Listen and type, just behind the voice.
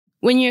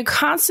When you're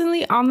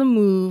constantly on the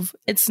move,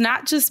 it's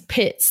not just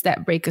pits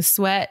that break a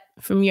sweat.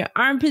 From your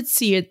armpits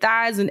to your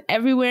thighs and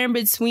everywhere in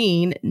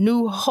between,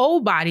 new whole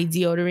body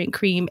deodorant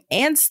cream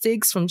and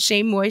sticks from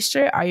Shea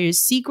Moisture are your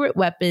secret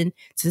weapon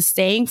to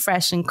staying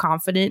fresh and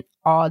confident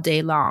all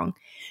day long.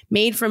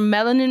 Made from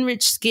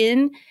melanin-rich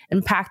skin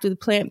and packed with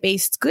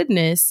plant-based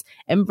goodness,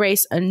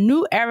 embrace a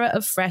new era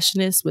of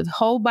freshness with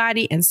whole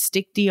body and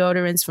stick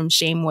deodorants from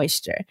Shea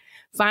Moisture.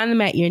 Find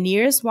them at your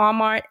nearest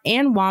Walmart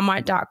and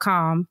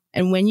walmart.com.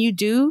 And when you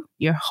do,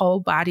 your whole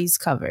body's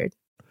covered.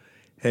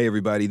 Hey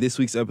everybody, this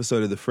week's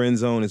episode of The Friend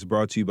Zone is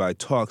brought to you by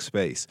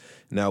Talkspace.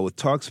 Now with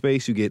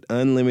Talkspace, you get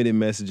unlimited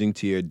messaging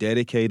to your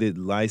dedicated,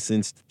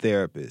 licensed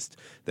therapist.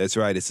 That's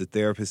right, it's a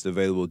therapist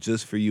available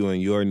just for you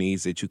and your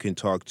needs that you can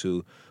talk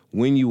to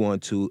when you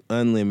want to,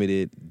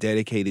 unlimited,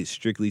 dedicated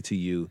strictly to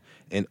you,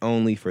 and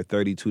only for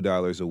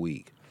 $32 a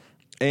week.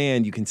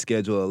 And you can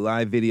schedule a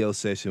live video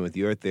session with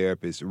your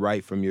therapist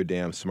right from your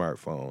damn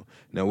smartphone.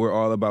 Now, we're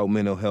all about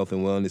mental health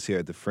and wellness here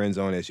at The Friend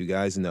Zone, as you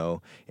guys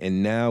know.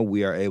 And now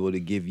we are able to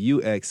give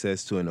you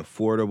access to an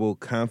affordable,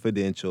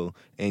 confidential,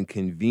 and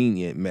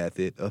convenient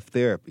method of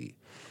therapy.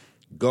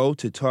 Go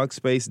to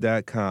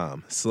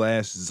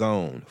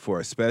Talkspace.com/zone for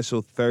a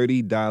special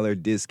 $30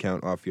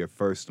 discount off your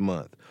first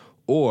month.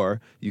 Or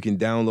you can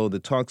download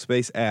the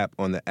Talkspace app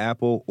on the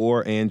Apple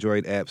or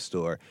Android App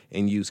Store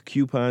and use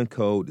coupon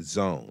code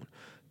ZONE.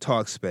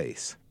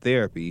 Talkspace,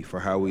 therapy for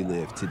how we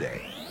live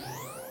today.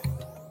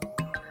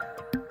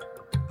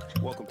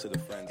 Welcome to The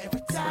Friend Zone.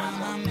 Every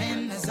time I'm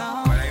in the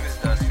zone. My name is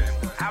Dustin.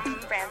 I'm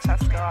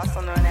Francesca,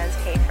 also known as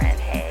Hey Friend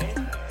Hey.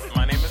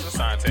 My name is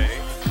Asante.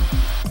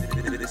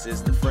 This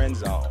is The Friend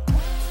Zone.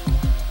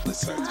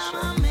 Let's start the show.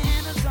 I'm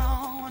in the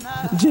zone.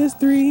 Just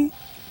 3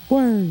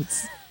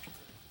 words.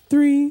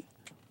 3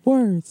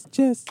 words.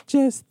 Just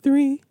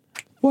 3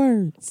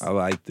 words. I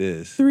like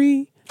this.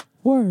 3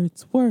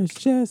 words.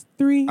 Just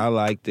 3 I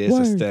like this.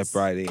 words. A step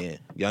right in.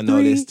 Y'all know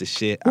 3 this the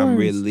shit. I'm words.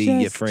 really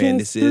your Just friend.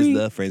 This is 3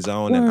 The Friend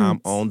Zone, and I'm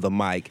words. on the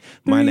mic.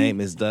 My 3 name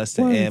is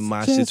Dustin, and my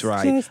words. shit's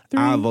right. Just 3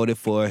 I voted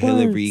for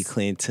Hillary words.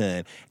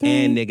 Clinton. 3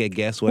 And nigga,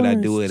 guess what? I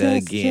do it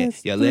words. again.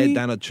 Just You let 3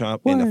 Donald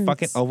Trump in the words.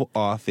 fucking Oval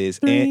Office,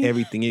 3 and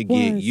everything you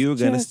get, words. you're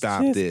gonna Just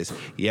stop this.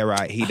 Yeah,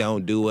 right. He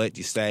don't do what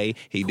you say.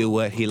 He do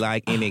what he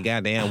like any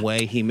goddamn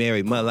way. He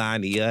married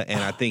Melania, and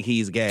I think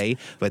he's gay.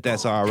 But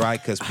that's all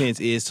right, because Pence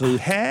is too.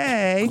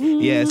 Hey,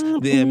 yes,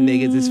 them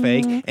niggas is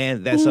fake,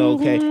 and that's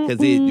okay, because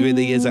it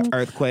really is an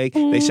earthquake.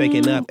 They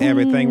shaking up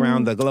everything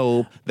around the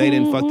globe. They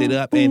done fucked it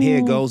up, and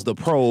here goes the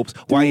probes.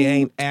 Why you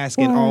ain't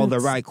asking all the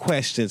right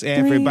questions?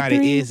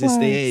 Everybody is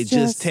instead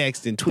just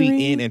texting,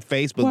 tweeting, and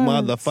Facebook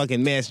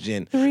motherfucking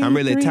messaging. I'm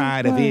really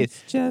tired of it.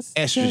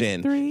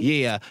 Estrogen.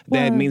 Yeah,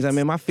 that means I'm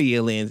in my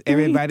feelings.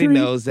 Everybody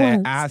knows that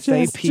I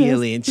stay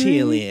peeling,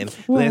 chilling.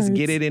 Let's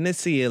get it in the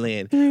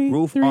ceiling.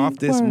 Roof off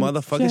this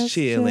motherfucker's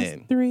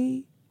chilling.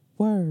 3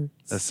 words.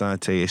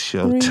 Asante, it's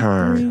your 3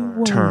 turn.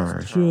 words.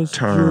 Turn. Just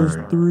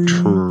 3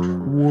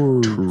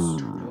 words.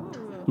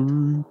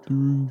 3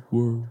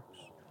 words.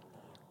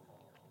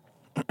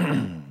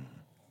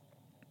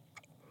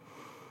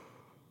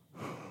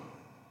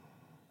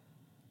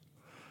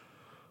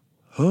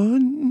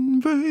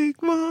 Unbreak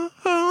my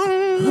heart.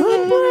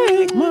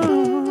 Unbreak my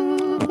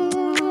heart.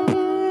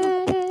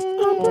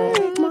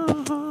 Unbreak my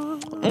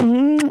heart.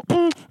 Unbreak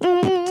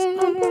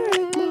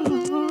my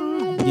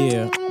heart.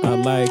 Yeah, I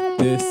like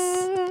this.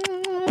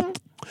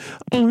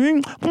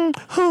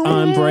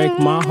 Unbreak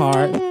my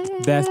heart.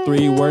 That's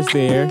 3 words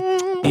there.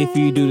 If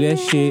you do that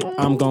shit,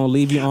 I'm gonna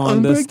leave you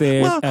on the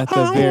stairs at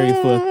the very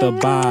foot, the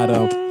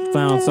bottom.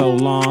 Found so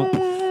long.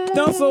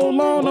 Down so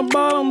long, the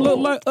bottom look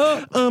like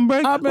up.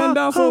 I've been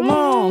down so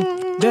long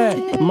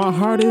that my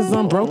heart is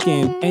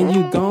unbroken. And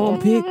you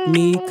gon' pick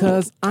me,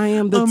 cause I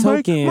am the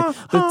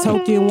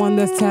token one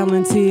that's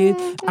talented.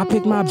 I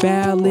picked my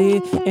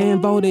ballot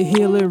and voted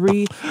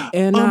Hillary.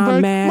 And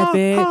I'm mad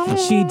that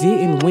she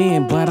didn't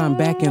win, but I'm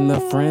back in the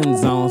friend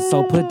zone.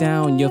 So put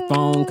down your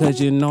phone,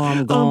 cause you know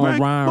I'm gonna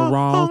rhyme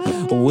wrong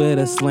with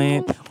a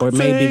slant or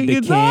maybe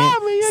the can.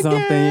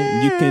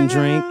 Something you can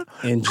drink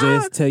and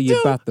just tell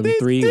you about them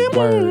 3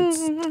 words.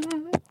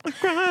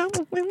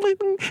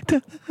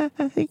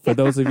 For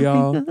those of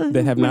y'all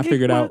that have not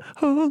figured out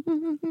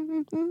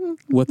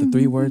what the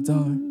 3 words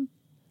are,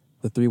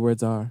 the 3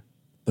 words are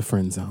the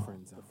friend zone.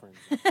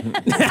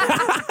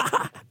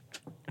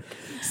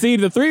 See,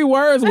 the 3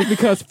 words was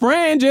because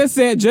Fran just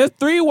said just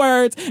 3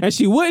 words, and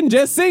she wouldn't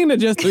just sing the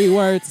just 3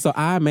 words, so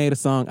I made a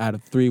song out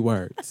of 3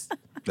 words.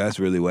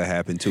 That's really what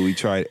happened too. We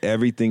tried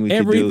everything we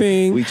could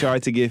do. We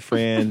tried to get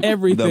Fran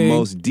the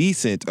most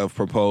decent of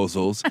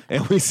proposals,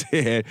 and we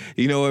said,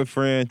 "You know what,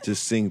 Fran?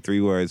 Just sing 3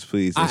 words,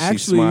 please." And she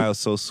smiled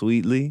so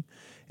sweetly,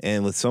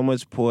 and with so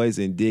much poise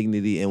and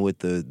dignity, and with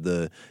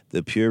the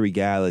pure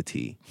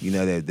regality, you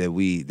know, that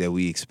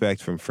we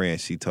expect from Fran.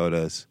 She told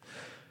us,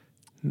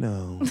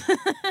 "No."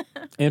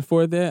 And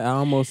for that,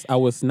 I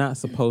was not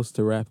supposed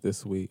to rap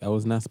this week. I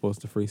was not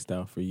supposed to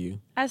freestyle for you.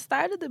 I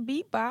started the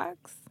beatbox.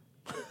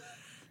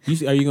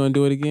 Are you gonna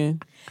do it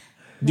again?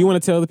 Do you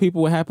want to tell the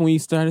people what happened when you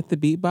started the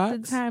The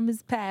beatbox? time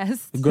has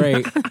passed.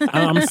 Great.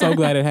 I'm so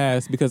glad it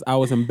has because I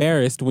was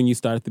embarrassed when you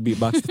started the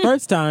beatbox the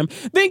first time,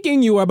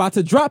 thinking you were about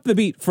to drop the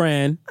beat,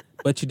 friend,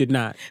 but you did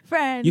not.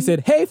 Friend. You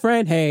said, "Hey,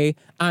 friend, hey,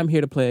 I'm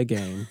here to play a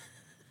game,"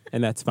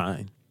 and that's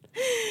fine.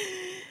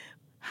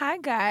 Hi,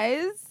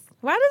 guys.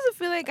 Why does it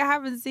feel like I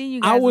haven't seen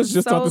you guys I was in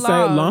just so about to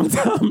say, long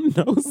time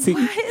no see.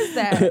 Why is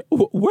that?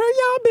 Where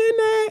y'all been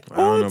at? I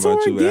don't know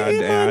about you, but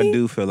getting I money?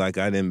 do feel like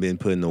I didn't been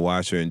putting the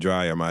washer and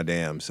dryer my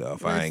damn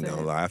self. I ain't Listen.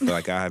 gonna lie. I feel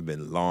like I have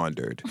been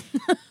laundered,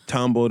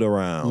 tumbled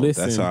around.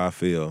 Listen. That's how I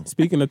feel.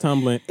 Speaking of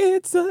tumbling,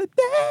 it's a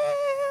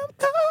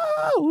damn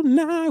cold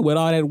night with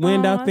all that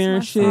wind out there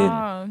and shit.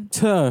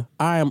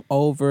 I am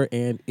over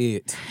and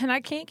it. And I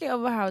can't get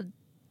over how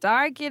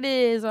dark it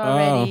is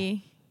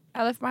already.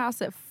 I left my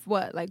house at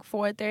like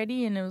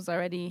 4:30, and it was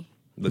already.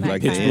 Look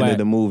like the nighttime. end black. of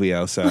the movie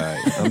outside.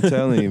 I'm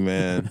telling you,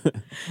 man.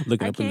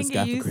 Looking I up in the can't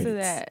sky get for used to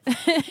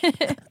credits.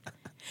 that.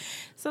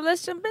 So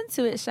let's jump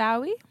into it,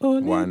 shall we?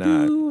 Why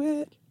not?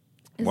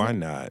 Is Why it-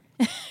 not?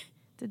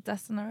 Did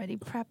Dustin already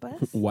prep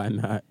us? Why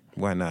not?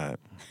 Why not?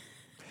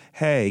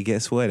 Hey,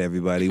 guess what,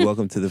 everybody?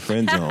 Welcome to the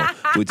Friend Zone,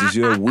 which is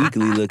your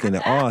weekly look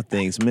into all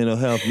things mental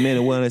health,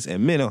 mental wellness,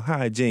 and mental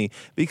hygiene.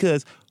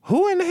 Because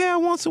who in the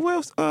hell wants a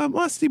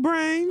musty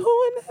brain?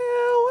 Who in the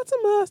hell wants a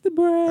musty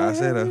brain? I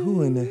said,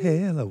 who in the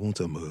hell I want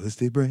a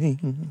musty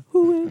brain?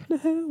 Who in the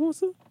hell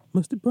wants a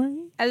musty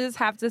brain? I just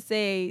have to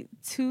say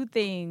two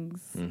things.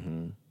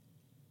 Mm-hmm.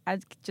 I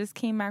just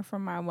came back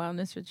from my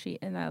wellness retreat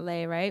in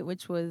LA, right?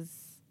 Which was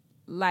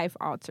life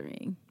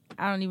altering.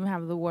 I don't even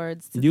have the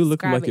words to You look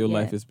describe like it your yet.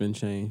 life has been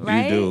changed.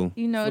 Right? do.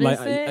 You notice Like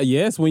it?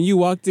 yes, when you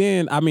walked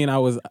in, I mean, I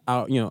was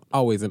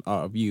always in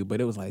awe of you, but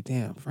it was like,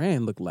 damn,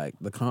 Fran looked like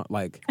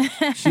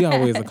she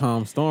always a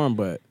calm storm,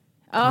 but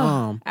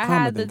calm. I calmer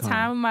had the than calm.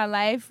 time of my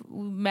life.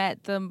 We met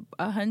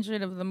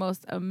 100 of the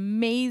most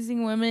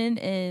amazing women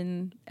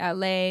in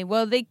LA.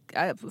 Well,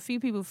 a few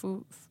people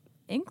flew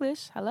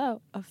English.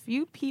 Hello. A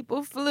few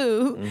people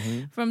flew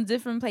from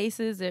different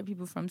places. There are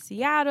people from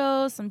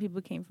Seattle. Some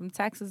people came from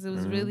Texas. It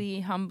was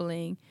really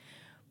humbling.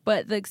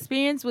 But the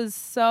experience was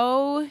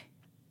so,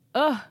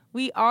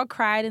 we all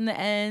cried in the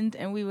end,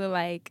 and we were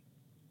like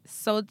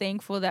so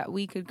thankful that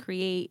we could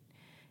create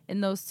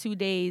in those 2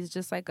 days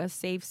just like a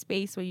safe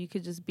space where you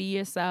could just be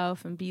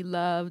yourself and be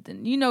loved.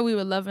 And we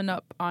were loving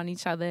up on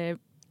each other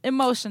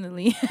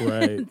emotionally.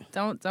 Right.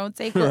 don't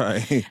take it.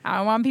 Right. I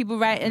don't want people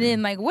writing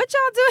in like, what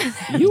y'all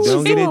doing? You Don't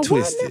was get doing it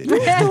twisted.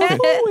 what?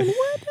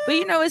 But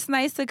it's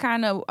nice to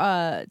kind of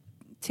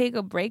take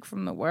a break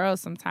from the world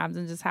sometimes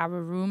and just have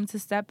a room to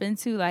step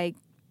into, like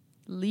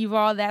leave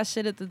all that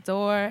shit at the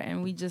door.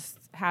 And we just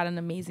had an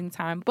amazing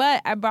time.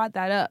 But I brought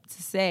that up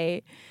to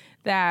say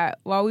that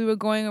while we were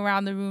going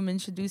around the room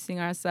introducing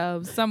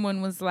ourselves,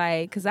 someone was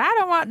like, because I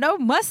don't want no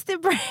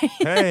mustard brain.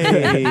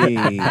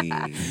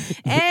 Hey.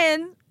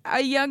 And a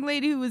young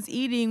lady who was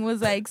eating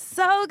was like,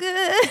 so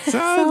good.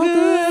 So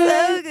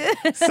good. So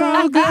good.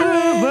 So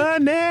good,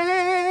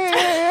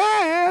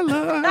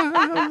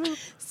 vanilla.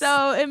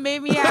 So it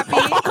made me happy.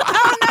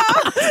 Oh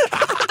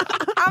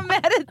no. I'm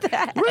mad at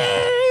that.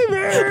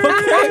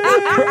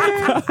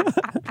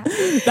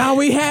 Thought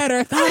we had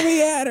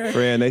her.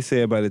 Fran, they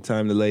said by the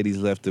time the ladies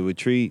left the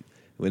retreat,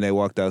 when they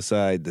walked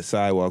outside, the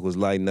sidewalk was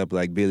lighting up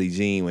like Billie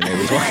Jean when they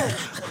was walking,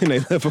 when they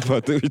left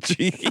about the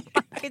retreat.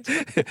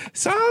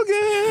 So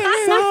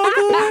good. So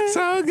good.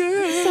 So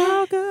good.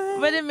 So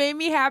good. But it made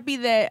me happy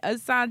that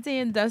Asante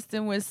and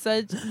Dustin were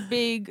such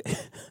big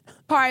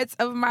parts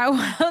of my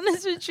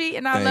wellness retreat.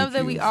 And I Thank love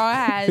that we you. all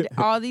had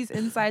all these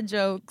inside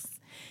jokes.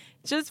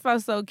 Just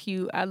felt so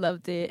cute. I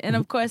loved it. And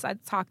of course, I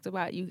talked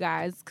about you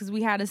guys because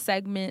we had a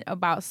segment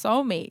about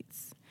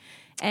soulmates.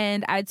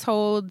 And I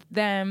told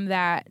them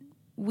that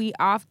we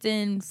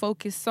often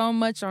focus so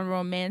much on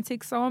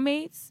romantic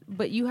soulmates,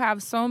 but you have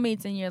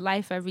soulmates in your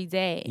life every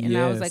day. And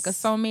I was like, a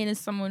Yes. soulmate is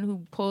someone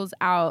who pulls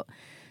out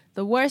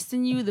the worst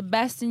in you, the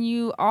best in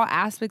you, all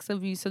aspects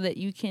of you so that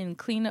you can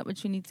clean up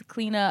what you need to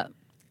clean up,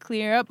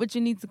 clear up what you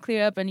need to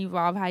clear up, and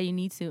evolve how you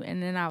need to.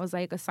 And then I was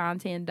like,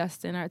 Asante and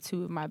Dustin are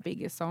two of my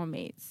biggest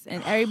soulmates.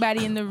 And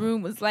everybody in the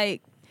room was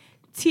like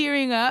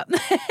tearing up.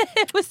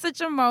 It was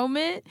such a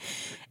moment.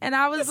 And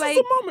I was like,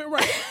 This is a moment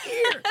right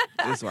here.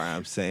 That's why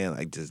I'm saying,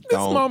 like, just This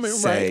don't moment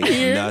say right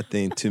here.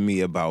 nothing to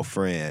me about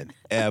Fran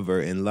ever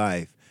in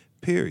life.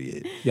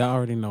 Period. Y'all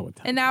already know what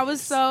time. and that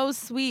was so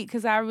sweet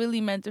because I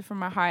really meant it from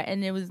my heart.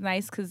 And it was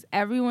nice because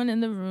everyone in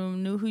the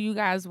room knew who you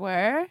guys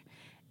were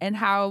and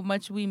how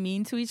much we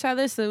mean to each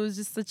other. So it was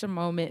just such a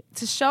moment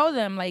to show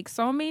them, like,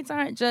 soulmates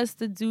aren't just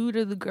the dude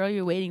or the girl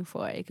you're waiting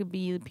for. It could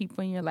be the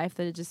people in your life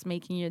that are just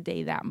making your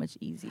day that much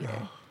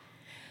easier.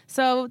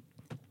 So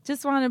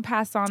just want to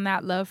pass on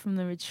that love from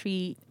the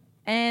retreat.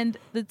 And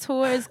the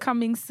tour is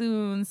coming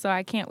soon, so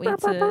I can't wait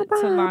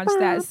to launch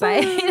that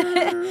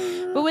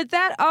site. But with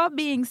that all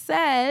being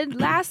said,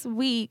 last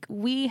week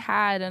we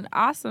had an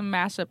awesome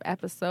mashup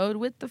episode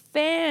with the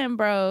Fan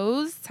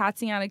Bros,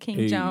 Tatiana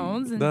King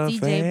Jones and DJ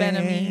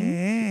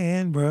Benjamin.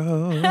 and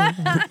bro.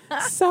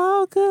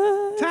 So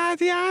good.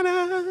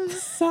 Tatiana.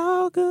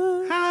 So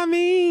good. I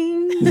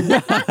mean.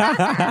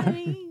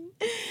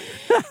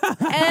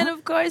 And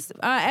of course,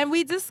 and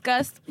we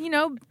discussed,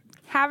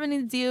 having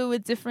to deal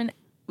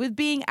with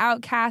being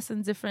outcast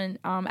in different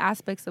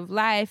aspects of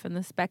life and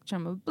the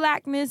spectrum of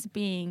blackness,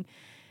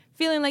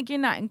 feeling like you're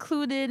not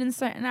included in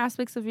certain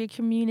aspects of your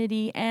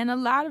community. And a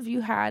lot of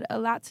you had a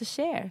lot to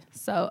share.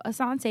 So,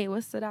 Asante,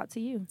 what stood out to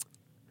you?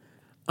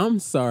 I'm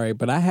sorry,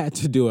 but I had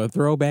to do a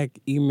throwback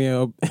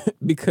email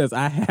because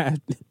I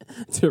had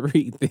to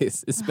read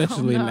this,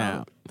 especially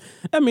now.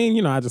 I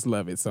mean, I just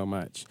love it so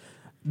much.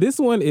 This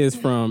one is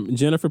from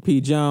Jennifer P.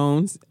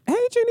 Jones.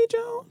 Hey, Jenny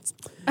Jones.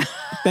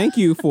 Thank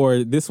you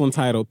for this one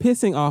titled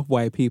Pissing Off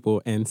White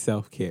People and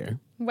Self-Care.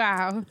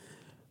 Wow.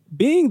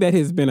 Being that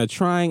has been a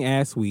trying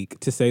ass week,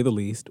 to say the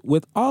least,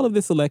 with all of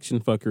this election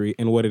fuckery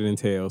and what it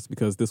entails,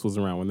 because this was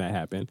around when that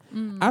happened,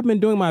 I've been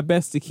doing my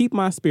best to keep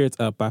my spirits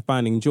up by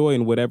finding joy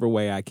in whatever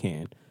way I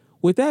can.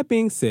 With that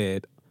being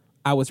said,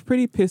 I was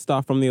pretty pissed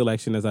off from the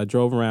election as I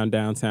drove around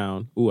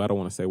downtown. Ooh, I don't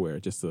want to say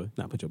where, just to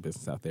not put your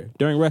business out there.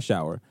 During rush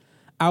hour,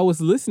 I was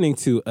listening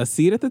to A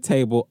Seat at the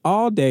Table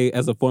all day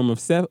as a form of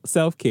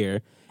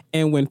self-care.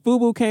 And when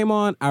FUBU came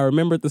on, I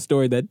remembered the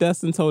story that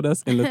Dustin told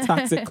us in the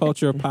Toxic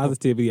Culture of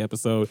Positivity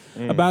episode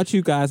about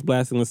you guys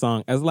blasting the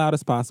song as loud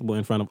as possible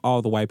in front of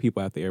all the white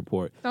people at the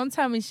airport. Don't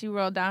tell me she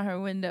rolled down her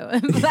window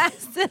and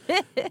blasted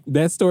it.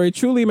 That story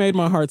truly made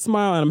my heart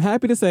smile, and I'm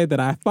happy to say that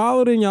I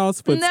followed in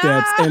y'all's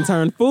footsteps and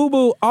turned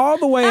FUBU all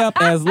the way up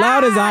as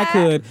loud as I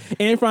could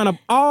in front of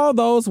all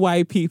those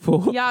white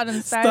people Y'all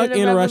done stuck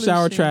in rush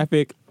hour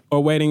traffic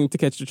or waiting to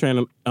catch the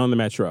train on the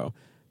metro.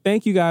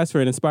 Thank you guys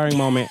for an inspiring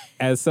moment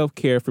as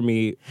self-care for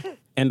me,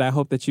 and I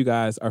hope that you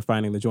guys are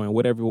finding the joy in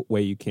whatever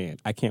way you can.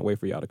 I can't wait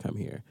for y'all to come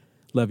here.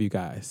 Love you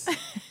guys.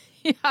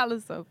 Y'all are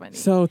so funny.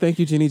 So thank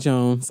you, Jenny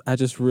Jones. I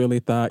just really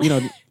thought,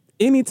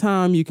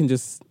 anytime you can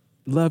just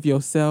love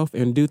yourself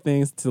and do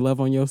things to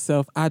love on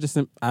yourself, I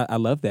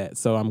love that.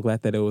 So I'm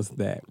glad that it was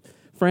that.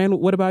 Fran,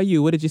 what about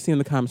you? What did you see in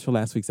the comments for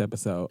last week's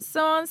episode?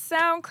 So on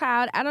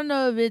SoundCloud, I don't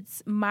know if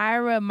it's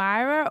Myra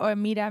or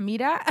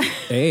Mira.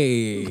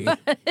 Hey.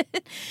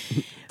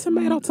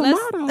 Tomato.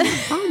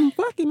 I'm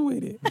fucking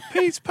with it.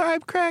 Peach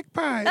pipe, crack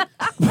pipe.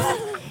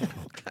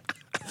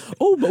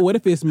 Oh, but what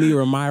if it's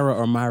Myra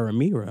or Myra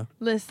Mira?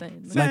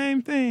 Listen.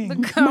 Same thing.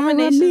 The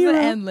combinations Myra, are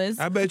Mira. endless.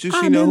 I bet you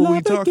she know who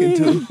we talking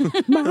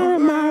to.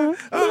 Myra.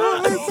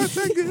 Oh, that's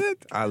such a good.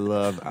 I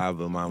love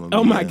Ava Mama Mia.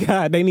 Oh my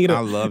God, they need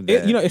I love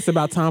that. It's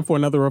about time for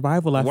another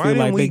revival. I Why feel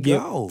didn't like we they get.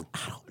 go?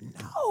 I don't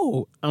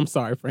know. I'm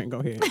sorry, Frank. Go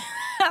ahead.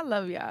 I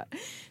love y'all.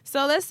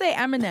 So let's say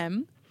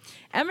Eminem.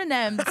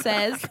 Eminem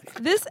says,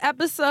 this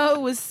episode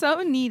was so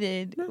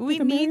needed. We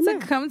need to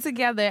come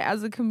together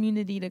as a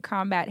community to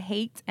combat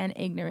hate and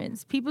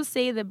ignorance. People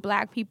say that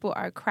black people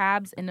are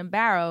crabs in a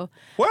barrel.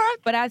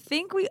 What? But I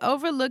think we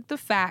overlook the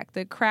fact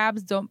that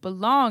crabs don't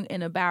belong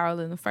in a barrel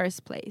in the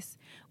first place.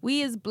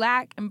 We as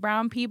black and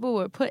brown people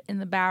were put in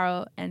the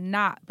barrel and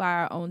not by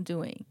our own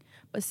doing.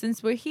 But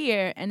since we're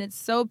here and it's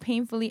so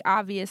painfully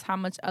obvious how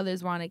much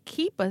others want to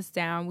keep us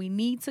down, we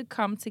need to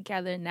come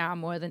together now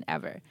more than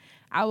ever.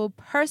 I will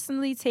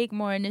personally take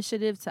more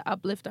initiative to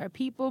uplift our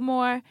people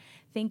more.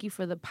 Thank you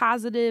for the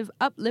positive,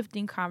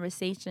 uplifting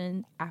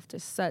conversation after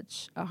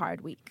such a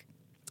hard week.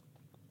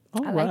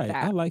 All I right. like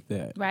that. I like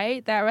that.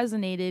 Right? That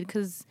resonated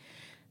because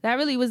that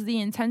really was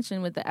the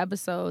intention with the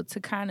episode, to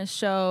kind of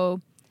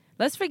show,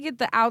 let's forget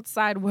the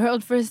outside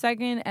world for a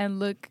second and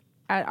look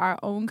at our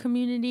own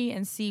community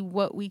and see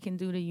what we can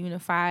do to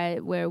unify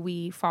where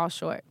we fall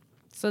short,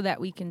 so that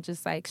we can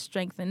just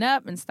strengthen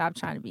up and stop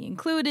trying to be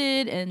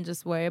included and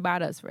just worry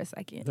about us for a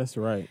second. That's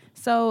right.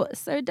 So,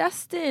 Sir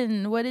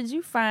Dustin, what did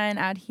you find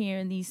out here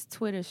in these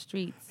Twitter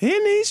streets?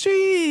 In these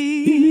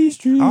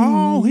streets.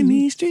 Oh, in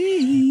these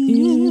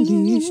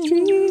streets.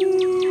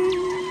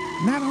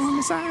 Not on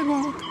the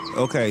sidewalk.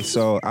 Okay,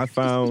 so I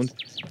found,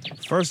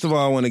 first of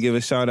all, I want to give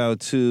a shout out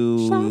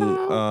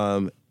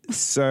to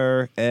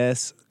Sir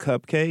S.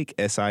 Cupcake,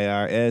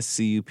 SIRSCUPCAKE.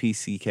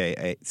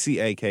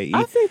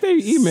 I think they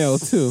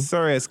emailed too.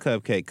 Sir S.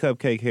 Cupcake.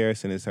 Cupcake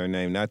Harrison is her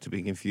name, not to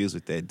be confused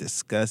with that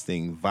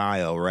disgusting,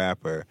 vile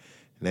rapper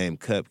named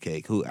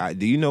Cupcake.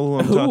 Do you know who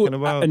I'm talking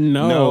about?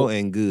 No. No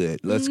and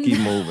good. Let's keep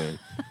moving.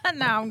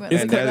 Now I'm going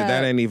to And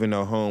that ain't even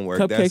no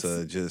homework. Cupcakes,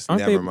 That's just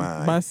aren't never they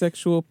mind.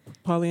 Bisexual,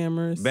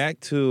 polyamorous. Back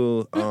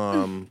to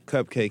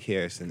Cupcake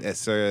Harrison,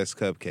 Sir S.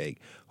 Cupcake,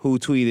 who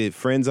tweeted,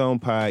 "Friends on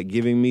pod,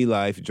 giving me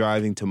life,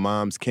 driving to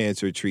mom's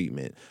cancer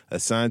treatment.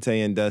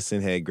 Asante and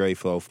Dustin had great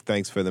flow.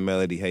 Thanks for the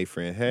melody. Hey,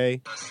 friend.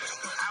 Hey."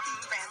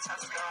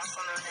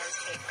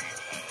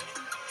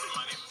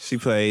 She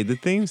played the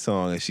theme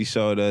song and she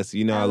showed us,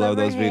 I love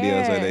those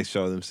videos where they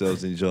show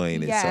themselves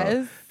enjoying it.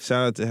 Yes. So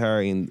shout out to her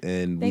and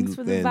thanks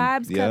for the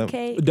vibes,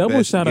 Cupcake.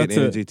 Double shout out to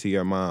energy to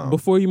your mom.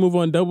 Before you move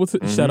on,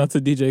 shout out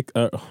to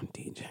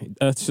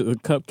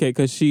Cupcake,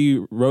 because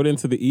she wrote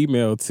into the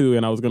email too,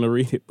 and I was going to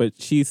read it, but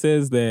she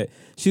says that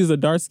she's a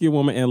dark-skinned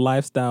woman and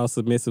lifestyle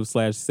submissive /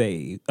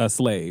 slave.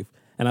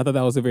 And I thought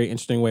that was a very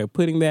interesting way of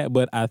putting that,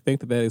 but I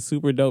think that is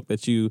super dope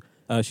that you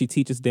She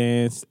teaches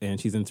dance, and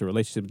she's into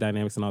relationship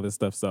dynamics and all this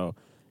stuff. So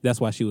that's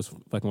why she was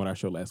fucking with our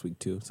show last week,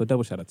 too. So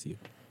double shout out to you.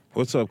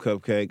 What's up,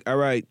 Cupcake? All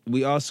right,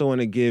 we also want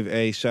to give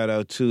a shout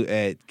out to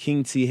at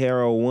King T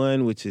Harrow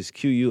 1, which is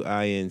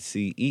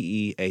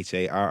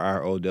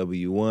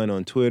QUINCEEHARROW1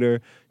 on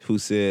Twitter, who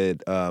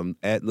said,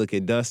 at Look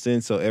at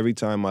Dustin, so every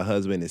time my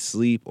husband is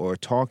asleep or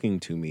talking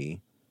to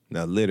me,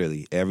 now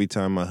literally, every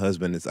time my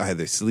husband is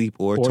either asleep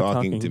or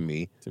talking to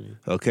me,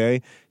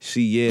 okay,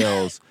 she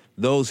yells,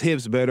 those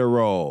hips better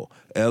roll.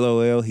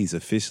 LOL, he's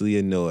officially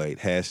annoyed.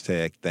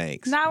 Hashtag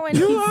thanks. Not when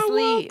You he's are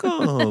asleep.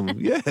 welcome.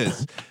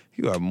 Yes.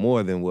 You are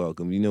more than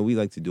welcome. You know, we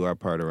like to do our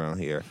part around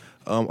here.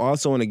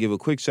 Also want to give a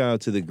quick shout out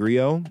to the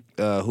Griot,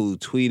 who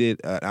tweeted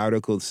an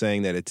article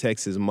saying that a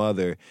Texas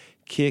mother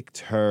kicked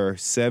her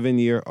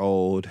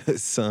 7-year-old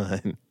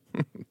son.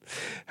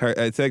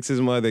 A Texas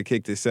mother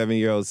kicked a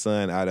 7-year-old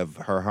son out of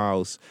her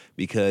house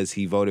because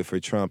he voted for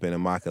Trump in a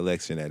mock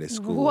election at his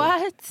school.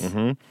 What?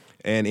 Mm-hmm.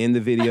 And in the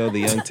video, the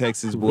young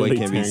Texas boy Really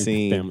can be tearing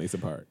seen. families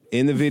apart.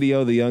 In the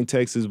video, the young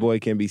Texas boy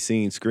can be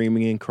seen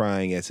screaming and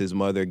crying as his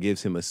mother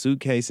gives him a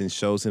suitcase and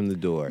shows him the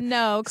door.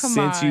 No, come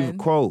Since on. you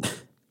quote,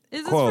 Is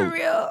this quote, for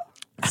real?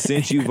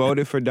 since you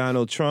voted for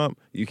Donald Trump,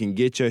 you can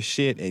get your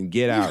shit and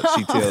get out,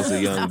 she tells the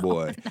young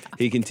boy.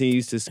 He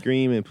continues to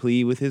scream and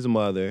plead with his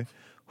mother,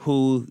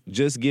 who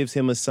just gives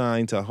him a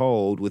sign to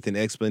hold with an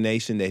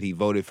explanation that he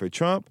voted for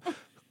Trump.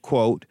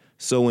 Quote,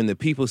 so when the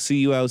people see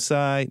you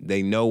outside,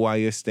 they know why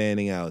you're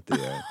standing out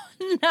there.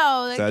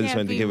 No, that So I just can't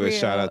wanted to be give a real.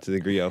 shout out to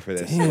the Griot for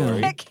that Damn.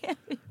 story. That can't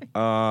be.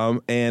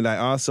 And I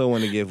also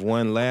want to give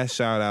one last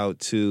shout out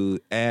to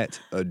at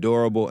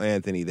Adorable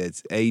Anthony.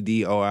 That's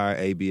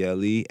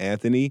ADORABLE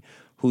Anthony,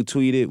 who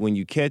tweeted, when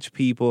you catch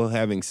people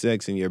having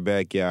sex in your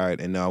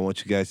backyard, and now I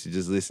want you guys to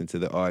just listen to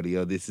the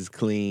audio. This is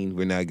clean.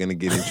 We're not going to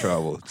get in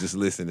trouble. Just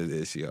listen to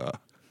this, y'all.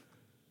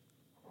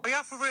 Are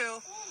y'all for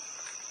real?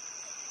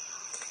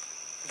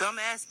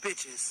 Dumbass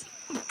bitches.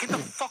 Get the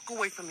fuck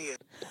away from here.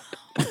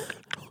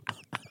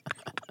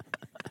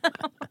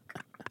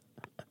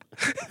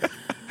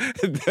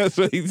 That's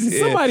what he said.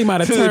 Somebody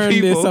might have to the turned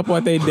this people- up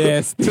on their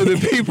desk. To the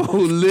people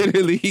who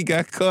literally he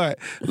got caught.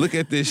 Look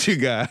at this, you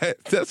guys.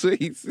 That's what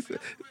he said.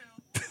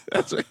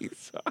 That's what he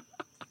saw.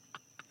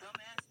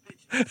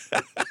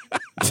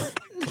 Dumbass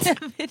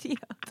bitches. Video.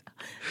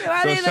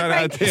 Why So they look shout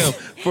like, out to him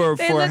for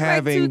they look like two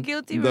having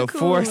guilty the raccoons.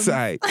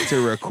 foresight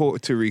to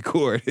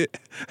record it.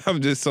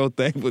 I'm just so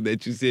thankful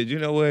that you said, you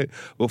know what?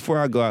 Before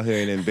I go out here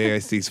and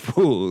embarrass these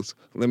fools,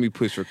 let me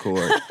push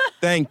record.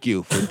 Thank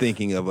you for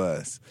thinking of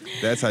us.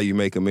 That's how you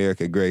make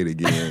America great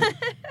again.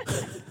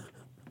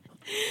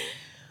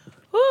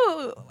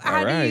 Whew, how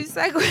do right. you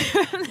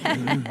segue from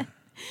that?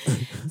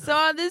 So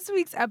on this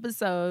week's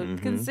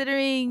episode,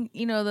 considering,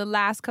 the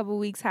last couple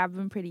weeks have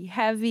been pretty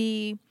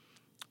heavy,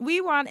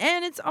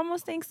 and it's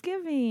almost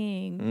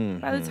Thanksgiving.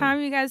 By the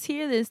time you guys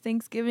hear this,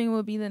 Thanksgiving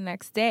will be the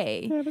next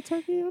day. Have a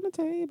turkey on the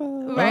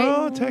table. Right.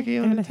 Oh, turkey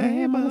on the And a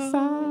ham on the table.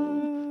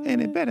 side.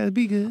 And it better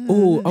be good.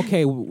 Oh,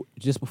 okay.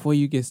 Just before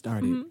you get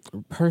started,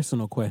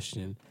 personal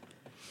question.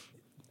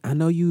 I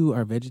know you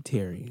are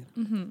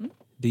vegetarian.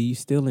 Do you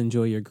still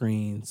enjoy your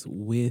greens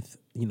with,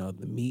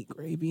 the meat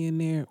gravy in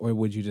there? Or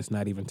would you just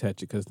not even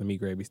touch it because the meat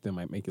gravy still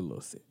might make you a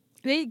little sick?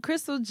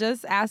 Crystal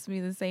just asked me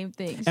the same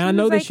thing. She I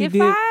know was that like, you if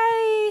did.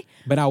 I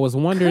But I was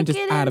wondering, cook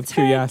just it out in of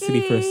curiosity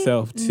for turkey,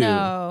 self, too.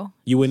 No.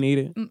 You wouldn't eat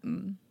it?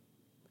 Mm-mm.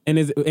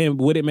 And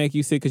would it make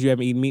you sick because you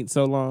haven't eaten meat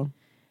so long?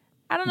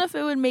 I don't know if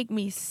it would make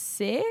me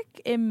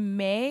sick. It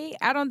may.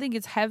 I don't think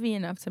it's heavy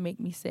enough to make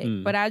me sick.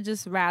 But I'd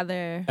just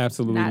rather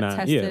Absolutely not.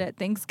 test Yeah. it at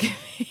Thanksgiving.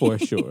 For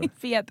sure.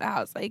 Be at the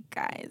house like,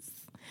 guys.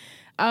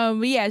 But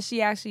yeah,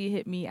 she actually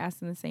hit me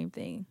asking the same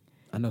thing.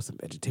 I know some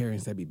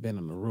vegetarians that be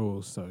bending the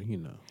rules, so,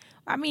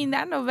 I mean,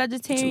 I know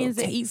vegetarians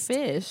that eat taste.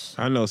 fish.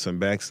 I know some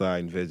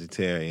backsliding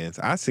vegetarians.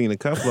 I seen a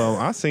couple of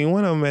them. I seen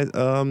one of them at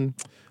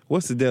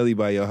what's the deli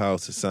by your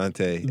house,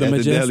 Asante? The at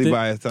Majestic? the deli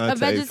by Asante. A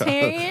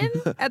vegetarian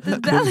at the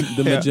deli.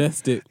 The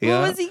Majestic.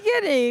 What was he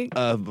getting?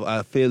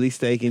 A Philly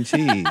steak and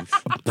cheese.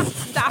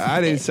 Stop I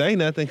it. didn't say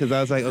nothing because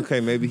I was like,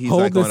 okay, maybe he's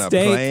Hold like the on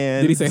steak. a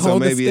plan. Did he say so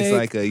hold the maybe it's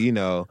steak? like a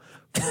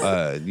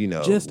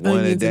Just one a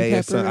onions and day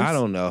or something. peppers? I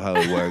don't know how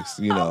it works.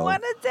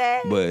 One a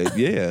day. But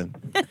yeah,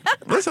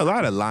 there's a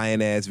lot of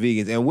lying ass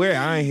vegans, and where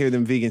I ain't hear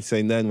them vegans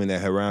say nothing when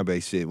that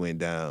Harambe shit went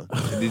down.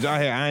 Did y'all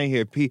hear? I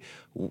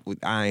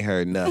ain't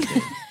heard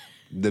nothing.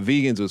 The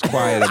vegans was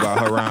quiet about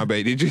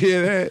Harambe. Did you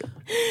hear that?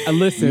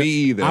 Listen, Me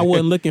either. I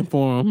wasn't looking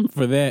for him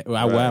for that.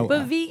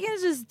 But vegans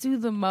just do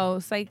the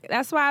most. Like,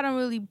 that's why I don't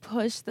really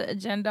push the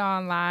agenda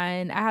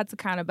online. I had to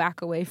kind of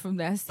back away from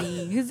that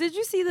scene. Because did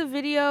you see the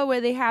video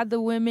where they had the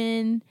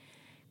women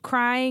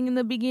crying in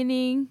the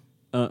beginning?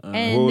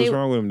 And What was they,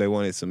 wrong with them? They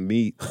wanted some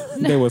meat.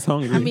 They was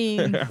hungry. I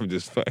mean, I'm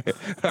just playing.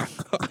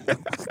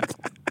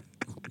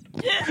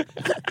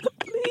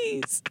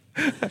 please.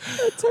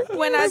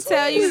 when I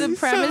tell you the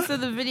premise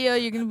of the video,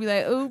 you're going to be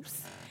like,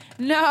 oops.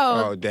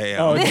 No. Oh,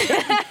 damn. Oh,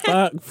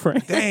 fuck,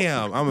 Frank.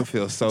 Damn, I'm gonna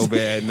feel so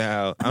bad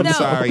now. I'm No.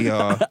 sorry,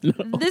 y'all.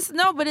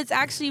 But it's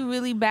actually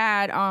really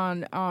bad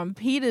on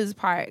PETA's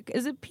part.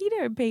 Is it PETA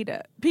or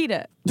PETA?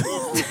 PETA.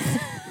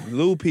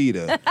 Lou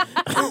Peter.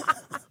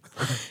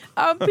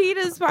 On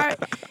PETA's part,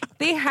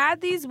 they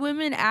had these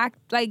women act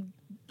like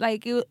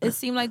it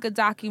seemed like a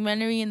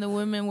documentary, and the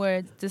women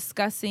were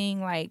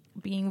discussing like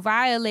being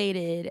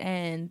violated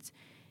and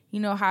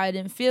how it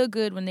didn't feel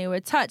good when they were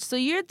touched. So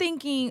you're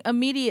thinking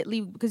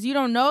immediately, because you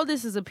don't know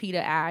this is a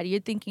PETA ad, you're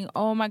thinking,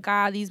 oh my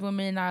God, these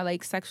women are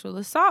like sexual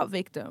assault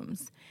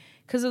victims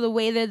because of the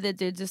way that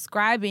they're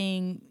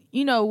describing,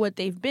 what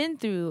they've been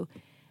through.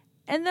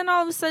 And then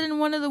all of a sudden,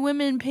 one of the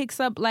women picks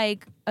up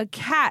like a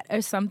cat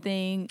or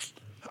something.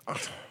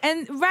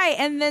 And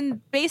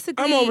then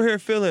basically I'm over here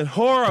feeling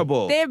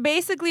horrible. they're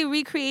basically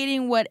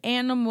recreating what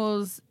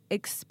animals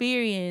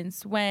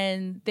experience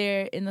when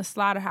they're in the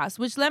slaughterhouse,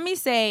 which, let me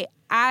say,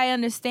 I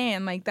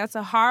understand, like, that's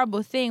a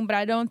horrible thing, but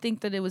I don't think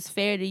that it was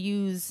fair to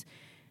use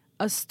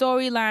a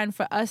storyline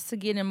for us to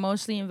get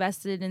emotionally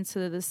invested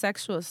into the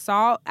sexual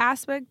assault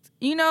aspect.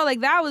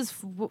 That was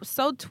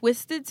so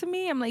twisted to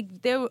me. I'm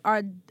like, there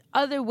are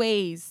other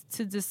ways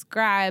to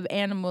describe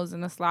animals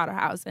in the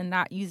slaughterhouse and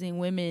not using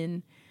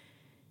women,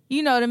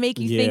 to make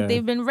you think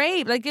they've been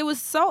raped. Like, it was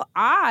so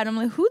odd. I'm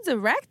like, who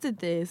directed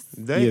this?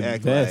 They Yeah,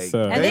 act that's,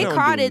 like And they don't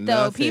caught do it,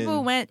 though. nothing.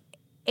 People went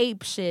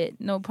ape shit,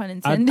 no pun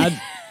intended.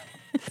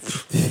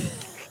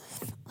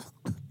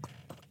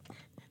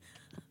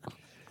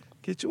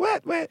 Get you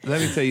wet. Let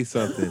me tell you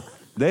something.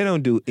 They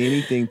don't do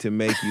anything to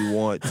make you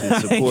want to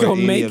ain't support gonna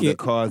any make of the it.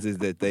 causes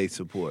that they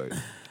support.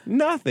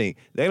 Nothing.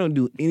 They don't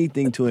do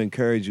anything to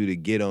encourage you to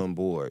get on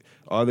board.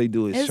 All they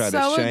do is It's try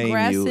so to shame you,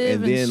 aggressive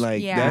and then and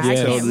like yeah, that's I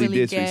can't totally really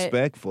get-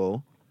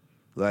 disrespectful.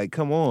 Like,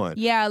 come on.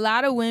 Yeah, a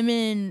lot of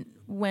women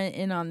went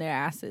in on their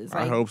asses.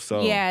 I hope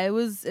so. Yeah, it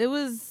was.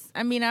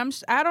 I mean,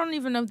 I don't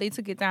even know if they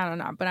took it down or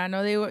not, but I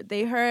know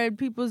they heard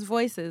people's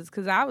voices,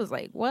 because I was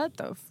like, what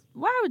the?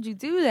 Why would you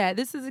do that?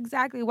 This is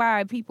exactly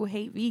why people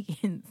hate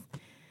vegans.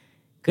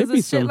 Because There'd be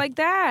of shit some- like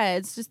that.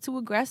 It's just too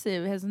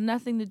aggressive. It has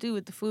nothing to do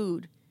with the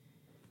food.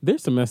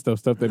 There's some messed up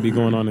stuff that be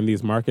going on in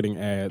these marketing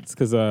ads.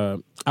 Because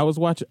I was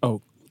watching.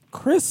 Oh,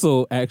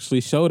 Crystal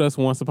actually showed us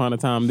once upon a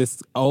time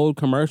this old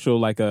commercial,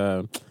 like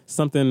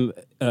something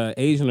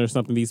Asian or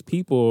something. These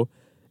people,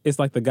 it's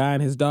like the guy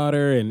and his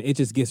daughter, and it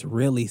just gets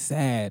really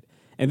sad.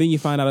 And then you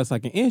find out it's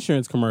like an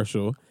insurance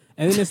commercial.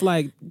 And then it's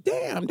like,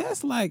 damn,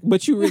 that's like,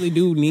 but you really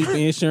do need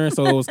the insurance.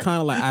 So it was kind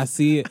of like, I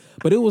see it.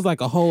 But it was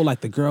like a whole, like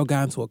the girl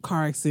got into a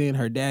car accident.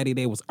 Her daddy,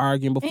 they was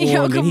arguing before.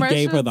 Yo, and then he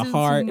gave her the commercials do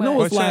heart. too And it much.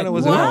 was What like, channel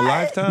was it what? on?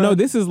 Lifetime? no,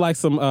 this is like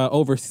some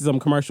some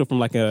commercial from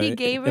like a. He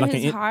gave her like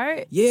his an-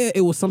 heart. Yeah,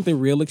 it was something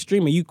real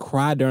extreme, and you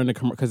cried during the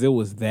commercial because it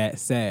was that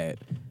sad.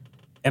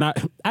 And I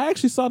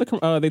actually saw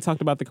they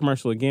talked about the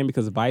commercial again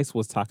because Vice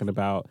was talking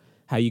about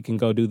how you can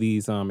go do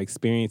these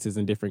experiences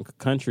in different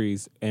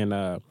countries,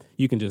 and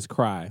you can just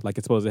cry. Like,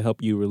 it's supposed to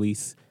help you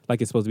release.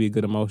 Like, it's supposed to be a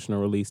good emotional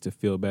release to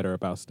feel better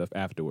about stuff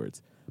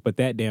afterwards. But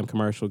that damn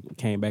commercial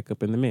came back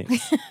up in the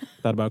mix.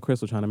 Thought about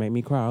Crystal trying to make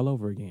me cry all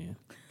over again.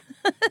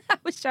 I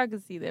wish y'all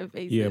could see their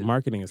faces. Yeah,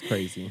 marketing is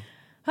crazy.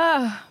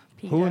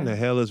 Who in the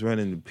hell is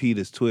running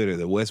Peter's Twitter?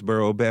 The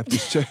Westboro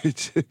Baptist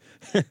Church?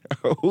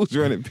 Who's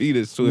running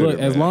Peter's Twitter? Look,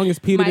 as man? long as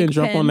Peter Mike didn't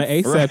jump on the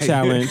Pence. ASAP Right.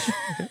 challenge.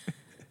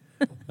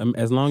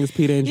 As long as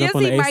Peter didn't You jump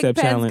on the see Mike ASAP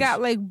Pence challenge.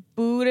 got like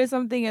booed or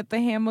something at the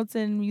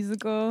Hamilton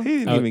musical? He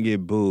didn't Oh. even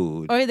get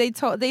booed. Or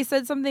they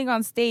said something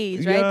on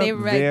stage, right? Yeah, They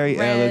very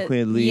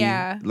eloquently.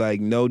 Yeah.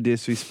 Like, no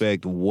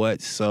disrespect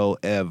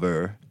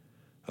whatsoever.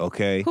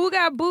 Okay? Who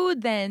got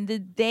booed then?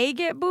 Did they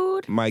get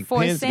booed? Mike for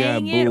Pence got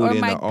saying booed it, or in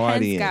Mike the Pence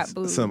audience. got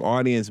booed? Some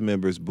audience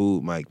members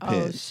booed Mike Oh,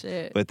 Pence.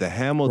 shit. But the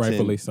Hamilton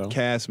Rightfully so.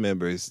 cast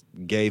members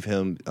gave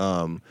him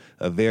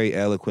a very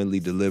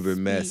eloquently delivered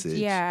Speech. message.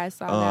 Yeah, I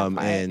saw that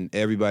part. And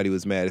everybody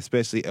was mad,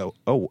 especially.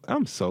 Oh,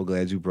 I'm so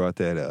glad you brought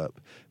that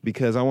up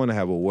because I want to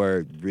have a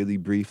word really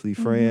briefly,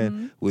 friend,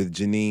 Mm-hmm. with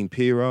Janine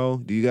Pirro.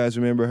 Do you guys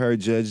remember her,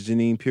 Judge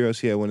Janine Pirro?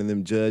 She had one of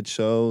them judge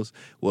shows.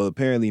 Well,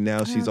 apparently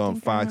now she's don't on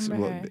think I Fox,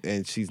 remember her.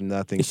 and she's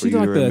nothing Is for she you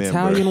like to the remember.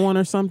 Italian one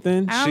or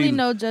something? I only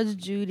know Judge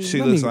Judy. She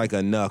Let looks me- like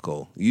a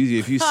knuckle.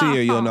 If you see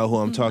her, you'll know who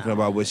I'm talking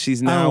about. But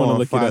she's I now don't wanna on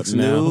look it up Fox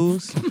now.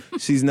 News.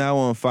 She's now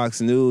on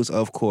Fox News,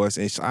 of course.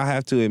 And I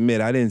have to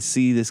admit, I didn't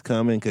see this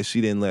coming because she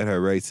didn't let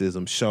her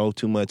racism show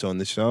too much on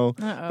the show.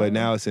 But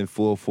now it's in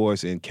full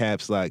force in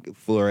caps like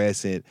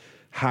fluorescent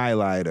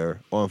highlighter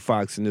on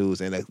Fox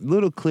News. And a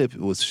little clip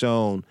was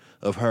shown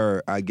of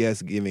her, I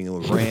guess, giving a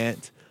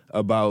rant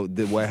about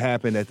what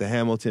happened at the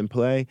Hamilton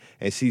play.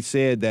 And she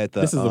said that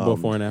This is a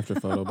before and after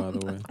photo, by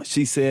the way.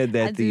 she said I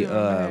that do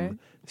remember.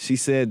 she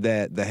said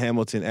that the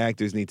Hamilton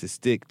actors need to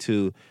stick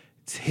to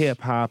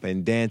hip hop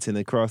and dancing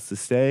across the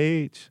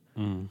stage.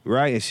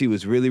 Right? And she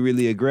was really,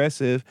 really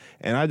aggressive.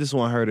 And I just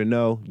want her to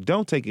know,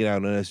 don't take it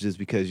out on us just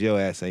because your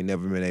ass ain't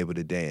never been able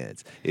to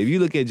dance. If you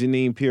look at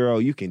Janine Pirro,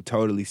 you can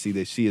totally see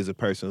that she is a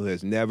person who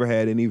has never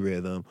had any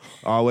rhythm,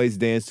 always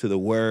danced to the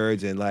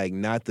words and like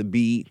not the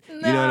beat.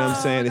 You know what I'm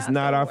saying? It's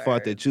not our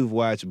fault that you've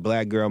watched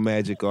Black Girl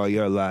Magic all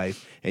your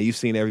life and you've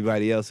seen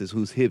everybody else's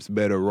whose hips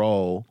better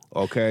roll,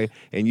 okay?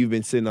 And you've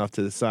been sitting off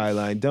to the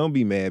sideline. Don't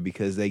be mad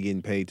because they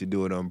getting paid to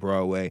do it on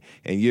Broadway,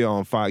 and you're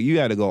on Fox. You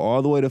got to go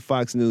all the way to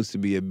Fox News to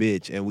be a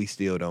bitch, and we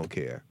still don't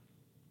care.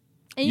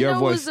 And Your you know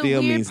voice what was the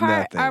still weird means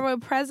part? nothing. Our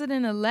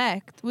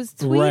president-elect was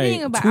tweeting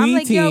Right. about. I'm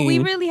like, yo, we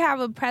Tweeting. really have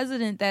a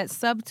president that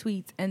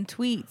subtweets and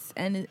tweets,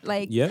 and it,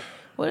 like, Yep.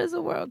 what does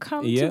the world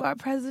come Yep. to? Our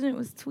president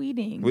was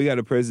tweeting. We got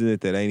a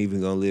president that ain't even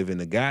gonna live in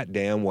the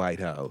goddamn White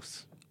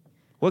House.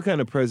 What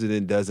kind of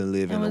president doesn't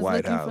live and in the was White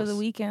looking House? for the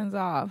weekends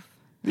off.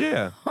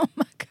 Yeah. Oh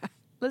my God.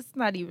 Let's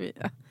not even.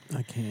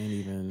 I can't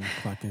even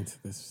clock into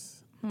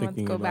this. Let's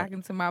thinking go about- back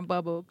into my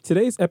bubble.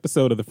 Today's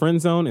episode of The Friend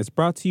Zone is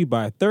brought to you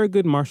by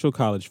Thurgood Marshall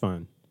College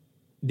Fund.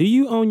 Do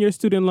you own your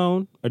student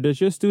loan, or does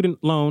your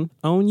student loan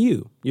own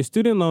you? Your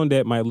student loan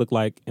debt might look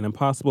like an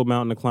impossible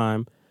mountain to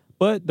climb,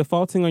 but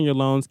defaulting on your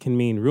loans can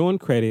mean ruined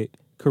credit,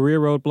 career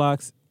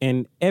roadblocks,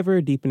 and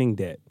ever-deepening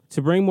debt.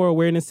 To bring more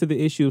awareness to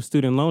the issue of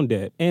student loan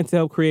debt and to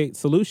help create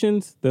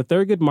solutions, the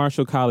Thurgood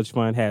Marshall College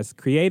Fund has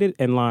created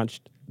and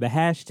launched the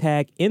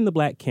hashtag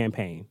 #InTheBlack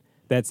campaign.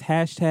 That's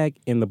hashtag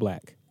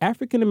 #InTheBlack.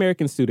 African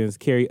American students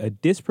carry a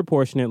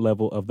disproportionate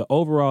level of the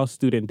overall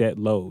student debt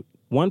load,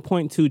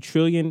 $1.2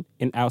 trillion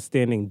in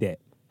outstanding debt.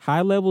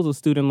 High levels of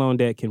student loan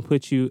debt can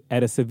put you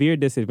at a severe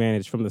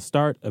disadvantage from the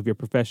start of your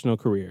professional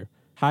career.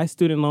 High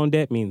student loan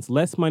debt means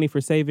less money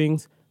for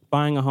savings,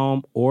 buying a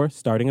home, or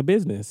starting a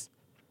business.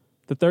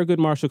 The Thurgood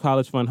Marshall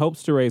College Fund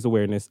hopes to raise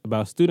awareness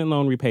about student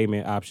loan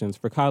repayment options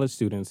for college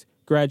students,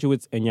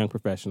 graduates, and young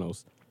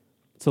professionals.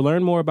 To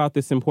learn more about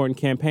this important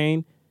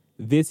campaign,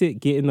 visit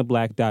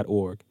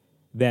getintheblack.org.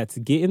 That's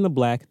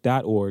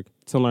getintheblack.org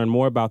to learn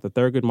more about the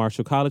Thurgood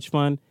Marshall College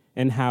Fund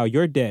and how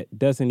your debt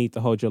doesn't need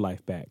to hold your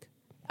life back.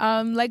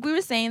 Like we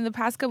were saying, the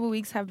past couple of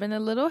weeks have been a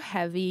little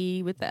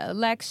heavy with the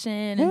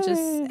election and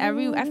just I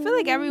feel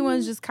like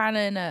everyone's just kind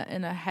of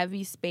in a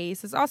heavy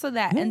space. It's also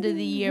that end of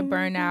the year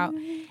burnout.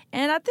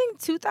 And I think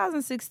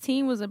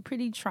 2016 was a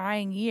pretty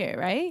trying year,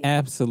 right?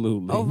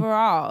 Absolutely.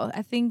 Overall,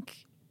 I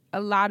think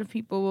a lot of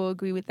people will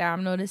agree with that.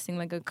 I'm noticing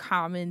like a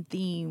common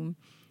theme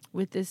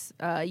with this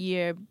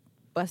year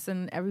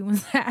busting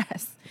everyone's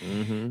ass.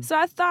 Mm-hmm. So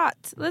I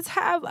thought, let's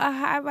have a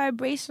high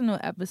vibrational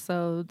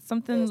episode,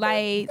 something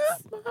light,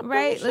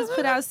 right? Let's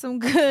put out some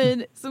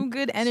good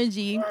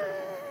energy.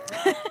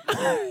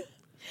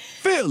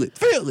 Feel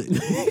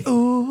it.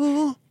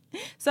 Ooh.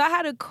 So I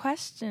had a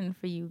question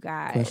for you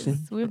guys. Question?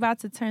 We're about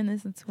to turn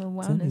this into a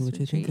wellness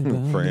retreat.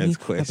 Fran's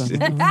question.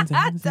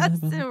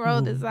 Dustin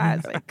rolled his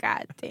eyes like,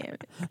 God damn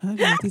it.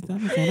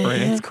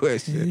 Fran's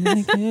question.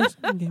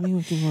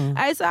 All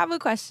right, so I have a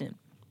question.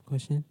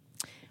 Question?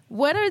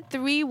 What are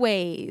 3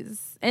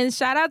 ways? And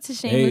shout out to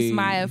Shameless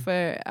Maya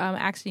for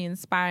actually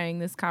inspiring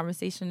this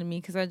conversation to me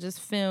because I just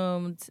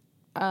filmed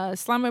a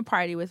slumber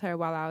party with her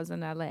while I was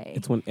in LA.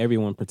 It's when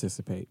everyone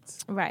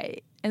participates.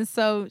 Right. And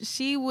so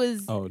she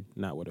was Oh,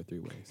 not what are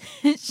 3 ways.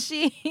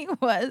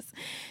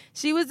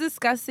 she was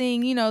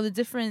discussing, you know, the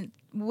different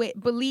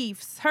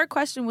beliefs. Her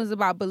question was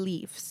about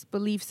beliefs,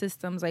 belief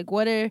systems. Like,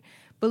 what are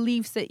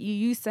beliefs that you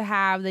used to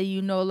have that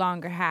you no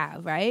longer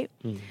have, right?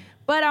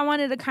 But I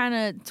wanted to kind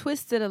of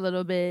twist it a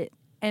little bit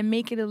and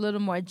make it a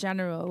little more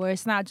general, where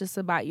it's not just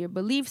about your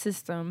belief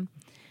system.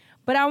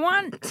 But I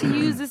want to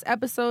use this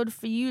episode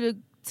for you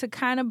to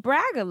kind of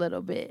brag a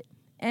little bit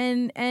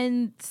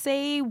and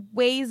say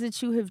ways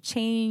that you have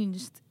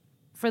changed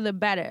for the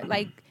better.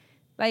 Like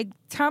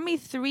tell me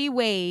 3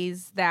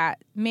 ways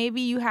that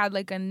maybe you had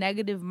like a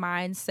negative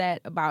mindset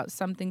about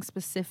something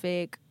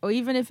specific, or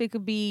even if it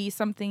could be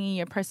something in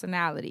your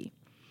personality.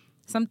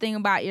 Something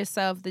about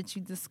yourself that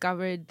you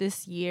discovered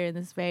this year, in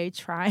this very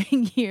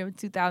trying year of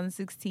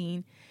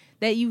 2016,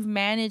 that you've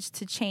managed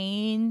to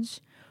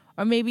change,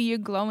 or maybe you're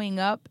glowing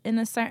up in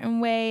a certain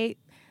way.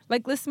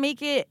 Like, let's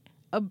make it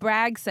a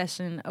brag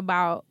session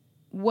about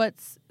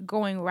what's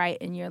going right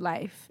in your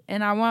life.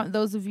 And I want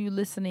those of you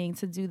listening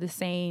to do the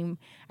same.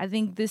 I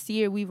think this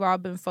year we've all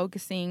been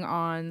focusing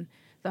on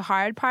the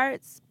hard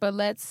parts, but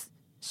let's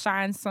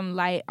shine some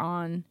light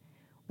on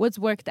what's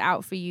worked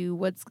out for you,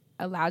 what's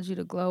allowed you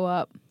to glow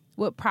up,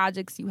 what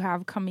projects you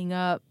have coming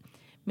up.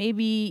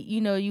 Maybe,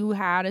 you know, you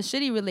had a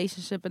shitty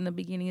relationship in the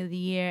beginning of the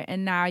year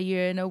and now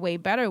you're in a way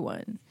better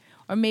one.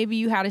 Or maybe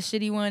you had a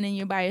shitty one and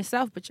you're by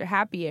yourself, but you're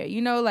happier.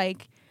 You know,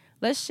 like,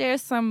 let's share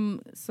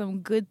some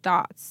good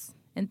thoughts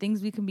and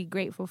things we can be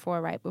grateful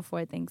for right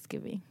before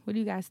Thanksgiving. What do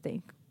you guys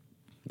think?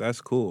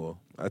 That's cool.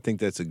 I think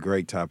that's a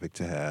great topic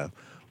to have.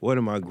 What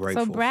am I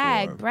grateful So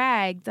for?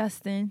 brag,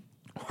 Dustin.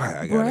 Why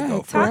I gotta go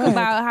Talk first?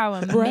 about how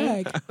I'm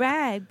Brag.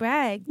 brag,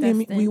 Yeah,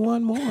 Dustin. we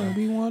want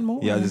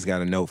more. Y'all just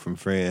got a note from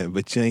Fran,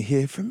 but you ain't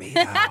hear from me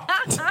now.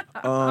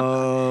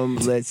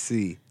 Let's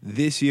see.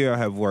 This year I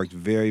have worked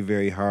very,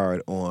 very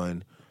hard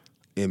on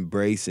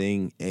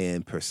embracing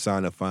and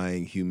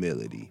personifying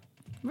humility.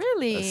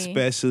 Really?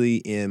 Especially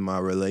in my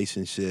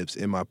relationships,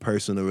 in my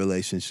personal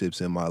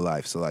relationships in my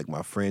life. So like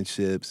my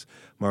friendships,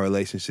 my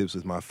relationships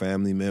with my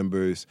family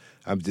members.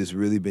 I've just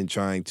really been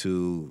trying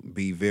to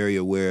be very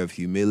aware of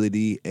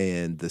humility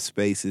and the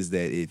spaces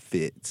that it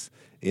fits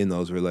in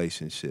those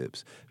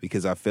relationships,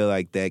 because I feel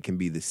like that can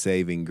be the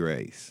saving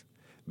grace,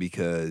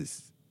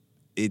 because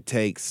it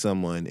takes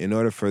someone, in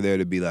order for there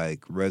to be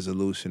like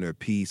resolution or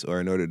peace, or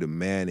in order to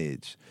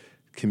manage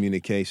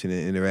communication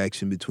and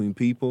interaction between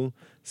people,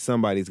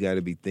 somebody's got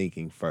to be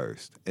thinking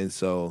first. And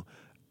so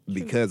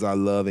because I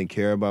love and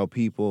care about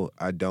people,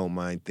 I don't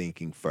mind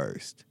thinking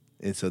first.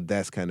 And so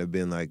that's kind of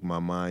been like my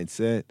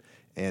mindset,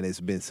 and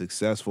it's been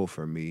successful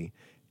for me.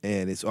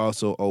 And it's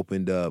also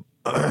opened up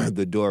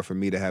the door for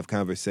me to have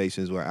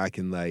conversations where I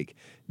can like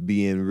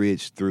be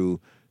enriched through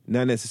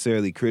not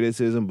necessarily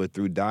criticism, but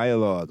through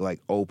dialogue, like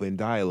open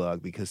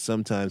dialogue, because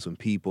sometimes when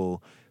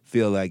people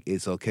feel like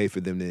it's okay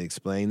for them to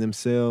explain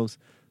themselves,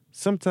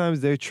 sometimes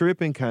their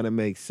tripping kind of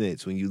makes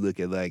sense when you look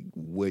at like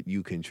what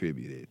you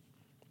contributed.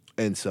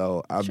 And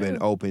so I've been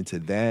open to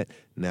that.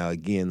 Now,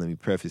 again, let me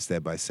preface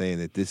that by saying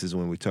that this is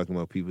when we're talking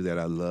about people that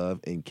I love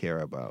and care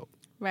about.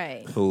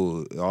 Right.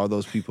 Who all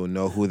those people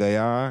know who they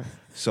are.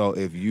 So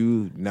if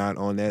you not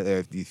on that,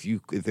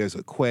 if there's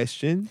a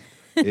question,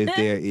 if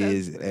there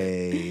is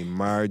a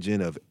margin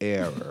of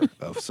error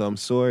of some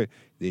sort,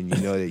 then you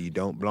know that you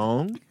don't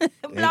belong.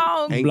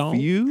 Ain't for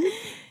you,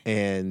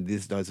 and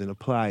this doesn't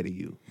apply to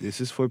you. This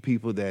is for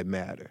people that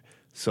matter.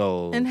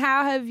 So, and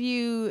how have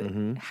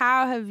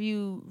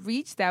you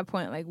reached that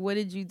point? Like, what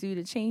did you do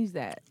to change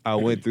that? I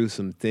went through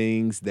some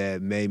things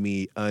that made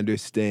me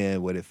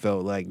understand what it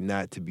felt like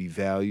not to be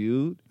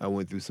valued. I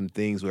went through some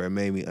things where it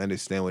made me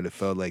understand what it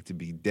felt like to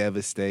be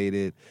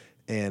devastated.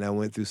 And I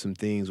went through some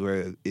things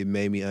where it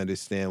made me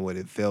understand what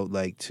it felt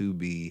like to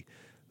be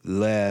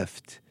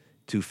left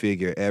to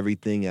figure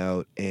everything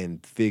out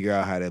and figure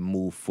out how to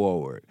move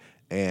forward.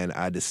 And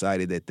I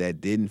decided that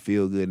that didn't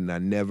feel good, and I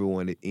never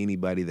wanted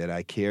anybody that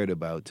I cared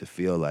about to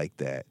feel like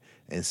that.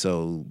 And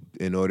so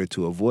in order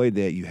to avoid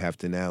that, you have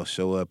to now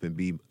show up and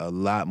be a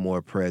lot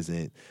more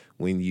present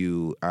when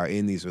you are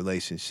in these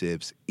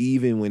relationships,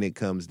 even when it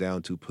comes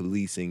down to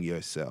policing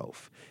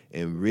yourself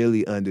and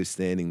really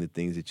understanding the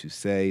things that you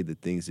say, the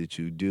things that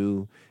you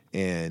do,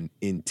 and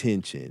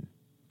intention.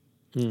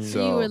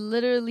 So you were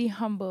literally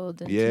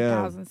humbled in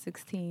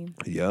 2016.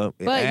 Yep.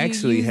 It But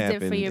actually you used it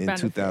happened for your in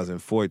benefit.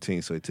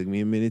 2014, so it took me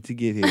a minute to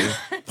get here.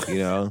 You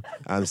know,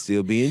 I'm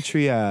still being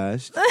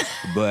triaged,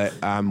 but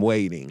I'm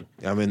waiting.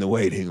 I'm in the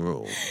waiting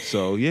room.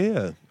 So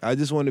yeah, I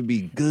just want to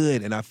be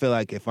good, and I feel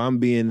like if I'm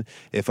being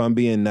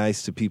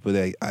nice to people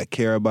that I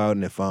care about,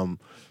 and if I'm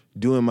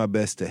doing my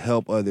best to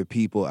help other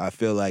people, I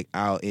feel like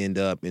I'll end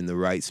up in the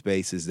right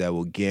spaces that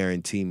will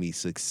guarantee me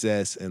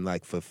success and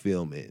like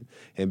fulfillment.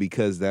 And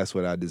because that's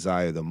what I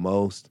desire the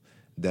most,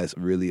 that's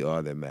really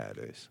all that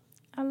matters.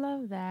 I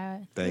love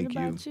that. Thank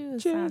what about you. you,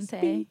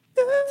 Asante?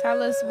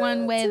 Tell us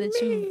one way that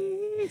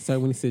you... So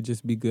when he said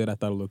just be good, I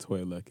thought of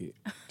LaToya Luckett.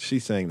 She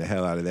sang the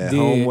hell out of that. Did.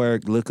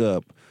 Homework, look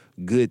up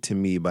Good to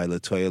Me by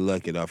LaToya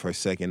Luckett off her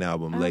second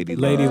album, Lady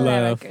Love. Lady that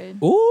Love.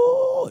 record. Ooh.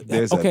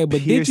 There's okay, a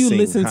but did you piercing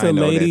listen high to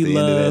note Lady at the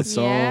end of that Love?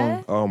 song?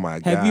 Yeah. Oh my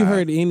God. Have you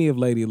heard any of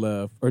Lady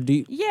Love? Or do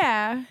you,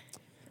 Yeah.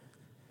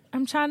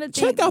 I'm trying to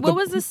Check think. out What the-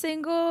 was the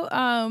single?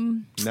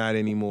 Not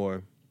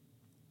anymore.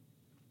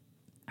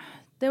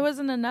 There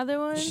wasn't another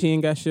one? She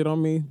Ain't Got Shit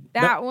on Me?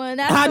 That one.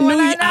 That's I the knew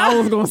one you, I I know.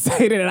 was going to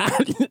say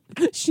that.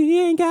 She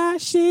ain't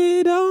got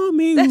shit on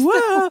me.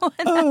 Whoa.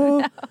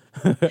 Oh.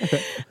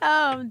 Oh,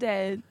 I'm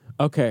dead.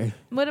 Okay.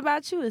 What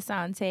about you,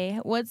 Asante?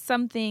 What's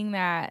something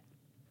that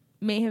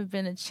may have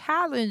been a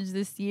challenge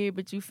this year,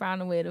 but you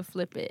found a way to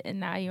flip it, and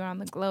now you're on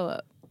the glow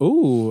up?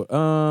 Ooh,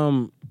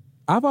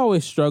 I've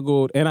always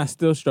struggled, and I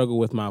still struggle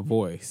with my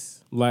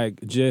voice.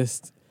 Like,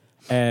 just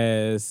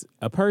as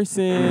a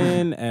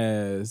person,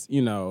 as,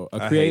 you know,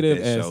 a creative.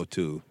 I hate that as show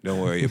too. Don't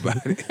worry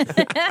about it. Okay,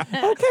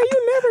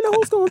 you never know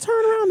who's gonna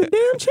turn around the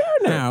damn chair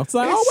now. It's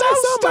like, It's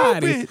oh, so wait,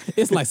 somebody. stupid.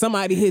 It's like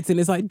somebody hits and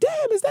it's like,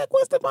 damn, is that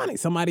Gwen Stefani?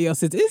 Somebody else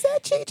says, is that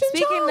Cheech and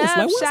Speaking Chong's? of,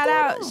 Like, what's going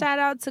on? shout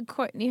out to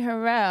Courtney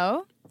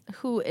Harrell,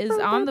 who is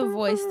on The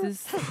Voice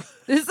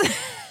this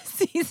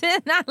season.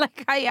 Not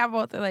like how y'all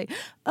both are like,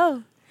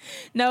 oh,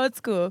 no, it's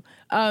cool.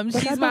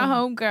 She's my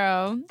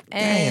homegirl,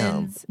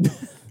 and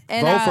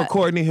Vote for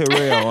Courtney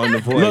Harrell on The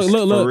Voice.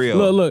 for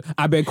real. Look.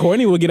 I bet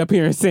Courtney will get up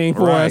here and sing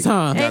for Right. us,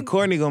 huh? Now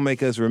Courtney gonna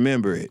make us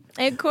remember it.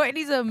 And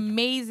Courtney's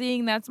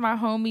amazing. That's my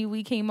homie.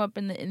 We came up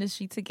in the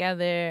industry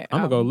together.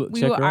 I'ma go we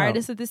check were her out.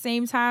 artists at the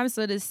same time,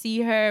 so to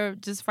see her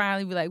just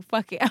finally be like,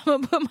 fuck it, I'm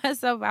gonna put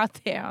myself out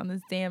there on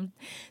this damn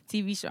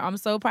TV show. I'm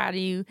so proud of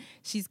you.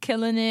 She's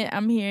killing it.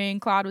 I'm hearing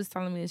Claude was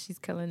telling me that she's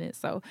killing it.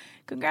 So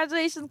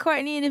congratulations,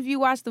 Courtney. And if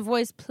you watch The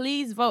Voice,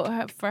 please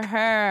vote for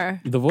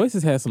her. The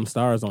Voices has some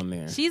stars on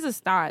there. She's a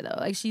star though.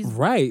 Like she's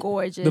Right.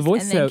 gorgeous. The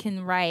Voice and then have-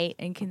 can write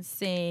and can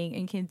sing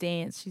and can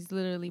dance. She's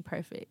literally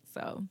perfect.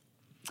 So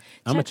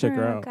I'm gonna check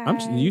her out.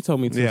 guys. You told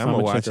me to. Yeah, so I'm gonna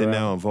check watch her it out.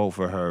 now and vote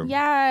for her.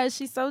 Yeah,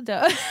 she's so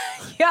dope.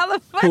 Y'all are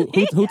Who,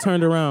 funny. who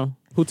turned around?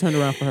 Who turned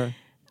around for her?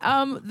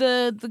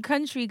 The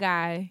country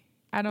guy.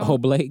 I don't. Oh,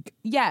 Blake.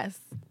 Yes,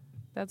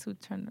 that's who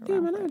turned around. Yeah,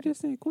 man, I first.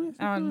 just said Gwen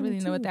I don't really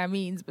Stefani, know what too. that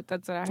means, but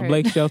that's what I heard.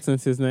 Blake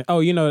Shelton's his name. Oh,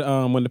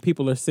 when the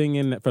people are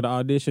singing for the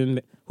audition,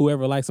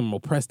 whoever likes them will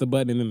press the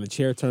button and then the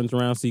chair turns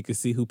around so you can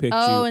see who picked you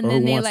Oh, or and who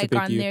then they wants to like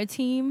pick on you. their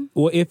team.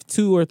 Well, if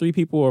 2 or 3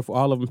 people or if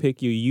all of them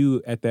pick you,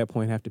 you at that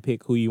point have to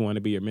pick who you want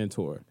to be your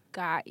mentor.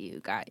 Got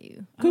you.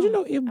 Because,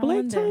 if Blake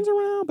wonder. turns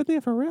around, but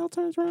then Pharrell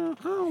turns around,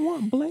 I don't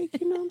want Blake,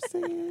 you know what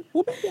I'm saying?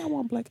 Well, maybe I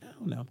want Blake. I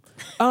don't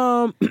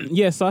know.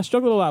 Yeah, so I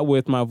struggle a lot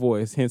with my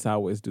voice, hence I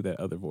always do that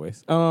other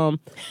voice.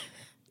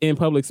 In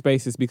public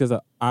spaces because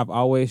I've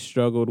always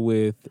struggled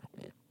with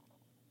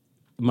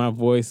my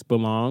voice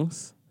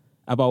belongs.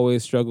 I've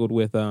always struggled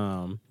with,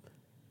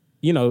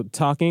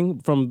 talking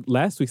from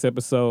last week's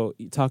episode,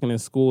 talking in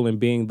school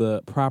and being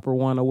the proper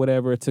one or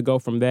whatever, to go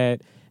from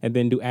that and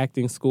then do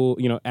acting school,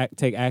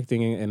 take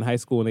acting in high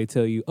school and they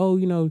tell you, oh,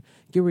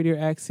 get rid of your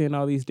accent,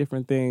 all these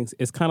different things.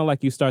 It's kind of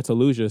like you start to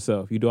lose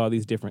yourself. You do all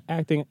these different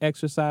acting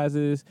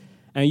exercises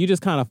and you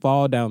just kind of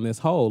fall down this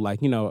hole. Like,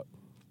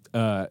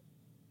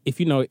 if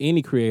you know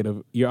any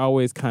creative, you're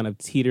always kind of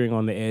teetering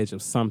on the edge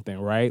of something,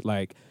 right?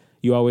 Like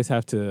you always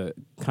have to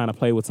kind of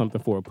play with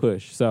something for a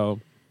push. So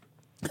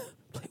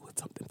play with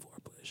something for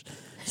a push.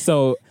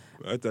 So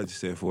I thought you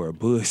said for a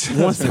bush.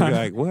 Once I-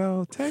 like,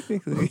 well,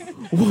 technically.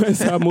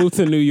 once I moved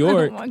to New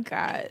York, Oh my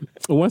God.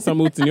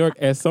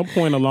 At some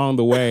point along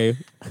the way,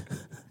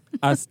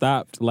 I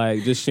stopped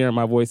like just sharing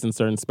my voice in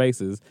certain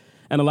spaces.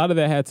 And a lot of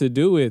that had to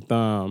do with,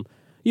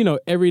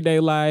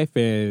 everyday life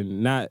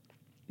and not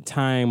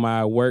tying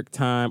my work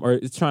time or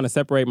trying to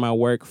separate my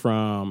work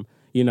from,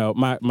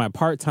 my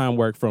part-time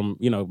work from,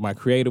 my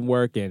creative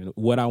work and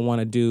what I want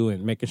to do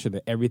and making sure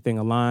that everything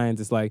aligns.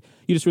 It's like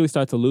you just really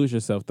start to lose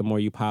yourself the more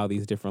you pile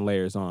these different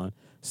layers on.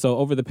 So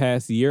over the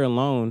past year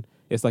alone,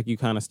 it's like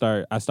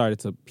I started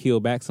to peel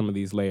back some of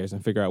these layers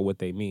and figure out what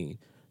they mean.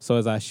 So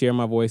as I share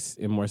my voice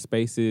in more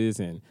spaces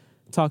and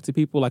talk to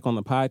people like on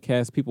the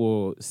podcast,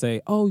 people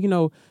say, oh,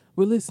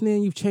 we're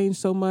listening, you've changed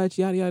so much,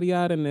 yada, yada,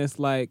 yada. And it's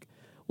like,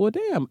 well,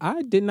 damn,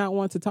 I did not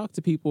want to talk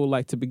to people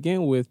like to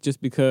begin with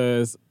just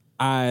because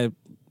I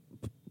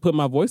put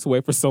my voice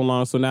away for so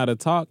long. So now to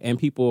talk and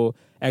people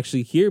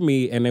actually hear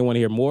me and they want to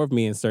hear more of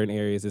me in certain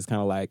areas, it's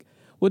kind of like,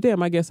 well,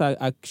 damn, I guess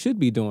I should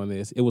be doing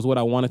this. It was what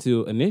I wanted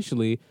to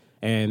initially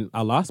and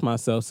I lost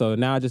myself. So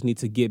now I just need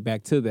to get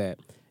back to that.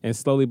 And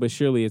slowly but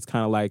surely, it's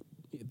kind of like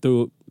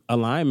through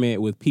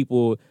alignment with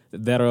people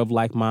that are of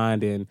like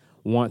mind and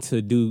want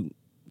to do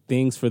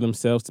things for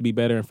themselves to be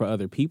better and for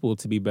other people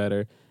to be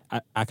better.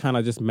 I kind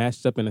of just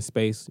matched up in a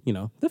space,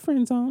 the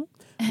friend zone,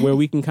 where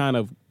we can kind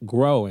of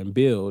grow and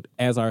build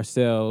as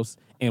ourselves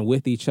and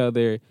with each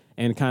other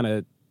and kind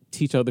of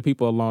teach other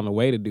people along the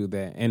way to do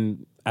that.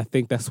 And I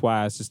think that's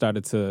why I just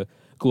started to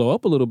glow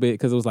up a little bit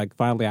because it was like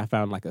finally I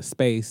found like a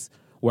space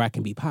where I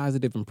can be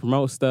positive and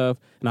promote stuff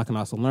and I can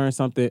also learn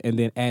something. And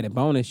then added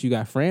bonus, you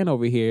got Fran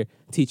over here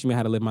teaching me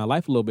how to live my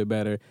life a little bit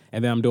better.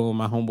 And then I'm doing with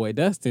my homeboy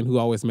Dustin, who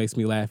always makes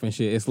me laugh and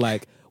shit. It's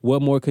like,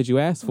 what more could you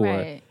ask for?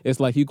 Right.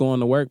 It's like you going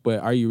to work, but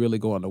are you really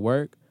going to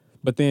work?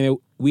 But then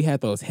we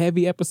had those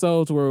heavy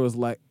episodes where it was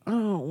like, I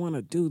don't want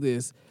to do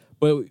this.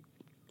 But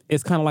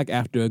it's kind of like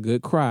after a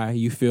good cry,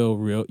 you feel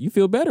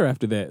better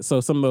after that.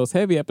 So some of those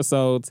heavy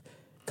episodes,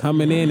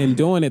 coming in and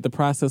doing it, the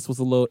process was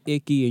a little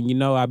icky.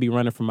 And I'd be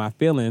running from my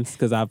feelings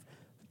because I've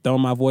thrown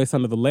my voice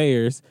under the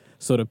layers.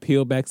 So to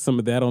peel back some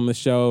of that on the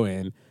show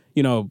and,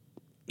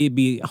 it'd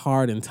be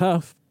hard and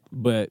tough.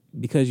 But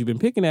because you've been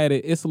picking at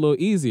it, it's a little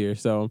easier.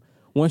 So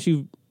once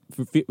you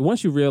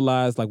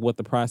realize like what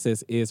the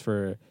process is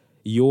for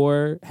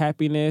your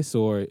happiness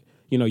or,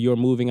 you're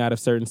moving out of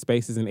certain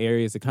spaces and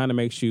areas, it kind of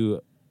makes you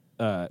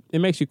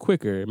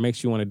quicker. It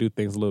makes you want to do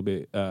things a little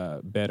bit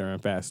better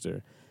and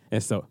faster.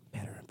 And so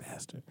better and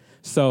faster.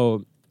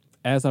 So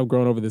as I've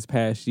grown over this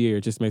past year,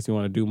 it just makes me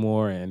want to do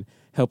more and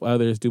help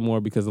others do more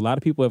because a lot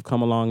of people have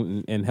come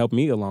along and helped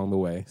me along the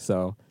way.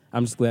 So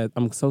I'm just glad.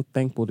 I'm so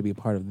thankful to be a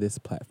part of this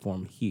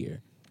platform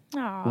here.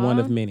 Aww. One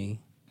of many.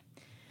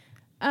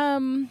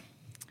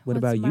 What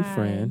about you, mine?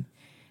 Fran?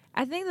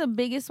 I think the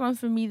biggest one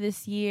for me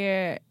this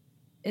year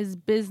is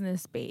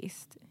business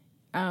based.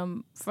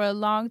 For a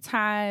long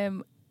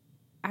time,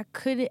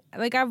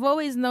 I've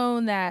always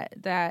known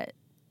that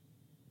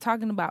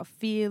talking about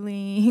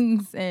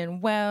feelings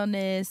and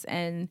wellness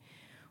and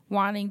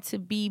wanting to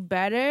be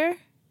better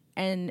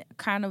and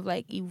kind of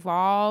like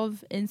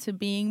evolve into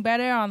being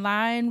better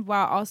online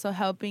while also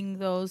helping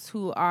those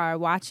who are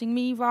watching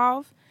me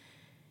evolve.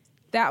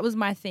 That was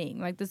my thing.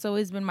 Like, that's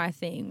always been my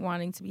thing,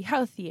 wanting to be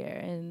healthier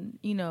and,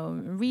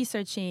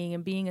 researching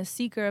and being a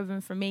seeker of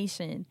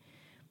information.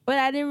 But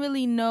I didn't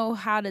really know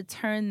how to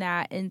turn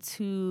that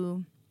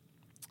into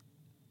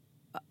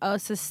a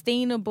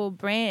sustainable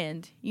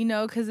brand,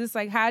 because it's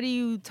like, how do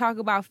you talk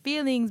about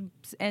feelings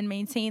and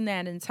maintain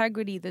that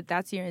integrity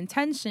that's your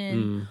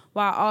intention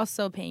while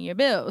also paying your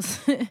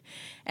bills?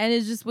 And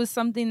it just was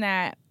something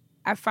that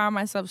I found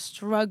myself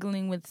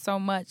struggling with so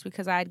much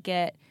because I'd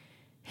get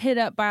hit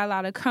up by a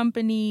lot of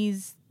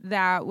companies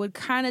that would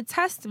kind of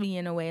test me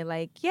in a way,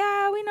 like,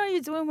 yeah, we know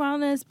you're doing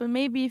wellness, but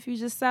maybe if you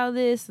just sell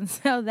this and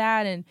sell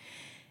that.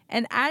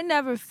 And I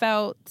never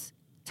felt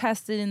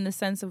tested in the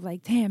sense of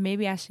like, damn,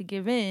 maybe I should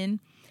give in.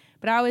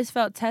 But I always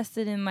felt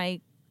tested in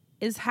like,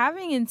 is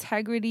having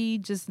integrity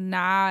just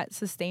not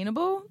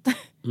sustainable?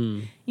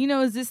 You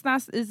know, is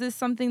this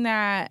something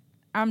that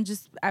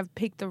I've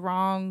picked the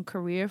wrong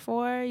career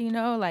for, you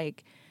know,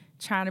 like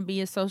trying to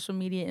be a social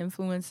media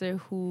influencer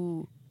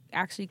who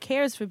actually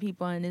cares for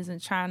people and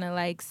isn't trying to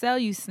like sell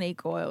you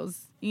snake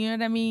oils, you know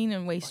what I mean?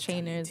 And waist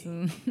trainers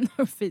and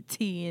or fit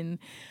tea and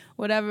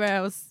whatever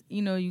else,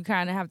 you know, you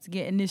kind of have to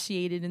get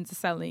initiated into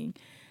selling.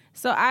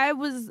 So I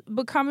was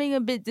becoming a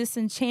bit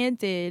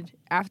disenchanted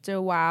after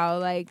a while,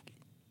 like,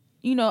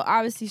 you know,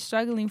 obviously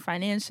struggling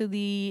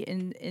financially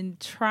and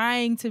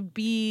trying to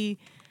be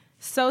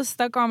so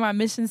stuck on my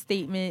mission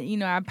statement. You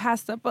know, I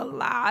passed up a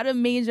lot of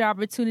major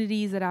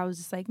opportunities that I was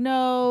just like,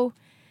 no,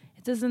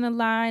 it doesn't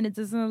align.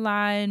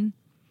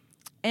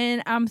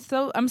 And I'm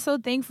so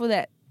thankful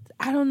that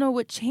I don't know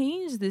what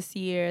changed this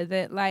year.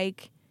 That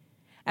like,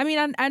 I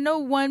mean, I know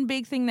one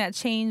big thing that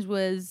changed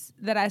was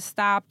that I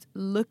stopped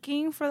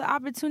looking for the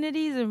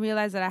opportunities and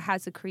realized that I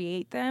had to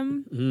create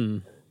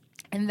them.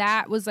 And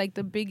that was like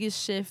the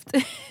biggest shift.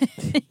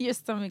 Your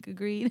stomach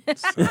agreed.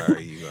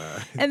 Sorry, you are.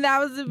 And that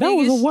was the biggest. That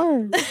was a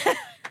word.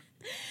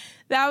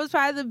 That was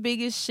probably the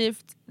biggest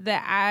shift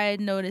that I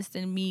noticed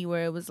in me,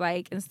 where it was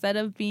like, instead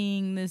of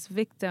being this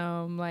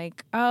victim,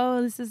 like,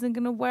 oh, this isn't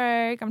going to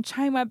work, I'm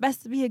trying my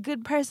best to be a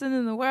good person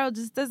and the world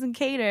just doesn't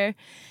cater.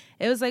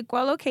 It was like,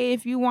 well, okay,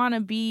 if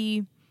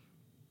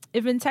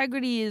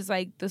integrity is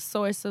like the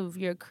source of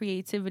your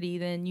creativity,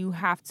 then you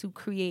have to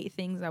create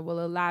things that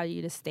will allow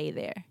you to stay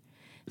there.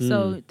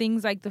 So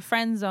things like the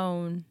friend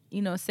zone,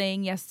 you know,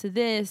 saying yes to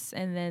this,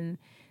 and then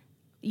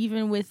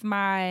even with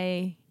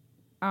my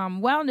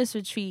wellness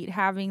retreat,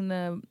 having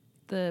the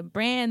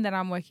brand that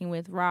I'm working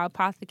with, Raw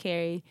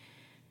Apothecary,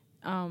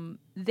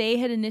 they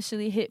had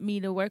initially hit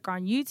me to work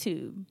on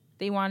YouTube.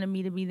 They wanted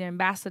me to be their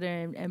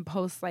ambassador and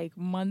post like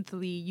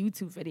monthly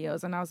YouTube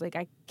videos, and I was like,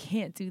 I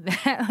can't do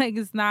that. Like,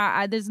 it's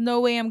not. There's no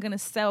way I'm gonna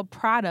sell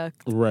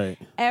product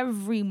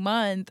every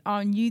month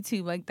on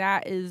YouTube. Like,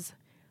 that is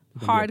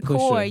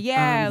hardcore.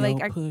 Yeah,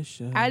 like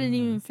I didn't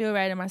even feel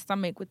right in my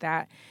stomach with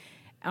that.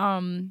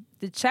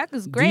 The check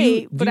is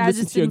great, but I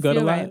just didn't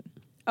feel right.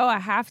 Oh, I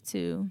have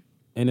to.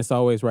 And it's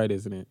always right,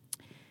 isn't it?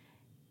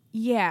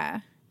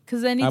 Yeah,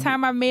 because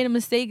anytime I've made a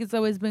mistake, it's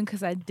always been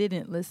because I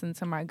didn't listen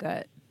to my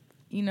gut.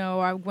 You know,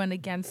 I went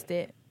against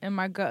it, and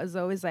my gut is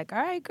always like,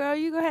 all right, girl,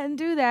 you go ahead and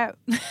do that.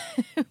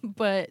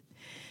 But,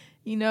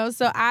 you know,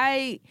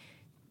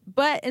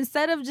 but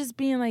instead of just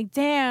being like,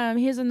 damn,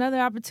 here's another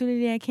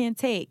opportunity I can't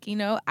take, you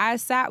know, I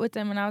sat with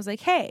them and I was like,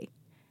 hey,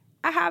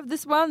 I have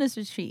this wellness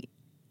retreat,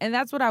 and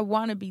that's what I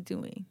want to be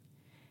doing.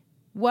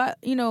 What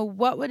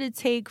would it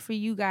take for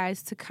you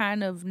guys to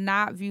kind of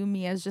not view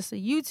me as just a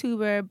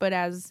YouTuber, but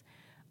as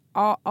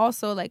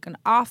also like an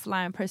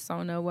offline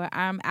persona where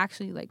I'm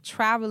actually like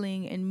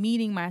traveling and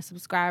meeting my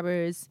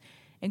subscribers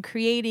and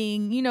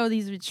creating, you know,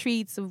 these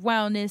retreats of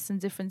wellness in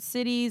different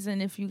cities.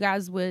 And if you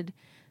guys would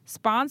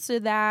sponsor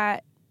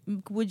that,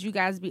 would you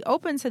guys be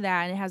open to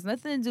that? And it has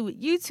nothing to do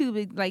with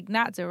YouTube, like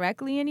not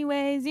directly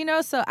anyways, you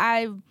know? So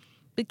I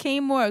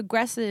became more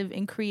aggressive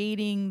in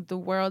creating the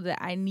world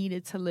that I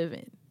needed to live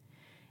in.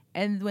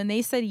 And when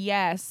they said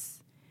yes,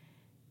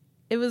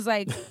 it was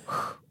like,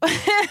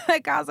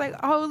 like I was like,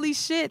 holy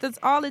shit, that's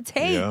all it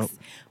takes. Yep.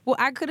 Well,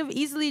 I could have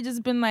easily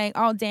just been like,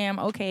 oh, damn,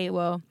 okay,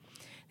 well,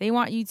 they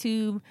want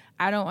YouTube,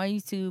 I don't want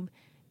YouTube,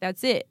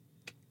 that's it.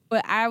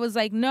 But I was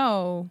like,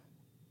 no,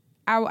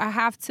 I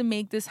have to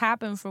make this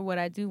happen for what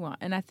I do want.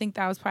 And I think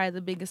that was probably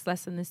the biggest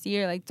lesson this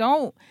year. Like,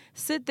 don't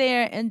sit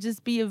there and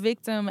just be a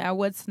victim at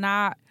what's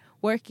not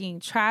working.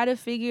 Try to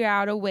figure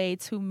out a way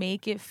to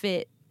make it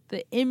fit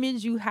the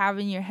image you have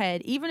in your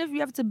head, even if you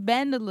have to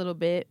bend a little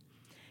bit,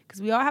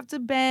 because we all have to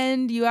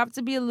bend. You have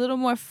to be a little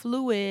more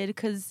fluid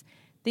because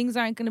things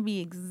aren't going to be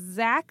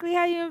exactly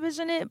how you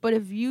envision it. But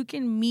if you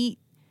can meet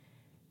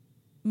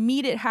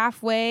it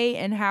halfway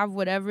and have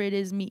whatever it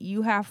is meet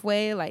you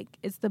halfway, like,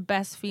 it's the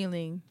best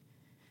feeling.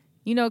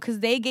 You know, because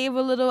they gave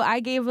a little, I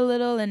gave a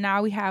little, and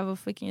now we have a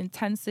freaking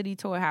intensity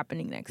tour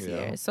happening next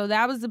year. So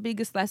that was the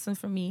biggest lesson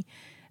for me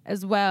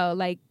as well.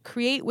 Like,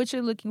 create what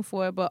you're looking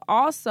for, but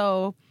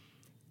also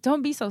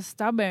don't be so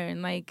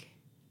stubborn. Like,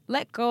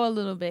 let go a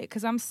little bit,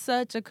 because I'm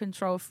such a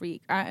control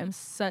freak. I am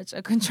such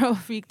a control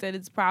freak that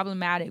it's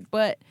problematic.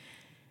 But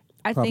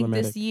I think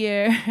this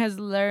year has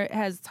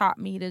taught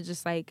me to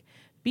just, like,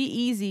 be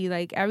easy.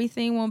 Like,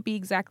 everything won't be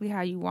exactly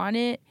how you want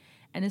it,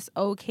 and it's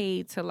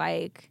okay to,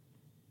 like,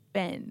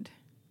 bend.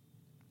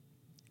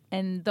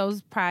 And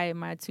those probably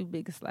my two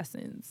biggest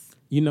lessons.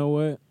 You know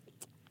what?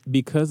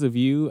 Because of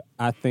you,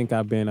 I think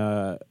I've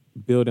been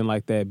building,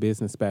 like, that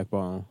business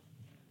backbone.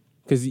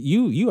 Because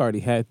you already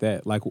had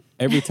that. Like,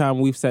 every time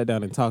we've sat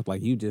down and talked,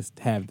 like, you just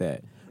have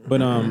that. But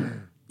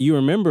you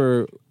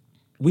remember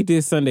we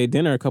did Sunday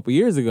dinner a couple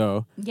years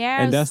ago.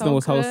 Yeah, and Dustin so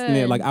was hosting good.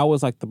 it. Like, I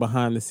was like the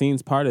behind the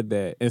scenes part of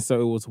that. And so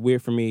it was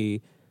weird for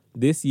me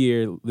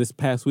this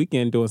past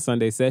weekend doing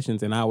Sunday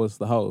sessions, and I was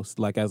the host,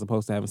 like as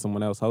opposed to having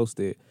someone else host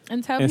it.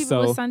 And tell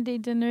people what Sunday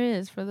dinner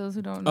is for those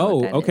who don't know. Oh,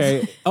 what that okay.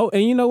 is. Oh,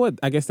 and you know what?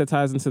 I guess that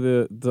ties into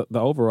the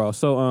overall.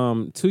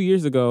 So 2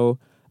 years ago,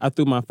 I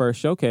threw my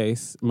first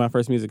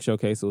music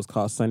showcase. It was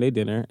called Sunday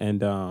Dinner,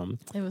 and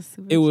It was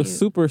super it was cute.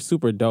 super,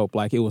 super dope.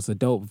 Like, it was a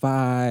dope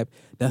vibe.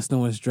 Dustin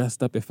was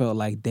dressed up. It felt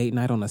like date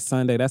night on a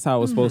Sunday. That's how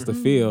it was supposed to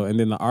feel. And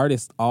then the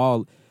artists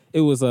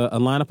it was a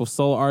lineup of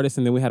soul artists,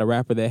 and then we had a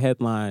rapper that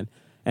headlined.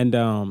 And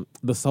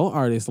the soul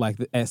artists, like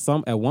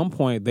at one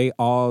point, they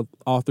all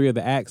three of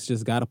the acts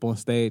just got up on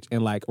stage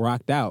and like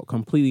rocked out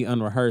completely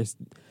unrehearsed.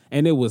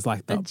 And it was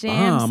like the A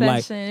jam bomb.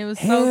 session. Like, It was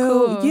so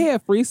hell cool. yeah,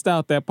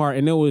 freestyled that part,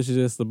 and it was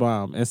just the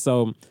bomb. And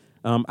so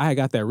I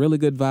got that really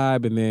good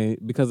vibe, and then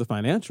because of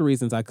financial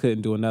reasons, I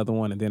couldn't do another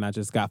one, and then I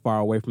just got far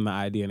away from the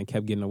idea, and it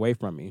kept getting away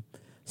from me.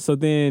 So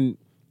then,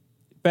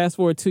 fast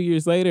forward 2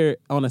 years later,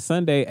 on a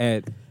Sunday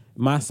at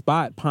my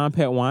spot, Palm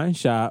Pet Wine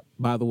Shop,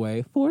 by the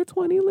way,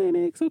 420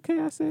 Lennox, okay,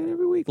 I say it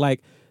every week.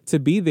 Like, to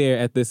be there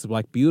at this,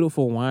 like,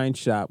 beautiful wine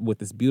shop with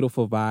this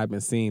beautiful vibe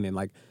and scene, and,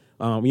 like,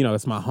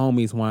 it's my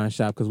homie's wine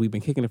shop because we've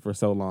been kicking it for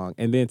so long.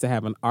 And then to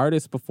have an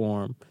artist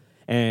perform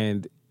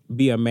and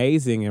be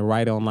amazing and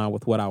right on line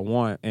with what I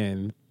want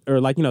or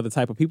the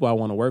type of people I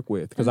want to work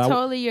with. And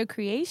totally your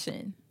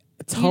creation.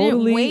 Totally. You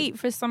didn't wait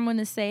for someone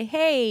to say,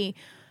 hey,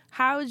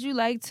 how would you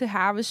like to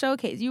have a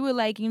showcase? You were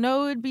like, it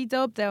would be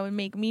dope. That would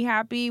make me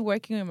happy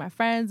working with my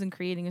friends and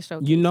creating a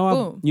showcase.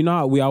 Boom.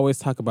 How we always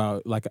talk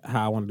about like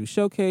how I want to do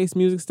showcase,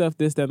 music stuff,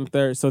 this, that, and the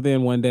third. So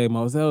then one day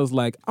Moselle was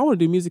like, I want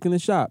to do music in the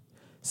shop.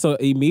 So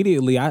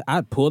immediately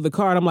I pulled the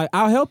card. I'm like,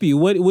 I'll help you.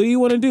 What do you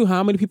want to do?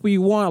 How many people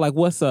you want? Like,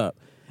 what's up?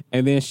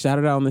 And then shout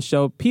it out on the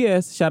show.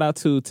 P.S. Shout out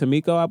to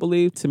Tamiko, I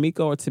believe.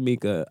 Tamiko or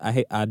Tamika.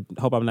 I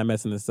hope I'm not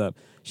messing this up.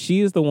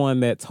 She is the one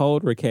that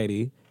told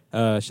Ricketti,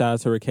 shout out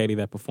to Ricketti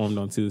that performed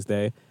on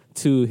Tuesday,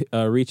 to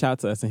reach out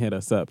to us and hit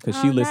us up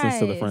because she listens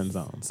to the Friend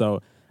Zone.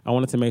 So I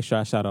wanted to make sure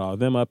I shout all of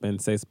them up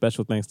and say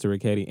special thanks to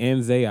Ricketti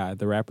and Zayai,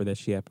 the rapper that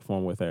she had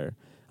performed with her.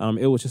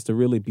 It was just a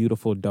really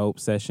beautiful, dope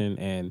session.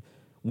 And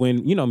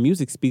when,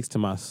 music speaks to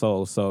my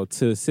soul. So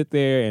to sit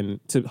there and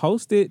to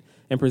host it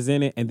and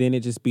present it, and then it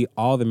just be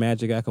all the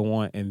magic I could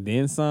want and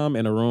then some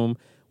in a room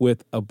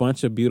with a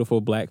bunch of beautiful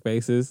black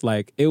faces.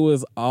 Like, it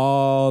was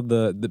all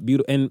the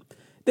beautiful. And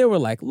there were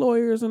like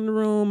lawyers in the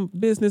room,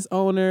 business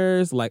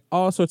owners, like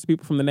all sorts of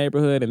people from the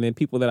neighborhood. And then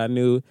people that I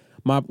knew.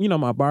 My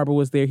barber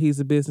was there. He's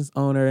a business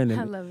owner. And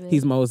I love it.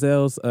 He's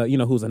Moselle's,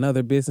 who's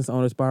another business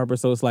owner's barber.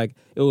 So it's like,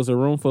 it was a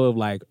room full of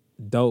like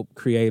dope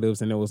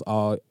creatives, and it was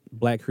all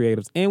black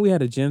creatives. And we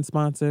had a gin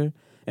sponsor.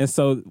 And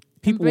so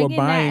people were buying.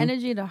 Bringing that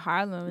energy to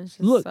Harlem is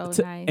just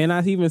so nice. And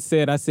I even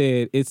said,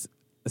 it's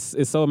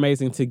so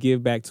amazing to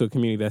give back to a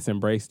community that's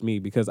embraced me,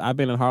 because I've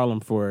been in Harlem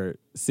for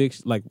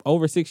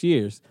over 6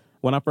 years.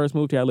 When I first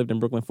moved here, I lived in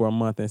Brooklyn for a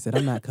month and said,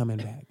 I'm not coming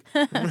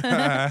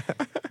back.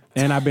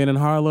 And I've been in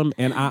Harlem,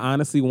 and I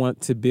honestly want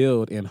to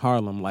build in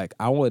Harlem. Like,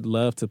 I would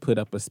love to put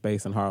up a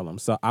space in Harlem.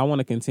 So I want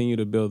to continue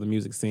to build the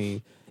music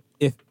scene.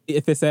 If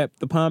it's at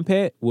the Palm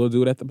Pet, we'll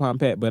do it at the Palm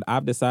Pet. But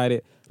I've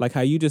decided, like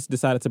how you just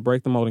decided to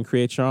break the mold and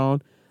create your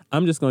own,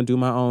 I'm just going to do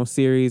my own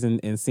series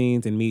and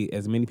scenes and meet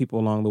as many people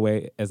along the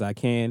way as I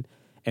can.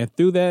 And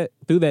through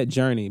that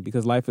journey,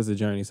 because life is a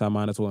journey, so I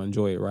might as well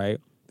enjoy it, right?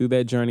 Through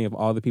that journey of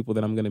all the people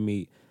that I'm going to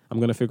meet, I'm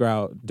going to figure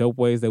out dope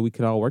ways that we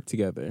can all work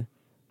together.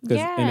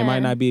 And it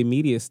might not be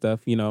immediate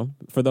stuff,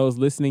 For those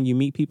listening, you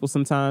meet people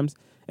sometimes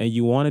and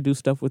you want to do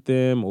stuff with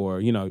them, or,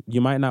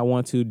 you might not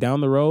want to.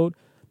 Down the road,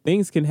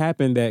 things can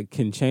happen that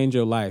can change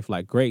your life,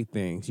 like great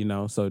things,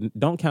 So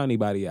don't count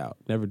anybody out.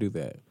 Never do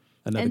that.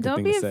 And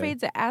don't be afraid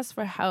to ask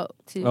for help,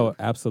 too. Oh,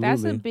 absolutely.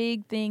 That's a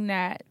big thing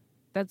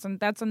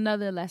that's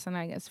another lesson,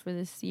 I guess, for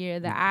this year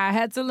that I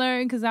had to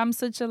learn, because I'm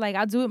such a,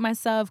 I'll do it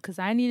myself because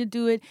I need to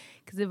do it,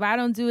 because if I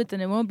don't do it, then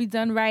it won't be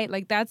done right.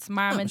 Like, that's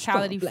my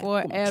mentality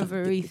for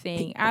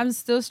everything. I'm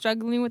still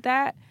struggling with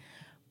that.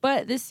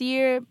 But this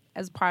year,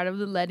 as part of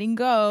the letting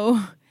go,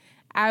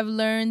 I've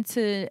learned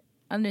to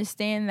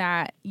understand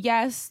that,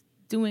 yes,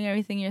 doing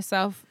everything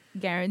yourself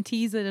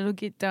guarantees that it'll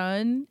get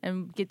done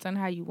and get done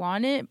how you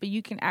want it, but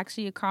you can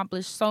actually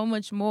accomplish so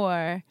much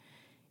more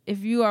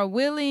if you are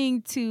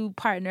willing to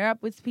partner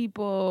up with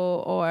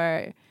people,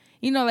 or,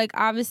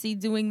 obviously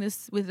doing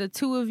this with the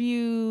two of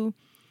you,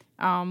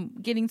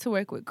 getting to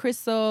work with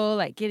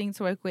Crystal, getting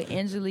to work with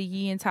Angela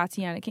Yee and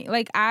Tatiana King.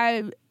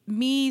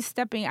 Me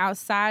stepping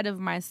outside of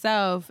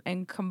myself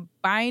and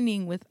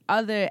combining with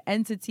other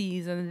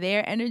entities and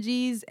their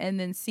energies, and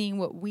then seeing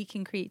what we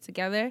can create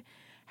together,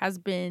 has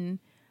been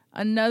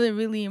another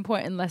really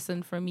important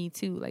lesson for me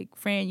too.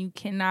 Fran, you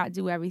cannot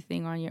do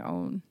everything on your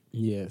own.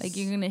 Yes.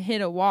 You're going to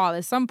hit a wall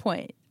at some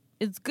point.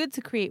 It's good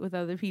to create with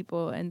other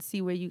people and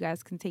see where you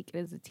guys can take it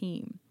as a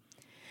team.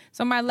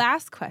 So my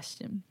last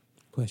question.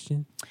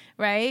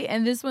 Right?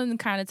 And this one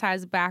kind of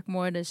ties back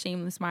more to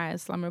Shameless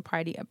Maya's Slumber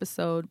Party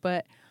episode.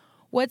 But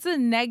what's a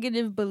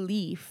negative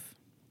belief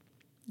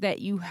that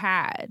you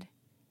had?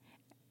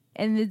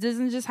 And it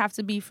doesn't just have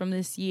to be from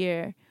this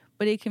year,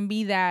 but it can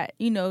be that,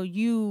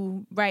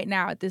 you right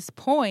now at this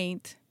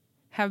point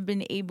have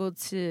been able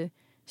to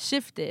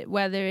shift it.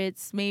 Whether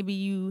it's maybe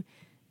you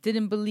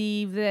didn't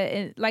believe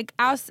that, like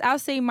I'll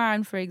say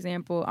mine, for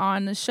example.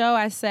 On the show,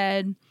 I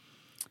said,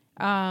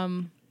 I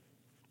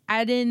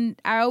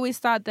always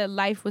thought that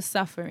life was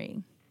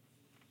suffering.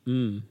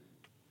 And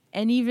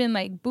even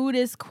like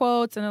Buddhist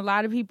quotes and a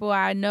lot of people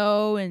I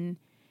know, and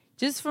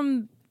just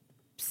from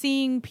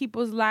seeing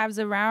people's lives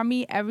around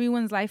me,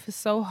 everyone's life is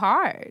so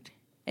hard.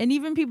 And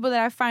even people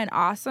that I find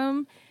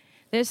awesome,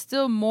 there's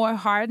still more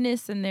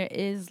hardness than there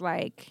is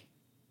like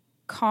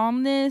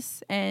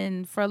calmness.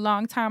 And for a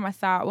long time I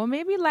thought, well,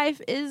 maybe life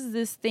is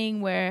this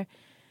thing where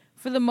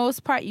for the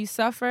most part you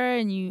suffer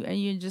and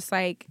you're just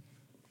like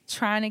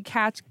trying to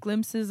catch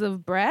glimpses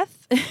of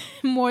breath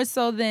more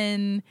so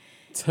than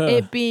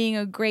it being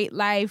a great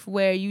life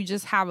where you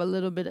just have a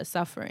little bit of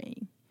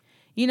suffering.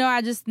 You know,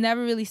 I just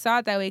never really saw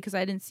it that way because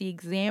I didn't see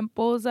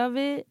examples of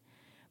it.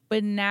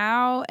 But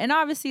now, and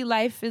obviously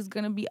life is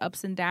going to be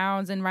ups and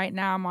downs, and right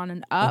now I'm on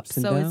an up,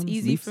 so it's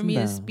easy for me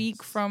to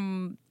speak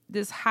from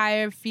this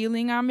higher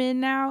feeling I'm in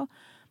now.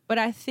 But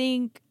I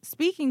think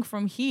speaking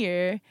from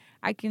here,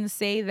 I can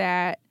say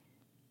that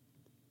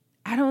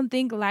I don't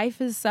think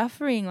life is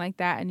suffering like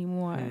that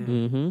anymore.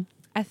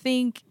 I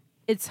think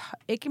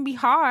it can be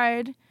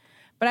hard,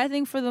 but I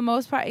think for the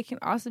most part, it can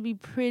also be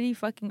pretty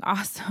fucking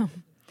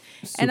awesome.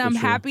 And I'm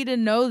happy to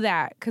know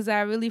that because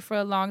I really, for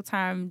a long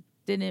time,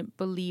 didn't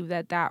believe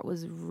that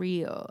was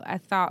real. I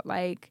thought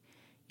like,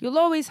 you'll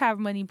always have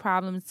money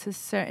problems to a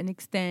certain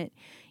extent.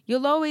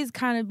 You'll always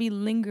kind of be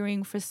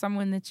lingering for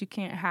someone that you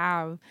can't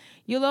have.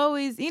 You'll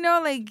always, you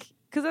know, like,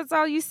 because that's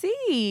all you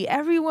see.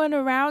 Everyone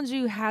around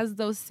you has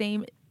those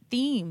same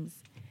themes.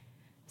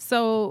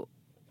 So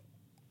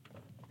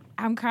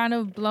I'm kind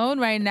of blown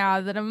right now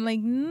that I'm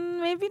like,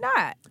 maybe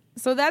not.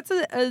 So that's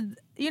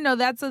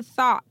that's a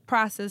thought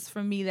process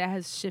for me that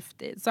has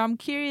shifted. So I'm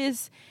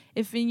curious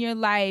if in your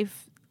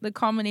life, the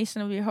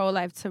culmination of your whole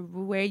life to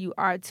where you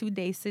are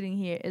today sitting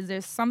here, is there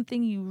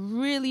something you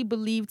really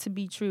believe to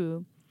be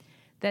true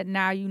that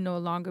now you no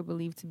longer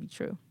believe to be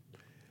true?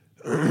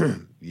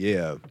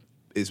 Yeah,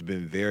 it's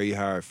been very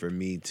hard for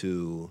me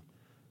to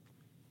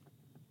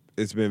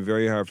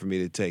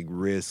take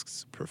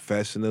risks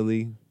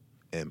professionally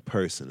and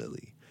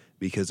personally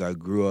because I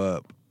grew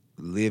up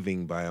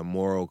living by a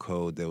moral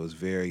code that was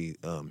very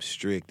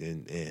strict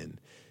and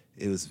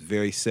it was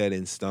very set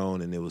in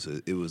stone, and it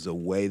was a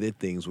way that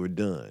things were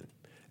done.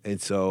 And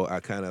so I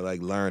kind of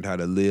like learned how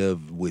to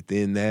live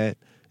within that.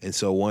 And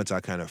so once I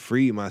kind of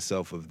freed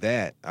myself of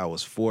that, I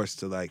was forced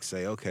to like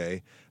say,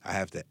 okay, I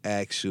have to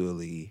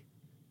actually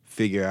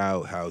figure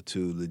out how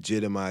to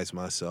legitimize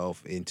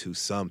myself into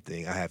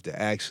something. I have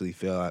to actually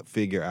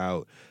figure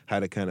out how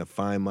to kind of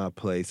find my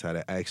place, how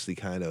to actually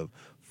kind of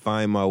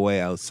find my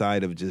way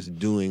outside of just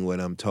doing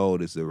what I'm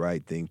told is the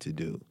right thing to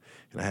do.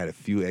 And I had a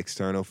few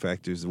external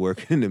factors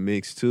working in the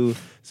mix too.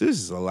 So this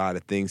is a lot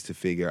of things to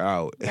figure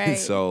out. Right. And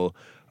so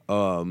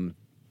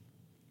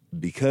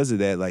because of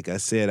that, like I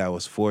said, I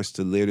was forced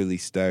to literally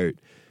start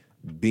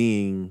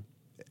being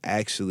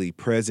actually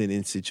present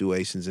in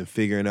situations and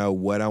figuring out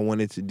what I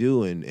wanted to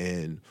do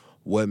and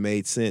what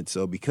made sense.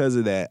 So because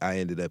of that, I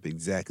ended up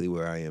exactly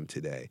where I am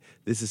today.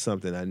 This is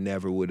something I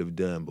never would have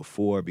done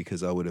before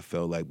because I would have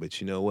felt like, but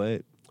you know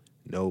what?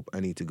 Nope, I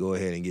need to go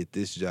ahead and get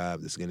this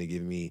job that's going to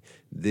give me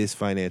this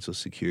financial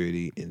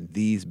security and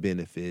these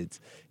benefits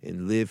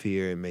and live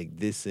here and make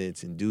this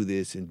sense and do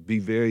this and be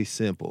very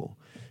simple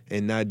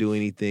and not do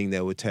anything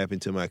that would tap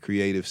into my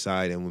creative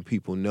side. And when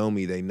people know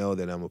me, they know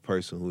that I'm a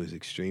person who is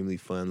extremely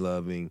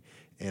fun-loving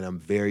and I'm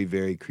very,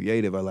 very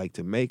creative. I like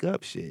to make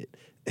up shit.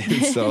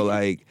 And so,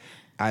 like,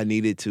 I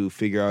needed to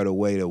figure out a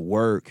way to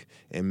work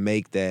and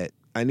make that.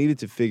 I needed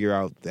to figure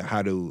out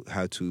how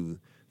to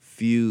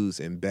fuse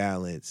and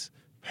balance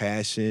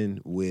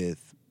passion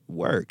with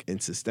work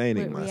and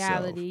sustaining with myself.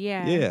 Reality,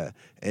 yeah. Yeah.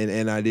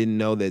 And I didn't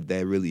know that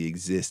really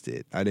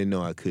existed. I didn't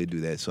know I could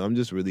do that. So I'm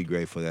just really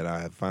grateful that I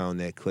have found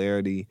that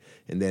clarity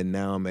and that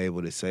now I'm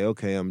able to say,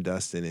 okay, I'm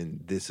Dustin and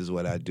this is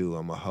what I do.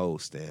 I'm a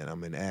host and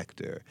I'm an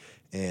actor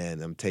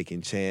and I'm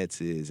taking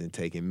chances and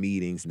taking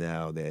meetings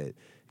now that,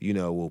 you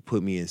know, will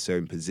put me in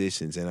certain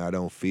positions and I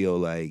don't feel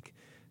like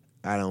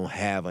I don't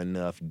have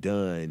enough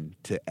done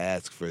to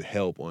ask for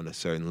help on a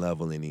certain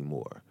level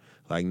anymore.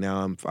 Like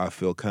now I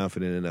feel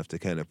confident enough to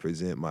kind of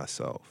present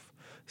myself.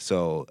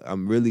 So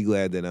I'm really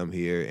glad that I'm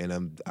here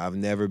and I've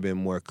never been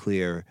more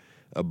clear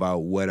about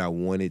what I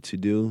wanted to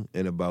do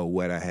and about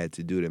what I had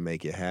to do to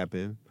make it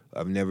happen.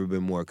 I've never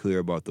been more clear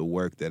about the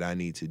work that I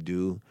need to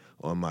do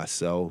on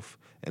myself,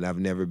 and I've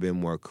never been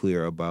more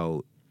clear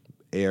about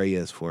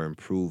areas for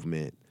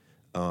improvement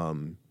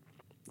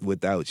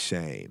without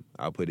shame.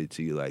 I'll put it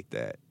to you like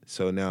that.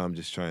 So now I'm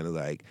just trying to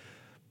like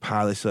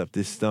polish up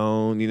this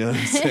stone, you know what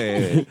I'm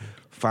saying?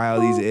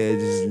 File these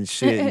edges and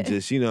shit and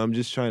just, you know, I'm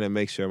just trying to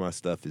make sure my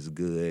stuff is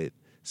good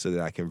so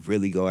that I can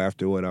really go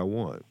after what I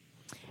want.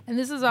 And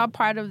this is all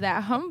part of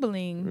that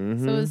humbling.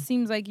 Mm-hmm. So it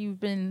seems like you've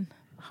been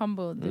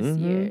humbled this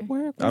year.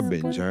 I've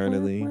been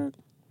journaling.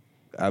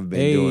 I've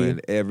been doing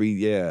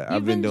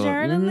I've been doing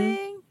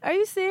journaling? Are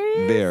you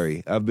serious?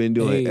 Very. I've been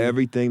doing Hey.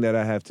 everything that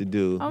I have to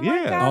do. Oh my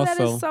God, that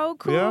Also- is so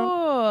cool.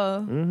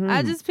 Mhm.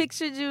 I just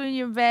pictured you in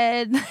your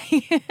bed.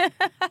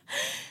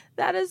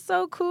 That is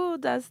so cool,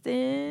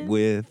 Dustin.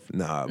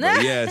 But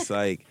yes,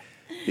 like,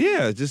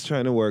 yeah, just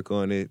trying to work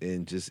on it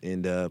and just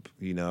end up,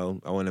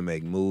 I want to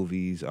make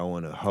movies. I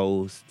want to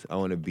host. I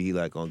want to be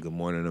like on Good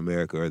Morning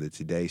America or the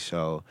Today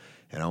Show.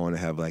 And I want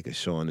to have like a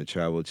show on the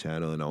Travel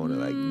Channel, and I want to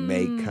like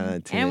make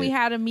content. And we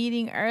had a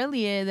meeting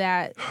earlier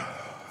that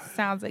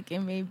sounds like it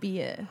may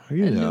be a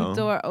You know. new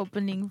door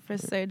opening for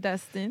Sir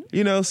Dustin.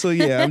 So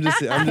yeah, I'm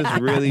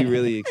just really,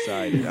 really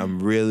excited.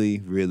 I'm really,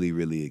 really,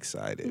 really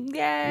excited. Really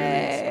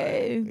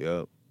Yay. excited.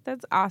 Yep.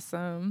 That's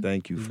awesome.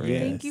 Thank you, friend.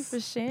 Thank you for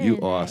sharing. You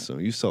that. awesome.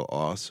 You so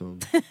awesome.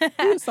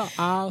 You're so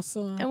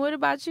awesome. And what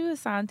about you,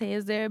 Asante?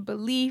 Is there a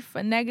belief,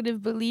 a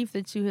negative belief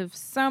that you have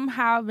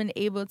somehow been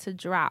able to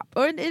drop?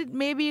 Or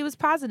maybe it was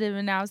positive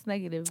and now it's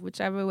negative,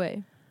 whichever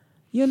way.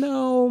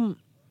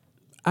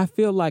 I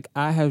feel like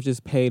I have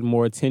just paid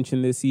more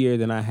attention this year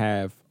than I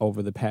have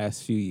over the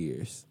past few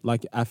years.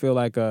 Like, I feel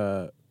like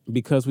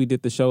because we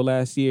did the show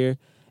last year,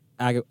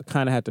 I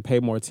kind of had to pay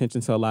more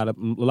attention to a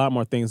lot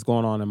more things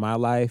going on in my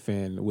life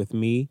and with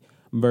me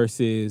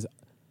versus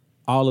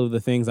all of the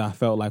things I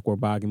felt like were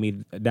bogging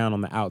me down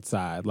on the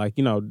outside. Like,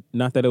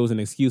 not that it was an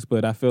excuse,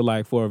 but I feel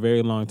like for a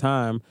very long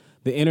time,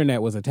 the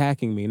internet was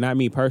attacking me. Not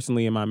me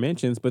personally in my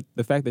mentions, but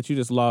the fact that you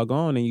just log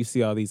on and you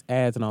see all these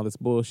ads and all this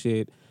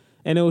bullshit.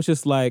 And it was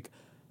just like,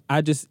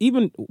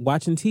 even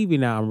watching TV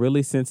now, I'm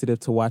really sensitive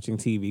to watching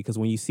TV because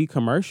when you see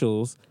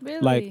commercials,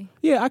 Really? like,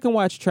 yeah, I can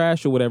watch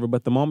trash or whatever,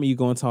 but the moment you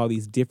go into all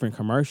these different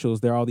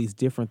commercials, there are all these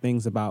different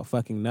things about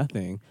fucking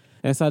nothing.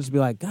 And so I just be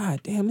like,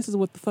 God damn, this is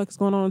what the fuck is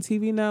going on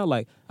TV now?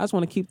 Like, I just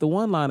want to keep the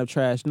one line of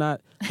trash,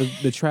 not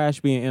the trash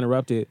being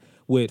interrupted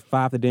with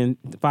 5 to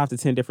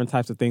 10 different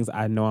types of things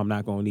I know I'm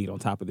not going to need on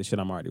top of the shit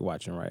I'm already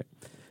watching, right?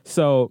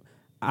 So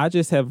I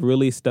just have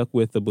really stuck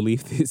with the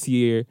belief this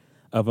year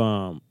of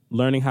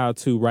learning how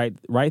to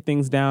write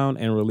things down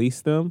and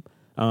release them,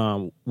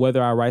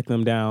 whether I write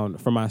them down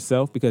for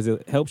myself because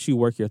it helps you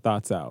work your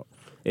thoughts out.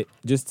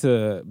 Just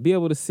to be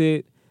able to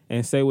sit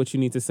and say what you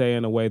need to say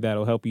in a way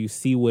that'll help you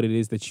see what it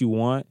is that you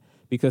want.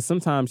 Because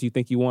sometimes you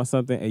think you want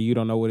something and you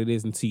don't know what it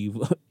is until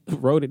you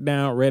wrote it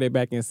down, read it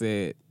back, and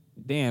said,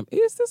 damn,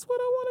 is this what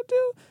I want to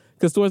do?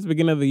 Because towards the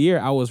beginning of the year,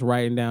 I was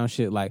writing down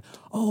shit like,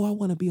 oh, I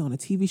want to be on a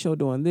TV show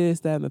doing this,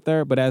 that, and the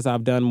third. But as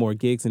I've done more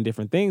gigs and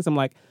different things, I'm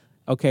like,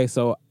 okay,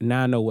 so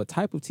now I know what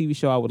type of TV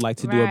show I would like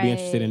to do or be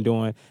interested in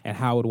doing and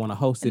how I would want to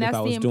host it And if that's I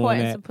the was doing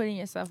importance that. of putting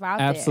yourself out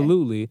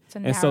Absolutely.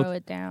 there to narrow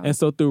it down. And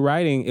so through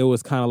writing, it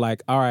was kind of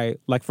like, all right,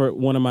 like for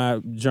one of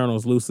my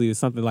journals loosely, it's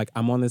something like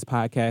I'm on this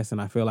podcast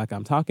and I feel like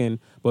I'm talking,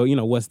 but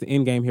what's the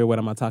end game here? What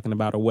am I talking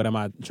about? Or what am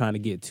I trying to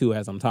get to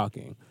as I'm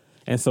talking?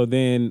 And so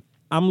then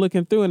I'm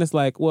looking through and it's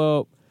like,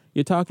 well,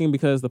 you're talking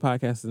because the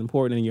podcast is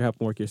important and you're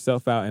helping work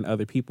yourself out and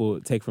other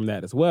people take from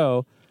that as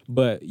well.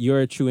 But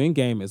your true end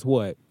game is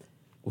what?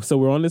 So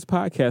we're on this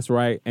podcast,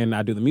 right? And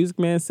I do the Music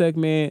Man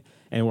segment,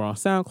 and we're on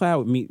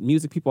SoundCloud. We meet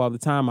music people all the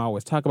time. I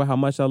always talk about how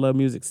much I love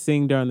music,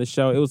 sing during the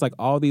show. It was like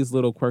all these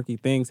little quirky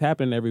things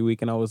happening every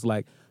week, and I was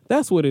like,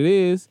 that's what it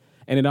is.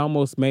 And it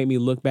almost made me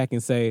look back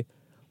and say,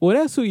 well,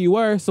 that's who you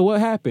were, so what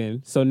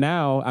happened? So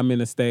now I'm in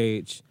a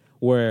stage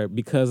where,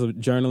 because of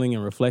journaling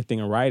and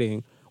reflecting and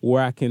writing,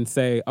 where I can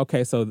say,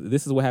 okay, so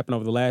this is what happened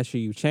over the last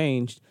year, you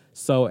changed.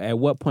 So at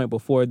what point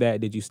before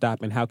that did you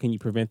stop, and how can you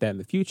prevent that in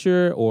the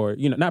future? Or,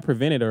 not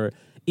prevent it, or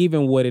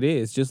even what it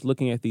is, just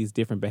looking at these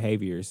different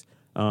behaviors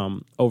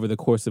over the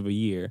course of a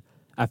year,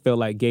 I felt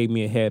like gave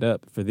me a head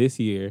up for this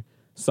year.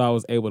 So I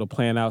was able to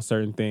plan out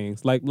certain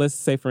things. Like, let's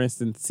say, for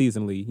instance,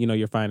 seasonally,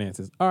 your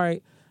finances. All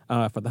right,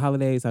 for the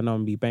holidays, I know I'm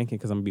going to be banking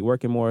because I'm going to be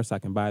working more, so I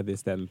can buy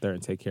this, that, and the third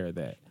and take care of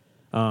that.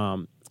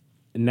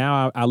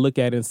 Now I look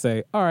at it and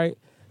say, all right,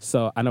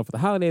 so I know for the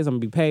holidays I'm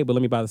going to be paid, but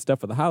let me buy the stuff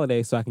for the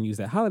holidays so I can use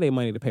that holiday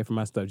money to pay for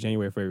my stuff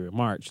January, February,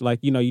 March. Like,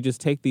 you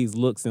just take these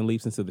looks and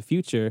leaps into the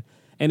future,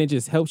 and it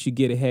just helps you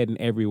get ahead in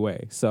every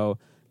way. So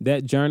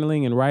that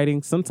journaling and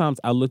writing, sometimes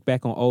I look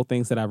back on old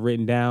things that I've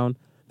written down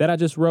that I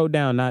just wrote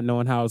down, not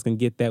knowing how I was going to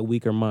get that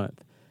week or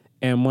month.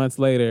 And months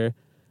later,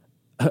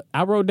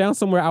 I wrote down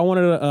somewhere I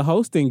wanted a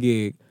hosting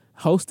gig.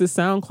 Hosted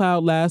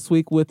SoundCloud last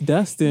week with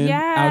Dustin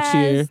out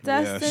here.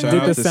 Dustin shout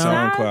out to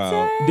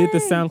SoundCloud. Did the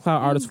SoundCloud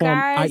Artist Forum.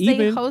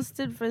 They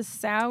hosted for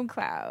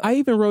SoundCloud. I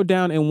even wrote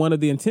down in one of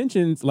the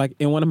intentions, like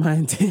in one of my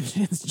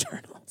intentions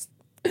journals,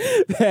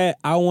 that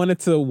I wanted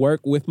to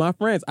work with my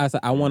friends. I said,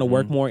 I want to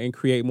work more and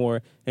create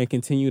more and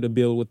continue to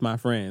build with my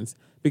friends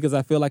because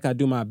I feel like I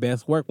do my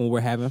best work when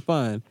we're having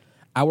fun.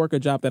 I work a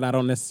job that I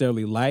don't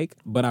necessarily like,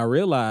 but I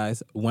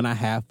realize when I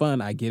have fun,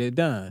 I get it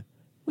done.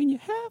 When you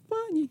have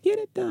fun, you get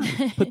it done.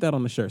 Put that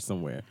on the shirt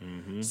somewhere.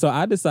 So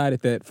I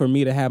decided that for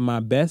me to have my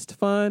best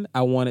fun,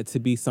 I want it to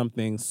be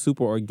something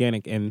super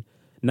organic, and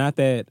not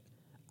that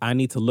I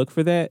need to look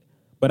for that,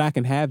 but I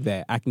can have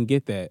that. I can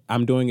get that.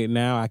 I'm doing it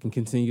now. I can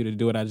continue to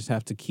do it. I just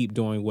have to keep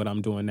doing what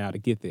I'm doing now to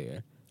get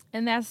there.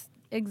 And that's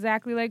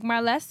exactly like my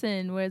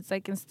lesson, where it's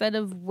like instead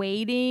of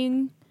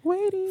waiting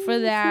for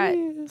that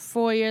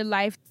for your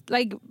life,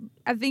 like,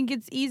 I think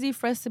it's easy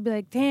for us to be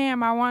like,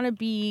 damn, I want to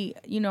be,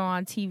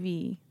 on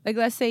TV. Like,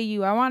 let's say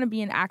I want to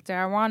be an actor.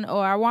 I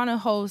want to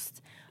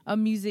host a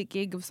music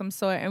gig of some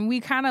sort. And we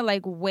kind of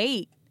like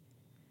wait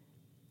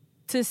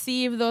to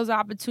see if those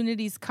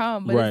opportunities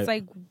come. But it's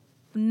like,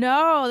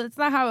 no, that's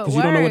not how it works. Because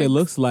you don't know what it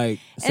looks like,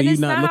 so and you're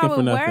it's not looking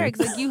for nothing. How it works.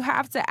 Like, you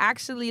have to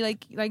actually,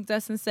 like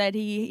Dustin said,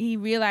 he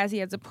realized he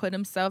had to put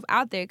himself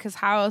out there, because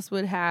how else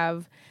would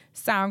have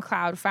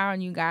SoundCloud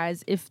found you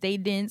guys if they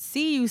didn't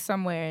see you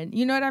somewhere?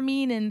 You know what I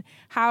mean? And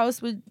how else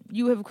would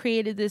you have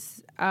created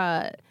this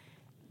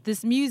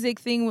this music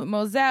thing with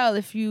Moselle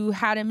if you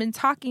hadn't been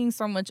talking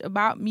so much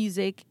about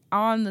music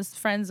on this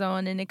friend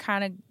zone, and it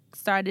kind of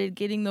started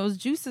getting those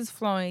juices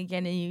flowing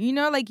again in you? You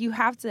know, like, you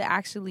have to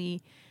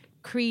actually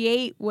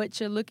create what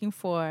you're looking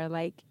for.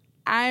 Like,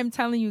 I'm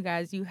telling you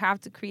guys, you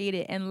have to create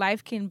it, and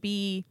life can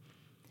be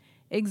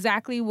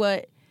exactly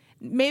what,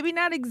 maybe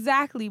not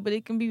exactly, but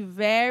it can be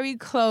very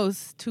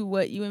close to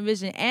what you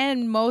envision.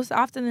 And most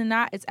often than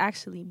not, it's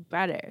actually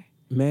better.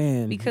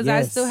 Man, because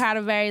I still had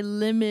a very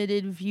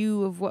limited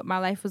view of what my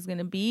life was going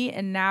to be,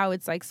 and now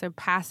it's like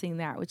surpassing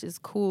that, which is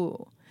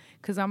cool.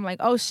 Because I'm like,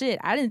 oh shit,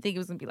 I didn't think it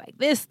was going to be like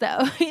this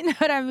though. You know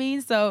what I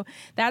mean? So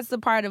that's the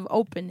part of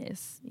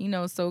openness,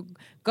 so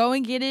go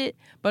and get it,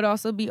 but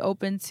also be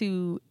open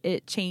to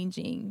it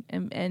changing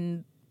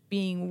and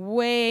being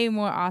way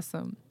more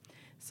awesome.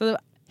 So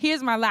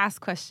here's my last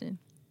question.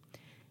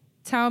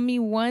 Tell me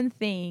one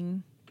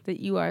thing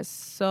that you are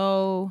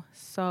so,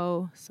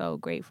 so, so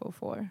grateful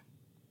for.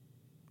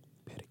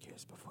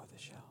 Pedicures before the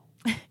show.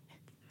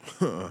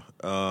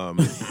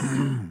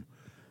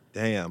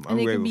 Damn, And I'm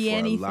it can grateful be for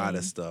anything. a lot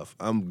of stuff.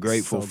 I'm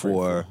grateful So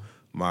for grateful.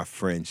 my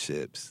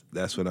friendships.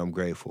 That's what I'm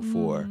grateful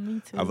for. Me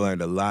too. I've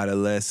learned a lot of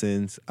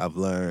lessons. I've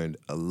learned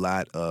a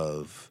lot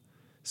of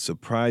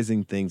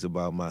surprising things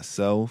about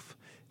myself.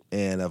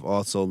 And I've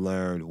also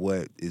learned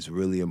what is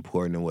really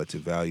important and what to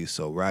value.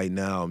 So right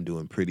now I'm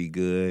doing pretty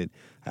good.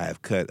 I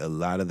have cut a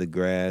lot of the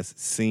grass,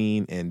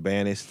 seen and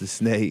banished the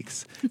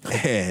snakes.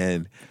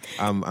 And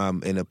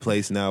I'm in a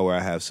place now where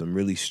I have some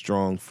really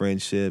strong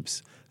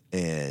friendships.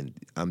 And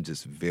I'm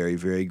just very,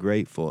 very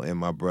grateful. And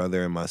my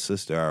brother and my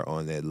sister are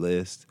on that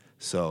list.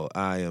 So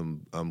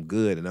I'm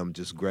good, and I'm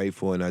just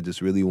grateful. And I just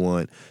really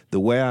want,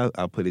 the way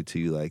I'll put it to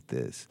you like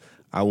this.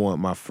 I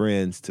want my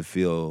friends to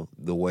feel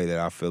the way that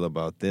I feel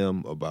about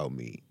them, about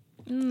me.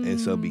 And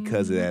so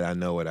because of that, I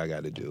know what I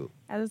got to do.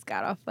 I just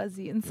got all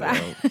fuzzy inside.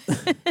 You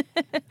know?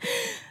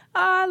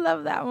 Oh, I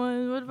love that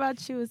one. What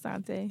about you,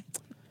 Asante?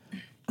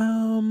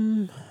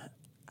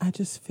 I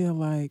just feel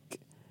like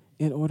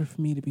in order for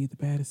me to be the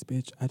baddest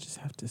bitch, I just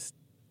have to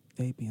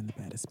stay being the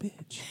baddest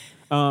bitch.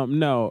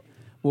 No.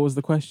 What was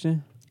the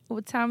question?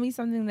 Well, tell me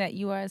something that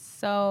you are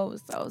so,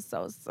 so,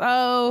 so,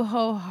 so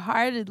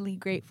wholeheartedly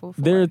grateful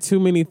for. There are too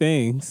many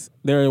things.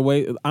 There are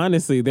way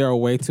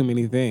too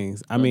many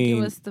things. I mean,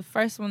 give us the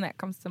first one that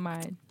comes to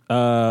mind.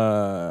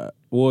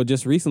 Well,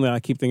 just recently, I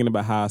keep thinking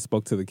about how I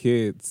spoke to the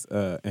kids,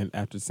 and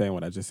after saying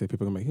what I just said,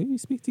 people are gonna be like, "Hey, you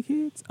speak to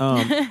kids?"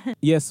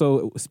 Yeah.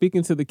 So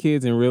speaking to the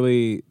kids and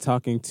really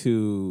talking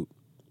to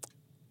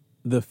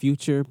the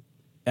future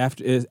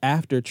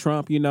after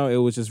Trump, it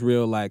was just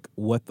real like,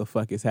 what the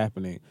fuck is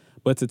happening?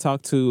 But to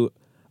talk to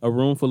a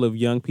room full of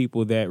young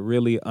people that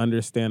really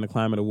understand the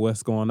climate of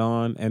what's going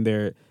on, and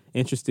they're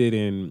interested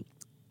in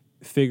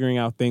figuring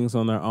out things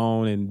on their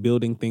own and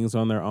building things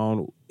on their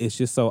own, it's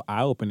just so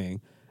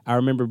eye-opening. I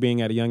remember being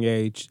at a young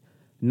age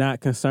not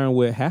concerned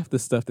with half the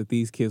stuff that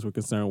these kids were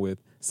concerned with.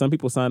 Some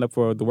people signed up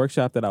for the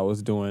workshop that I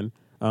was doing.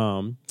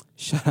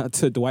 Shout out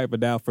to Dwight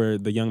Vidal for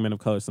the Young Men of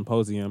Color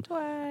Symposium.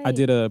 Dwight. I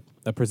did a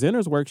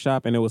presenter's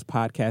workshop, and it was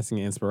Podcasting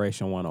and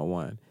Inspiration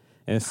 101.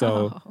 And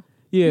so...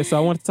 Yeah, so I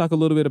want to talk a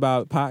little bit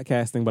about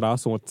podcasting, but I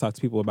also want to talk to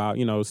people about,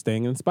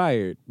 staying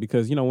inspired.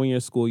 Because, when you're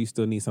in school, you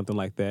still need something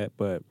like that.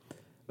 But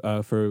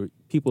for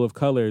people of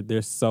color,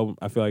 I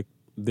feel like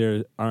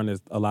there aren't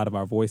a lot of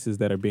our voices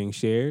that are being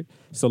shared.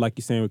 So like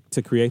you're saying,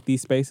 to create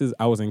these spaces,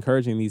 I was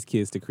encouraging these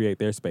kids to create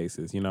their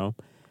spaces,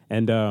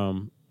 And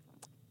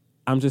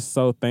I'm just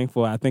so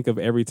thankful. I think of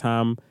every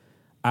time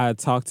I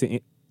talk to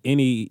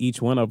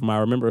each one of them. I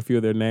remember a few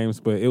of their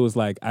names, but it was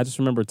like, I just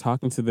remember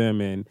talking to them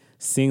and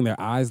seeing their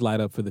eyes light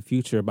up for the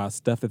future about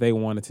stuff that they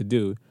wanted to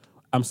do.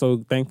 I'm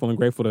so thankful and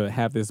grateful to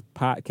have this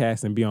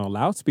podcast and be on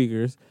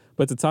loudspeakers,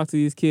 but to talk to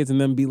these kids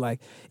and them be like,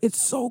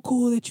 it's so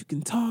cool that you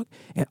can talk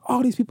and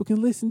all these people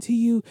can listen to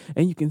you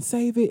and you can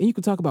save it and you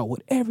can talk about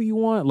whatever you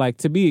want. Like,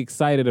 to be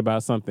excited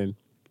about something.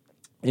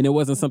 And it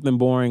wasn't something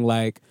boring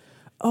like,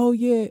 oh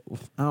yeah,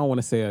 I don't want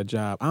to say a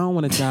job. I don't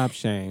want to job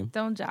shame.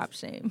 Don't job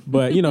shame.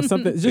 But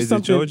something. Just Is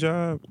something. it your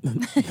job?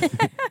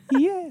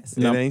 Yes.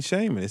 It ain't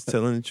shaming. It's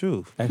telling the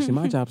truth. Actually,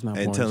 my job's not.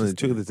 And boring, telling the just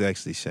truth is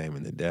actually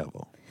shaming the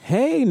devil.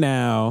 Hey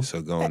now.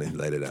 So go on and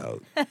let it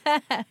out.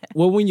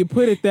 Well, when you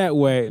put it that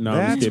way, no, I'm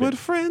just That's kidding. what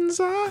friends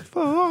are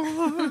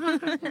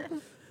for.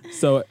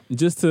 So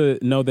just to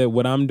know that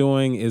what I'm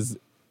doing is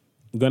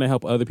going to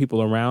help other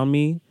people around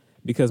me,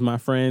 because my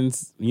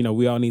friends,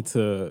 we all need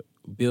to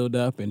build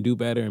up and do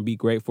better and be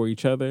great for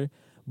each other.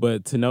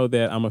 But to know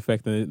that I'm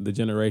affecting the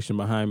generation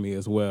behind me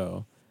as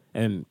well.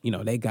 and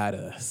they got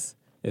us.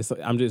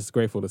 I'm just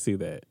grateful to see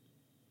that.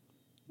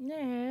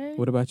 Yeah.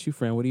 What about you,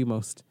 friend? What are you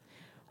most?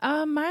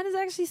 Mine is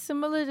actually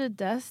similar to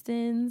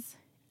Dustin's.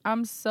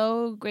 I'm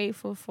so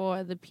grateful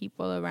for the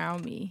people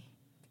around me.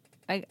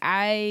 Like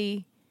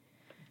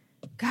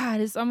God,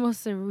 it's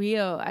almost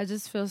surreal. I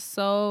just feel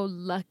so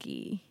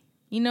lucky.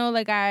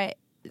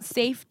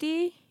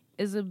 Safety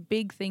is a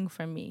big thing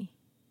for me.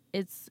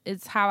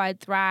 It's how I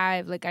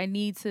thrive. Like, I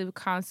need to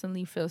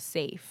constantly feel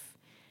safe.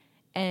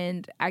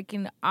 And I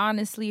can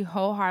honestly,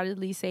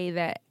 wholeheartedly say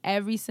that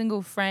every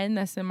single friend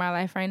that's in my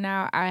life right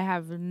now, I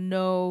have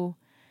no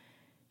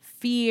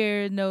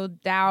fear, no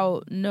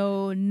doubt,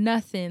 no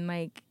nothing.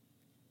 Like,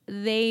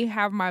 they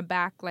have my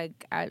back.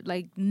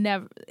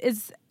 Never.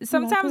 It's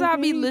sometimes I'll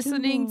be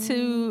listening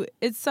to.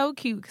 It's so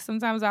cute. 'Cause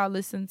sometimes I'll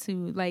listen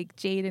to like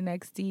Jade and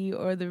XD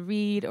or The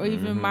Read or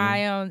even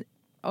Maya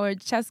or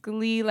Cheska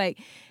Lee,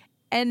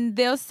 and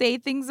they'll say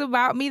things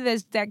about me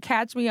that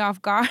catch me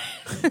off guard.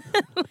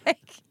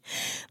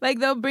 Like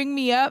they'll bring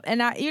me up,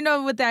 and you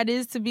know what that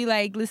is, to be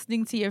like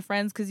listening to your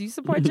friends because you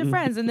support your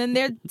friends, and then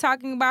they're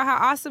talking about how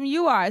awesome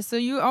you are. So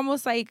you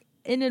almost like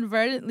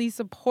inadvertently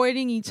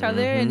supporting each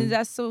other, and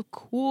that's so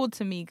cool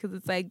to me because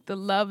it's like the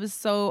love is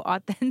so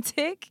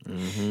authentic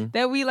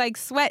that we like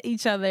sweat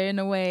each other in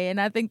a way,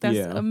 and I think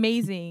that's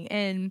amazing.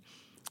 And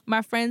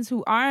my friends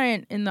who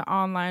aren't in the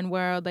online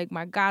world, like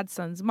my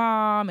godson's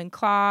mom and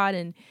Claude,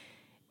 and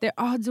they're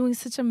all doing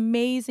such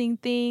amazing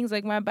things.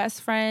 Like my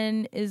best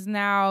friend is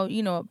now,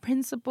 a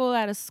principal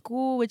at a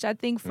school, which I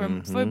think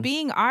for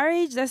being our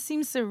age, that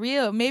seems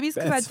surreal. Maybe it's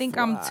because I think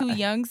I'm too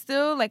young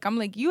still. Like, I'm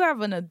like, you have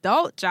an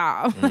adult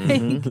job.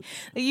 Like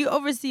you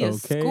oversee a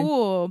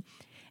school.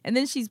 And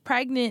then she's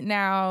pregnant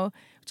now,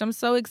 which I'm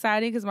so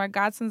excited because my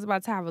godson's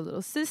about to have a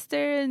little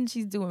sister and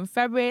she's doing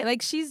February.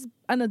 Like, she's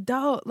an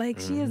adult. Like,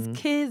 she has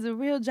kids, a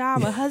real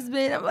job, a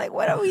husband. I'm like,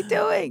 what are we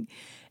doing?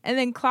 And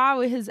then Claude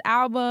with his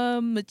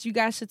album, which you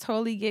guys should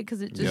totally get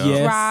because it just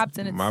dropped,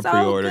 and it's my so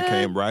pre-order good.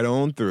 came right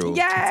on through.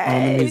 Yay!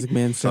 On the Music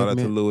Man Shout out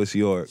to segment. Louis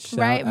York.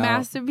 Right, Shout out.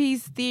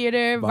 Masterpiece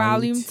Theater,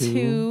 Volume Volume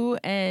 2,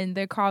 and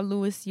they're called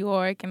Louis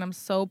York, and I'm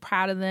so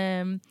proud of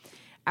them.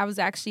 I was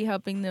actually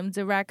helping them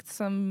direct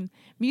some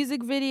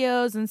music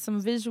videos and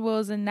some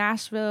visuals in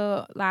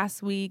Nashville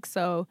last week,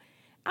 so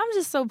I'm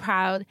just so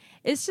proud.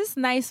 It's just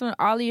nice when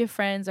all of your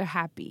friends are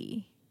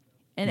happy.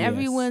 And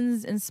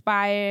everyone's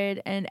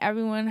inspired and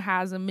everyone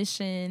has a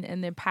mission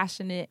and they're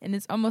passionate. And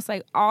it's almost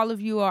like all of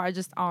you are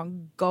just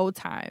on go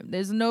time.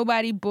 There's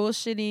nobody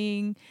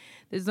bullshitting.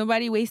 There's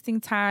nobody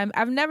wasting time.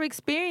 I've never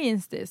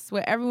experienced this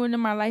where everyone in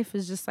my life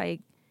is just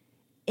like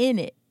in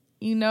it,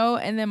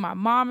 And then my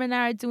mom and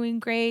I are doing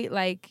great.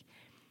 Like,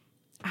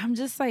 I'm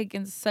just like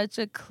in such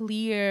a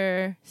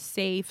clear,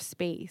 safe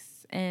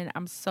space. And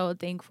I'm so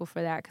thankful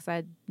for that because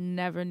I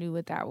never knew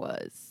what that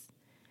was.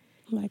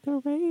 Like a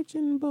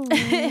raging bull.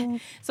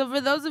 So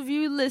for those of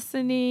you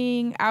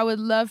listening, I would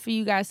love for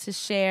you guys to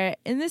share.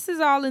 And this is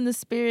all in the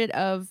spirit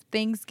of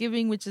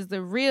Thanksgiving, which is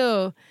the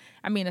real,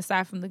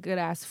 aside from the good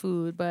ass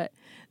food, but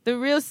the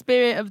real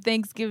spirit of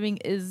Thanksgiving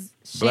is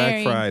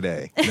sharing. Black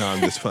Friday. No,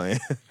 I'm just playing.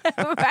 Right?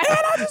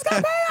 I just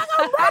got paid.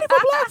 I'm ready for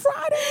Black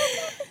Friday.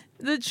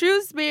 The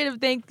true spirit of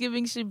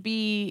Thanksgiving should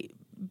be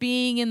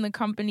being in the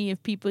company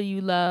of people you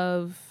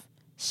love,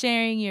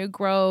 sharing your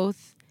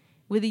growth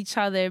with each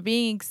other,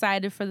 being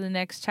excited for the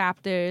next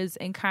chapters,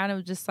 and kind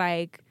of just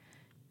like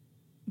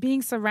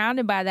being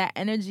surrounded by that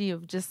energy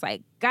of just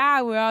like,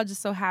 God, we're all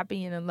just so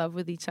happy and in love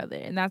with each other.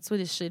 And that's what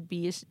it should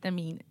be.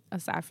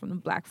 Aside from the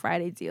Black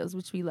Friday deals,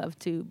 which we love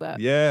too, but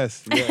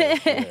Yes.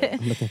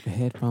 I'm looking for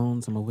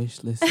headphones on my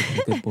wish list. I'm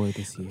a good boy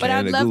this year. But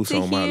I'd Canada love Goose to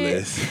on my hear.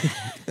 list.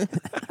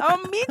 Oh,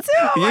 me too.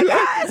 Oh my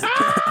gosh.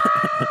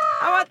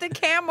 I want the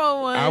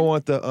camo one. I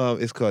want the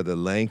it's called the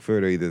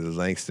Langford or either the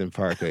Langston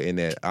Parker in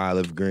that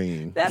olive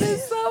green. That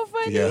is so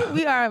funny. Yeah.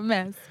 We are a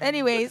mess.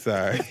 Anyways,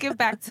 Sorry. let's get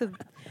back to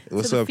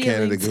What's the up,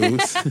 Canada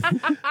feelings. Goose?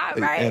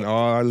 right. And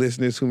all our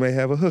listeners who may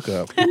have a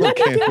hookup. on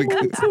Canada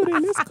Goose.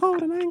 It's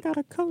cold and I ain't got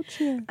a coat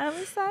yet. I'm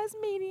a size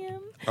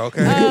medium.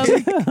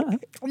 Okay.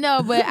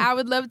 No, but I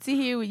would love to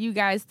hear what you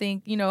guys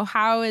think.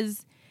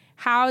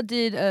 How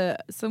did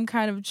some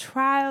kind of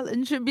trial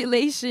and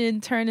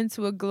tribulation turn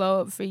into a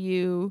glow up for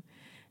you?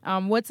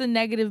 What's a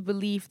negative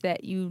belief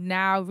that you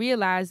now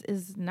realize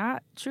is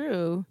not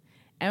true?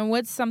 And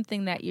what's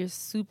something that you're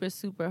super,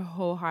 super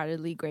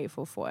wholeheartedly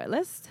grateful for?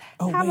 Let's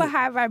have a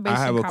high vibration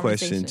I have a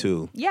conversation. question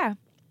too. Yeah.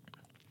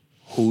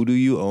 Who do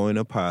you owe an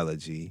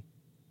apology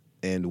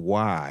and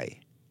why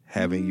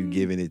haven't you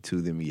given it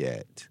to them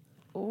yet?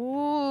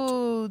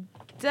 Ooh,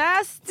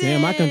 Dustin.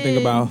 Damn, I can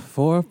think about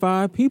 4 or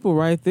 5 people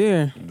right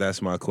there.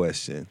 That's my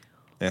question.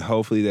 And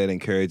hopefully that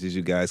encourages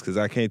you guys because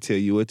I can't tell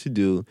you what to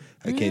do.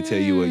 I can't tell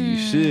you what you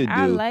should do.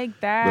 I like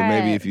that. But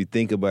maybe if you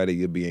think about it,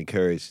 you'll be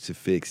encouraged to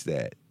fix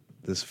that.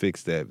 Just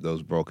fix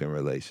those broken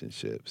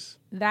relationships.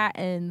 That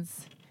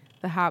ends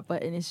the hot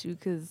button issue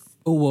because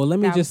Oh, well, let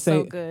me That just was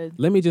say so good.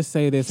 let me just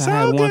say this. I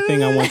had one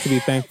thing I want to be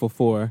thankful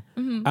for.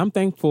 I'm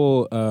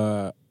thankful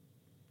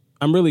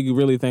I'm really,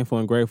 really thankful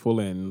and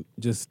grateful and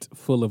just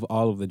full of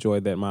all of the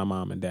joy that my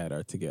mom and dad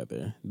are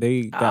together.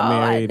 They got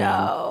married.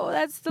 I know.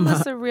 That's the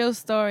most surreal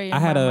story in I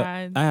had my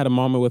mind. I had a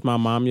moment with my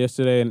mom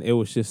yesterday, and it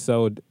was just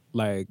so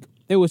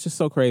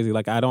crazy.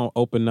 Like, I don't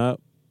open up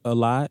a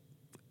lot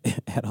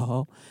at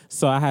all.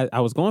 So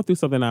I was going through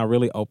something, and I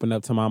really opened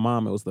up to my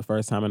mom. It was the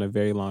first time in a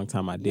very long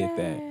time I did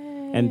that.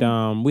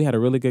 And we had a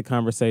really good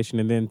conversation,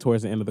 and then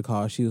towards the end of the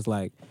call, she was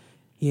like,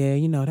 yeah,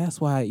 that's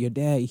why your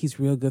dad, he's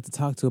real good to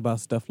talk to about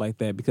stuff like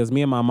that, because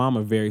me and my mom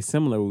are very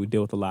similar. We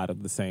deal with a lot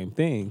of the same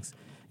things.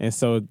 And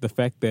so the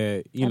fact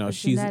that,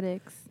 she's...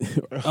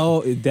 Epigenetics.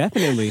 Oh,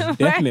 definitely.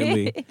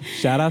 Right.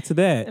 Shout out to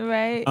that.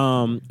 Right.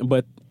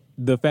 But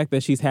the fact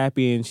that she's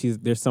happy and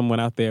there's someone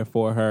out there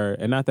for her,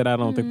 and not that I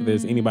don't think that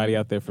there's anybody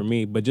out there for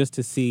me, but just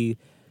to see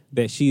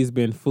that she's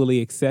been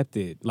fully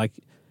accepted, like,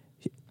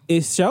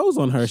 it shows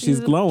on her. She's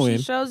glowing.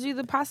 She shows you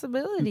the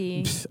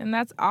possibility, and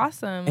that's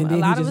awesome. And a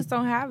lot of us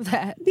don't have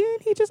that. Then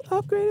he just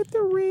upgraded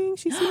the ring.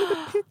 She sent me the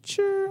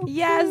picture. Okay.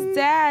 Yes,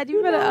 Dad,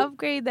 you better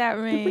upgrade that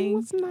The ring ring.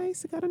 was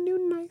nice. It got a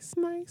new nice.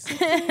 Okay, just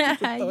throw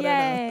that out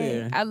Yay.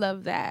 there. I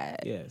love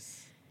that.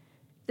 Yes.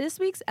 This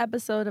week's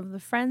episode of The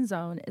Friend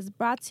Zone is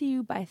brought to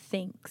you by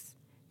Thinx.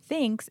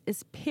 Thinx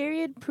is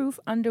period-proof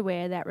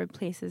underwear that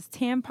replaces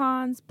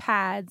tampons,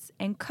 pads,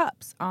 and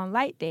cups on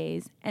light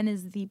days and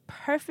is the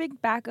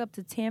perfect backup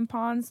to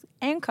tampons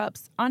and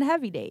cups on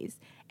heavy days.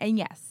 And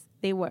yes,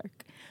 they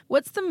work.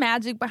 What's the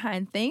magic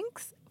behind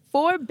Thinx?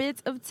 4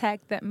 bits of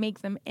tech that make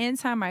them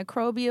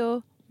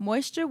antimicrobial,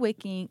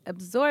 moisture-wicking,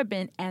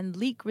 absorbent, and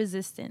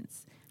leak-resistant.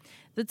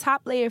 The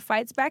top layer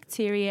fights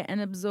bacteria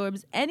and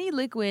absorbs any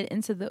liquid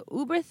into the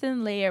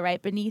uber-thin layer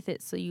right beneath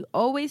it, so you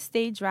always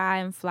stay dry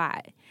and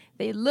fly.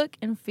 They look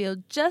and feel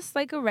just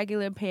like a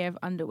regular pair of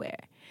underwear.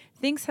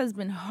 Thinx has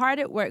been hard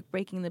at work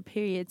breaking the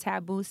period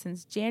taboo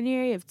since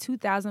January of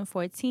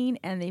 2014,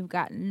 and they've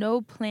got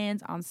no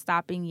plans on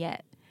stopping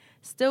yet.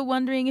 Still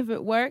wondering if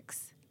it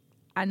works?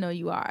 I know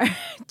you are.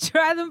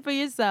 Try them for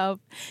yourself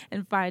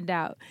and find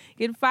out.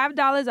 Get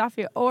 $5 off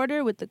your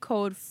order with the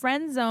code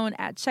FRIENDZONE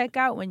at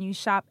checkout when you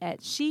shop at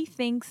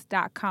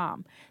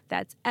SheThinks.com.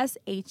 That's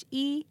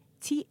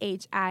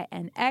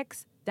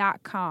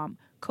SheThinx.com.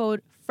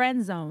 Code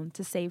FRIENDZONE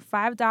to save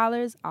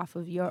 $5 off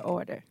of your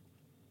order.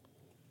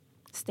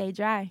 Stay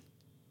dry.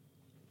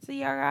 So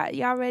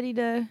y'all ready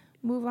to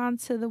move on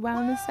to the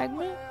wellness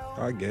segment?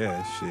 I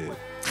guess, shit.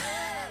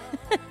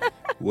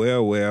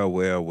 Well.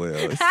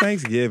 It's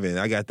Thanksgiving.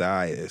 I got the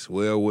itis.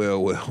 Well.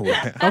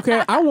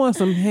 Okay, I want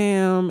some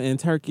ham and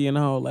turkey and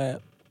all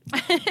that.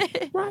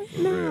 Right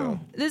now. Real.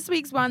 This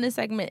week's wellness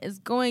segment is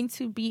going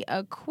to be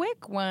a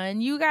quick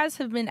one. You guys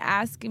have been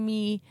asking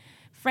me,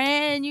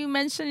 Fran, you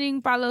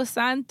mentioning Palo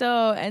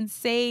Santo and They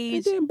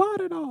sage. didn't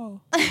bought it all.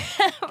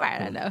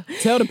 Right, I know.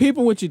 Tell the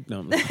people what you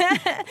know.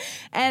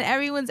 And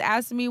everyone's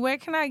asking me, where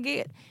can I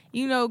get,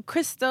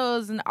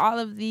 crystals and all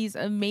of these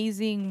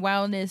amazing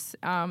wellness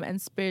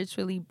and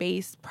spiritually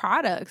based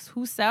products?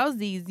 Who sells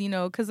these?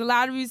 Because a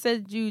lot of you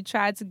said you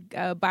tried to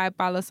buy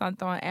Palo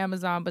Santo on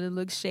Amazon, but it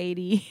looks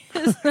shady.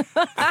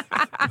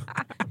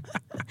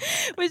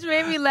 Which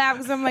made me laugh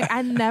because I'm like,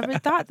 I never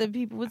thought that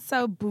people would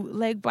sell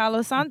bootleg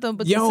Palo Santo,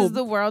 but this is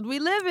the world we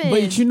live in.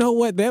 But you know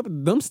what?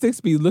 Them sticks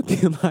be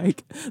looking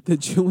like the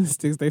chewing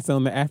sticks they sell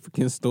in the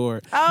African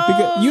store. Oh,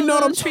 because you know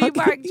what I'm tree talking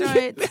bark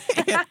joints.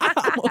 I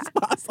almost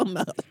bought some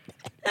of them.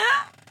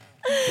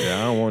 Yeah,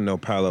 I don't want no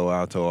Palo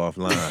Alto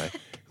offline.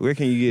 Where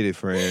can you get it,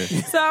 friend?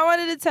 So I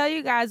wanted to tell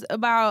you guys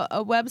about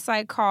a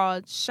website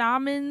called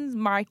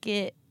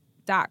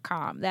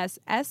shamansmarket.com. That's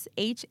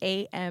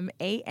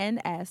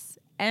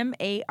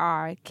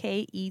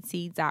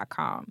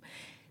SHAMANSMARKET.com.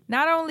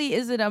 Not only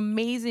is it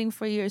amazing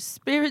for your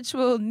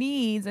spiritual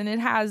needs, and it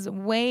has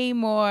way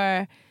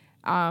more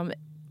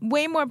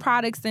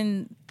products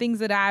than things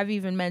that I've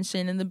even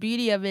mentioned. And the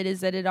beauty of it is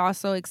that it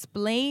also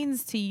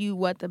explains to you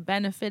what the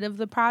benefit of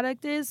the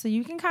product is. So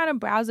you can kind of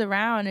browse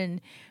around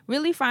and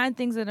really find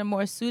things that are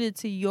more suited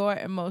to your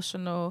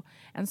emotional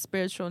and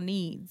spiritual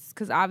needs.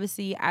 Because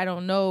obviously I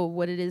don't know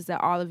what it is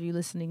that all of you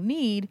listening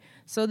need.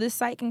 So this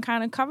site can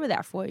kind of cover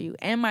that for you.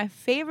 And my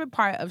favorite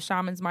part of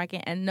Shaman's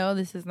Market, and no,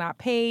 this is not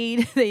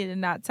paid, they did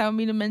not tell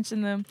me to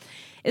mention them,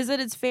 is that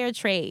it's fair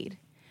trade.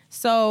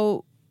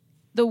 So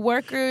the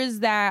workers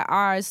that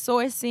are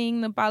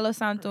sourcing the Palo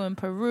Santo in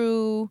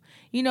Peru,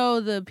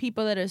 the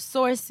people that are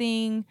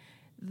sourcing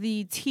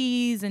the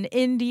teas in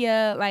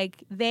India,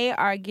 like, they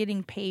are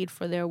getting paid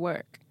for their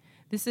work.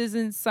 This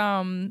isn't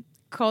some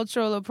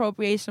cultural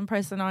appropriation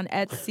person on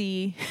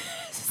Etsy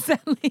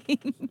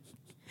selling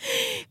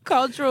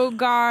cultural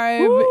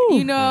garb,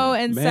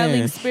 and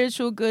selling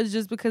spiritual goods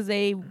just because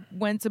they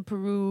went to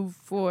Peru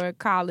for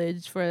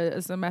college for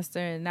a semester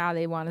and now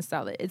they want to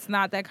sell it. It's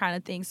not that kind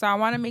of thing. So I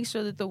want to make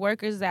sure that the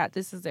workers, that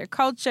this is their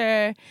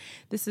culture,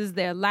 this is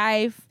their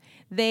life.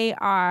 They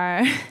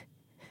are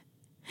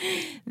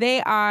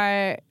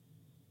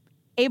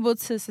able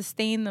to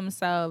sustain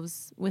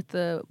themselves with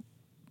the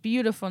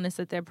beautifulness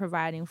that they're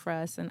providing for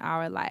us in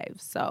our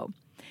lives. So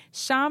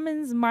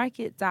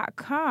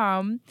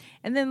shamansmarket.com.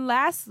 And then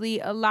lastly,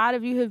 a lot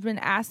of you have been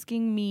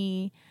asking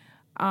me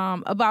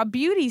about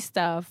beauty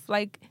stuff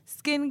like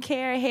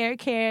skincare, hair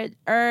care,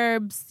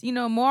 herbs,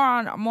 more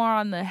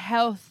on the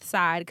health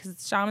side,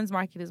 because Shaman's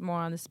Market is more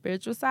on the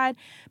spiritual side,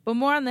 but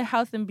more on the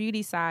health and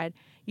beauty side.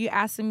 You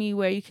asking me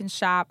where you can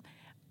shop.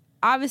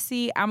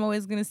 Obviously, I'm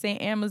always going to say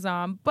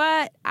Amazon,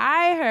 but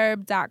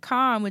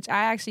iHerb.com, which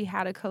I actually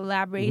had a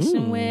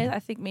collaboration with. I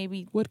think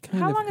maybe,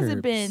 how long has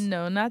it been?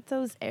 No, not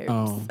those herbs.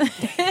 Oh.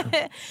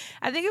 I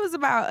think it was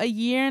about a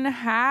year and a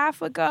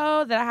half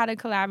ago that I had a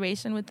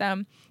collaboration with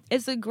them.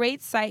 It's a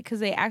great site because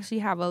they actually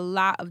have a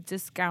lot of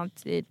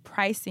discounted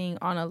pricing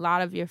on a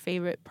lot of your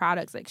favorite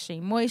products like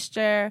Shea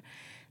Moisture,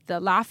 the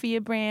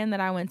Lafia brand that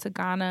I went to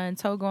Ghana and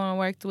Togo and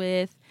worked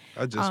with.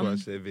 I just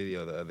watched that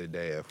video the other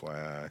day,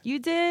 FYI. You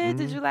did? Mm-hmm.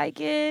 Did you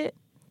like it?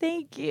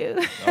 Thank you.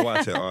 I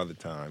watch it all the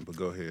time, but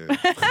go ahead.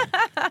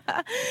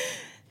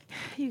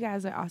 You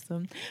guys are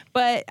awesome.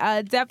 But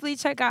definitely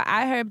check out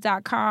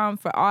iHerb.com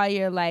for all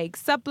your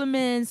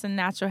supplements and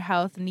natural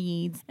health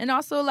needs. And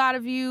also a lot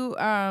of you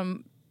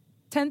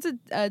tend to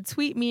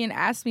tweet me and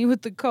ask me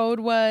what the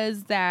code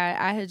was that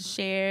I had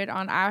shared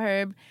on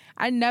iHerb.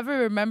 I never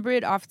remember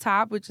it off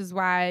top, which is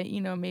why,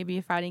 maybe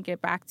if I didn't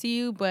get back to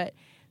you, but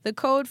the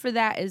code for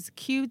that is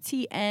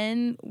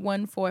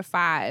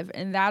QTN145,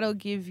 and that'll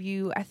give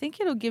you, I think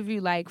it'll give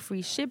you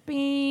free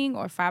shipping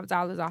or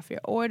 $5 off your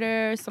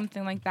order,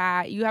 something like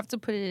that. You have to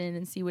put it in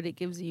and see what it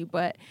gives you,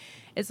 but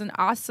it's an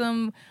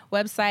awesome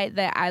website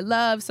that I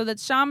love. So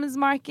that's Shaman's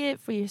Market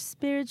for your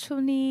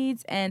spiritual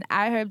needs and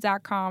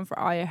iHerb.com for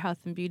all your health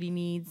and beauty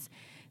needs.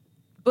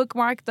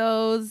 Bookmark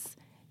those,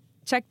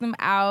 check them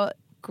out.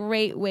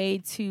 Great way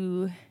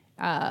to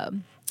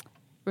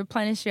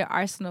replenish your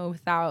arsenal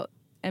without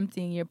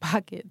emptying your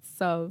pockets.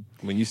 So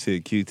when you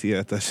said QT,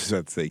 I thought you were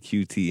about to say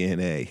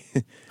QTNA.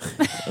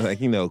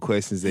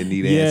 Questions that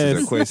need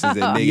answers or questions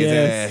that niggas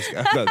ask.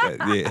 I thought that,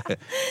 yeah.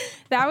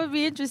 That would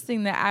be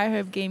interesting that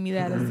iHerb gave me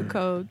that as a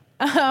code.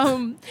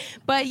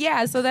 But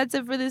yeah, so that's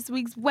it for this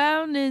week's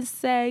wellness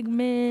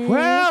segment.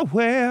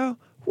 Well.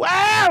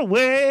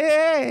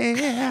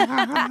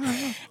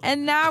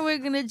 And now we're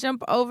going to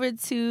jump over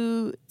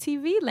to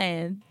TV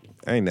land.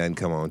 Ain't nothing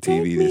come on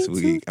TV this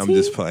week. I'm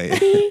just playing.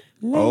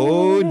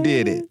 Oh,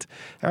 did it.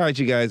 All right,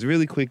 you guys,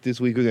 really quick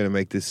this week. We're going to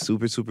make this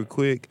super, super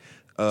quick.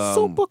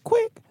 Super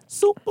quick.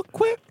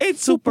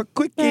 It's super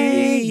quick.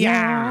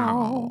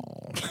 Yeah.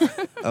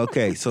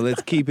 Okay, so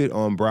let's keep it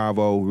on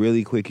Bravo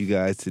really quick, you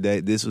guys. Today,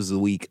 this was the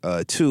week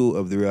 2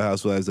 of The Real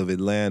Housewives of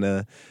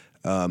Atlanta.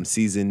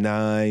 Season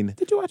 9.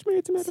 Did you watch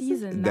Married to Medicine?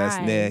 Season 9. That's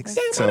next.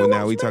 So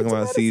now we're talking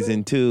about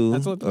season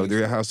 2 of The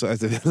Real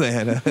Housewives of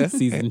Atlanta.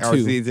 Season 2. Or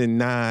season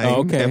 9.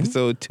 Oh, okay.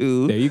 Episode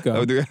 2 there you go.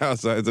 of The Real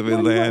Housewives of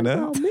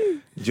Atlanta.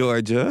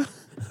 Georgia.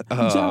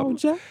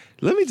 Georgia.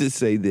 Let me just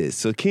say this.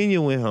 So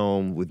Kenya went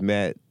home with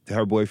Matt,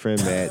 her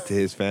boyfriend Matt, to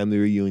his family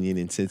reunion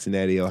in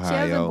Cincinnati, Ohio. She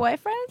has a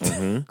boyfriend?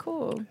 Mm-hmm.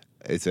 Cool.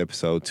 It's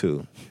episode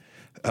 2.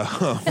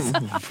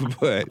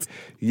 But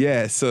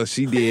yeah, so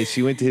she did.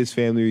 She went to his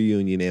family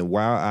reunion, and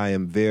while I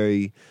am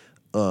very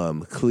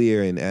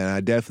clear and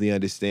I definitely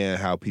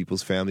understand how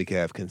people's family can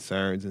have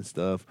concerns and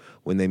stuff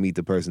when they meet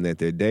the person that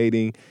they're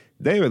dating,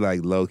 they were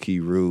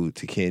low-key rude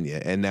to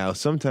Kenya. And now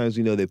sometimes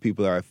we know that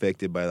people are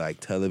affected by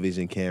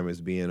television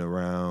cameras being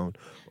around,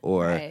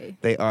 or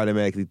they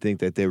automatically think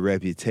that their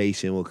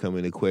reputation will come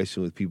into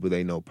question with people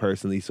they know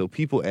personally. So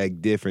people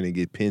act different and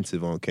get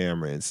pensive on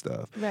camera and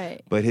stuff.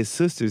 Right. But his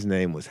sister's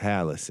name was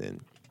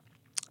Hallison.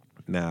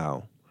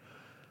 Now,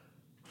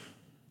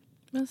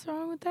 what's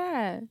wrong with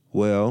that?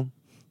 Well,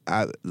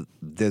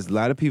 there's a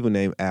lot of people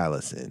named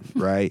Allison,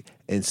 right?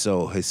 And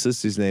so his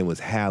sister's name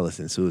was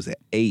Hallison, so it was an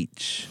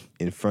H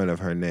in front of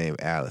her name,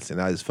 Allison.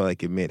 I just felt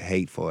like it meant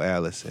hateful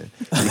Allison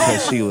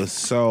because she was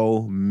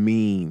so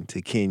mean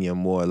to Kenya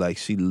Moore.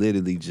 She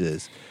literally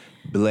just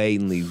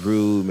blatantly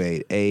rude,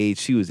 made age.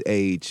 She was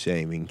age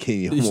shaming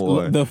Kenya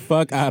Moore. The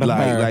fuck out of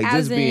her.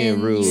 Just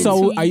being rude.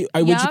 So would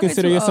you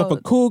consider yourself a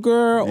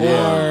cougar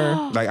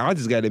or? I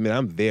just got to admit,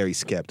 I'm very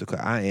skeptical.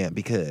 I am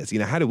because,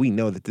 how do we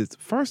know that this,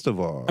 first of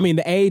all. I mean,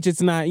 the age,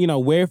 it's not,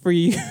 where for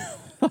you.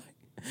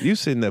 You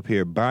sitting up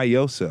here by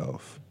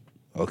yourself.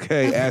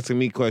 Okay, asking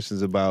me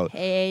questions about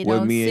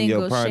what me and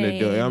your partner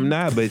do. I'm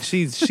not, but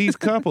she's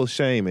couple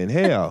shaming.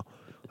 Hell,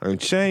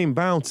 and shame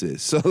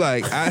bounces. So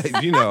at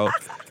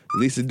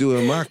least to do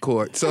in my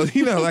court. So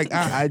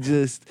I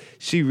just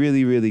she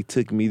really, really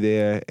took me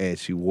there and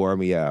she wore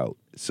me out.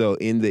 So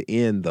in the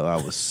end, though, I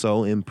was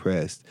so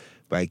impressed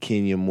by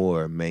Kenya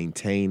Moore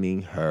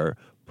maintaining her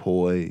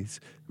poise,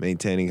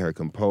 maintaining her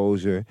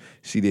composure.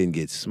 She didn't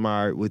get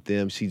smart with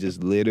them. She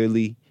just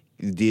literally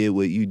did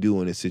what you do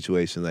in a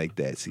situation like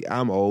that. See,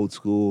 I'm old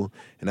school,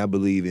 and I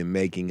believe in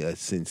making a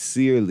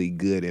sincerely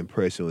good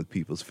impression with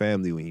people's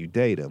family when you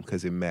date them,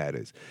 because it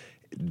matters.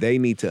 They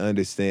need to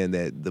understand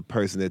that the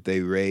person that they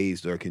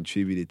raised or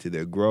contributed to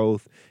their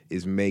growth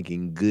is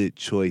making good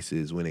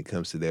choices when it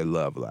comes to their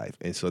love life.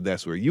 And so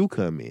that's where you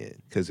come in,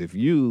 because if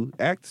you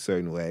act a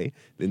certain way,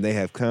 then they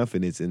have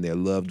confidence in their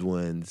loved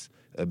one's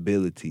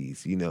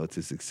abilities,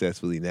 to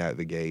successfully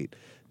navigate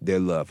their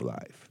love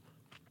life.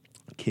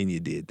 Kenya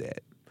did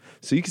that.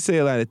 So you can say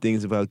a lot of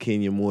things about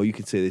Kenya Moore. You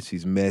can say that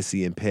she's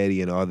messy and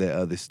petty and all that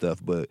other stuff,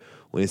 but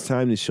when it's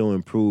time to show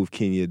and prove,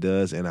 Kenya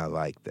does, and I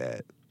like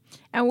that.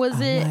 And was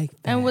like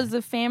was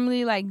the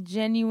family like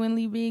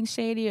genuinely being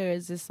shady, or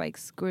is this like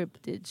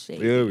scripted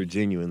shady? They were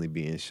genuinely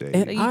being shady.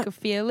 And Like you could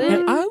feel it.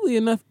 And oddly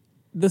enough,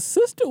 the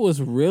sister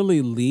was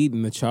really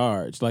leading the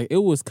charge. Like, it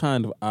was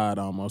kind of odd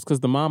almost, because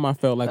the mom, I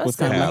felt like, was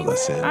kind of like,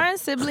 Allison. Aren't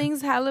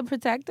siblings hella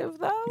protective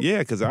though? Yeah,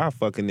 because I'll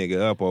fuck a nigga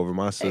up over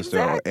my sister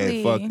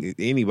Exactly. and fuck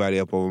anybody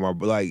up over my...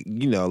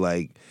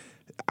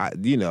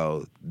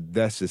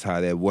 that's just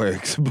how that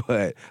works.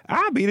 But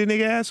I'll beat a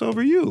nigga ass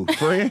over you,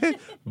 friend.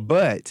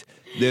 But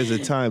there's a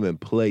time and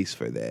place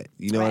for that.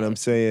 You know what I'm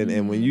saying?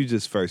 And when you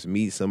just first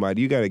meet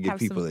somebody, you got to give Have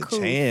people some a cool.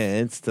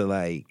 chance to,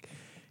 like,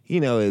 at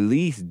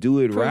least do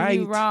it Prove right.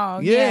 you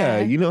wrong, Yeah,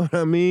 yeah. you know what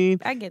I mean?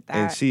 I get that.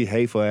 And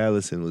hateful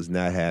Allison was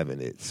not having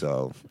it.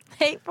 So,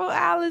 Hateful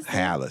Allison.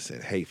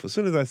 Allison, hateful. As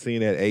soon as I seen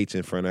that H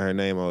in front of her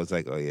name, I was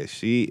like, oh yeah,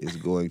 she is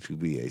going to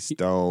be a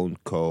stone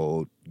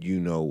cold, you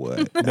know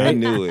what. I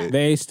knew it.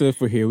 they stood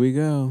for here we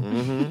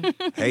go.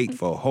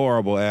 Hateful,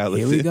 horrible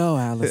Allison. Here we go,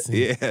 Allison.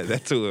 Yeah,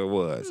 that's who it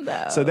was.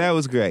 No. So that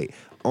was great.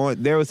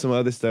 There was some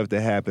other stuff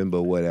that happened,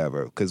 but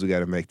whatever, because we got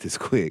to make this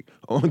quick.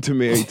 On to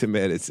Married to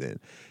Medicine.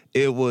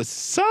 It was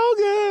so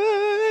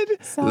good.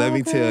 Let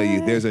me tell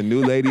you, there's a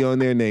new lady on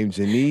there named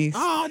Janice.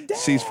 Oh, damn.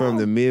 She's from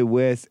the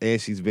Midwest,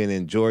 and she's been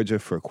in Georgia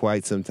for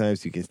quite some time.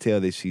 So you can tell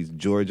that she's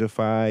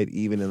Georgified.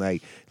 Even in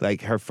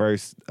like her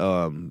first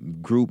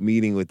group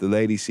meeting with the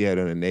lady, she had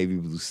on a navy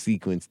blue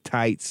sequins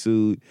tight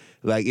suit.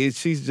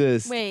 She's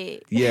just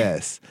Wait.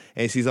 Yes,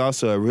 and she's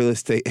also a real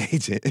estate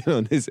agent. And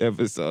on this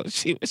episode,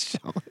 she was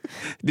showing.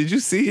 Did you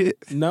see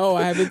it? No,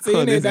 I haven't seen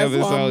On it. this That's why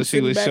I'm episode, she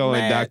sitting was back showing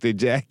mad. Dr.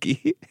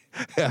 Jackie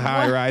a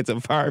high-rise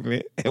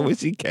apartment, and when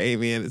she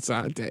came in at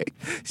Sante,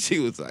 she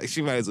was like,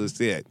 she might as well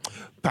say,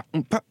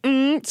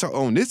 so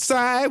on this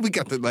side, we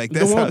got that's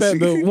The how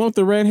one she... want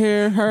the red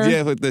hair, her?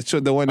 Yeah, with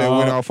the one that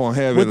went off on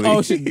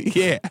Heavenly.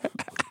 Yeah.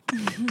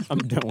 I'm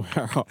done with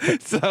her.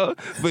 So,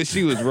 but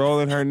she was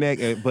rolling her neck,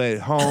 but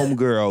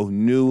homegirl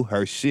knew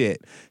her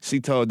shit. She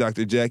told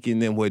Dr. Jackie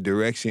and them what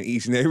direction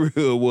each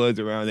neighborhood was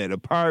around that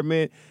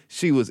apartment.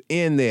 She was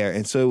in there,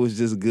 and so it was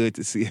just good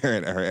to see her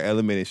in her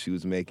element, and she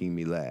was making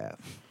me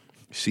laugh.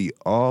 She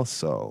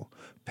also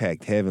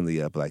packed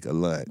Heavenly up like a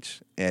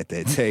lunch at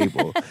that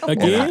table.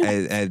 Again?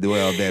 And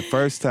that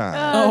first time.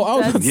 Oh, I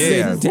was about to say,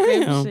 Yeah.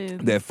 damn.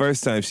 That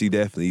first time she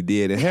definitely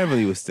did. And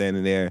Heavenly was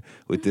standing there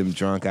with them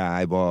drunk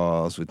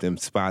eyeballs, with them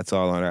spots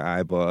all on her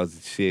eyeballs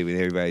and shit, and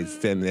everybody's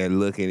standing there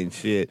looking and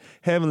shit.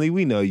 Heavenly,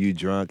 we know you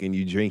drunk and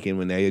you drinking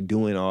when they're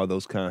doing all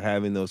those,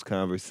 having those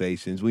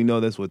conversations. We know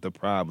that's what the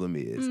problem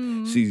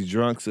is. She's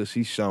drunk, so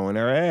she's showing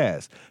her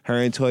ass. Her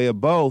and Toya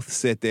both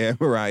sat there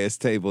at Mariah's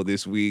table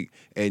this week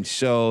and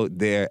showed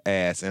their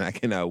ass. And I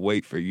cannot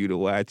wait for you to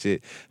watch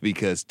it,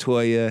 because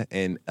Toya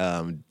and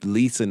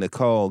Lisa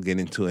Nicole get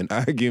into an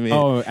argument.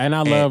 Oh, and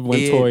I love when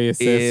Toya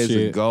says It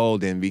shit. is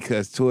golden,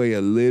 because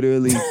Toya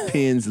literally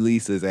pins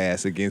Lisa's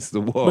ass against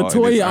the wall. But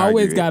Toya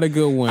always got a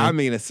good one. I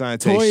mean, Asante,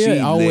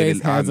 Toya always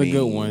she has a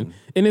good one.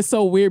 And it's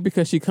so weird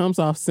because she comes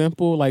off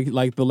simple,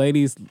 like the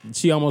ladies,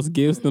 she almost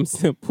gives them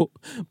simple.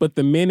 But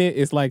the minute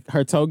it's like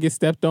her toe gets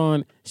stepped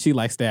on, she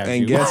like stabs you.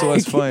 And guess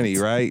what's funny,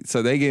 right?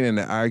 So they get in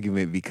an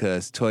argument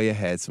because Toya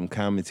had some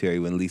commentary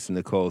when Lisa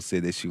Nicole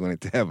said that she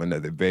wanted to have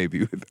another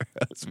baby with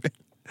her husband.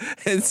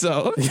 And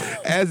so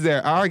as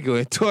they're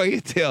arguing, Toya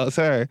tells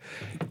her,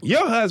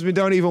 your husband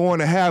don't even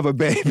want to have a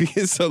baby.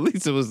 And so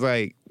Lisa was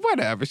like,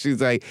 whatever. She's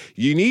like,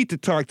 you need to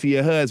talk to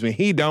your husband.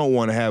 He don't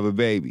want to have a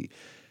baby.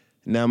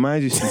 Now,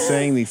 mind you, she's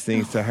saying these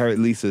things to hurt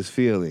Lisa's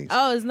feelings.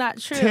 Oh, it's not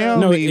true. Tell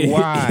me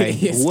why.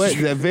 it's What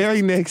true. the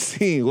very next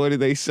scene? What did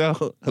they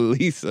show?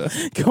 Lisa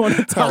Going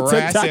to talk to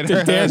harassing Dr. her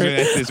husband Darren.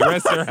 at this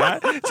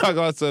restaurant. Talking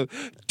about some,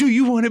 do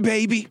you want a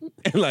baby?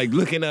 And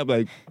looking up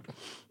like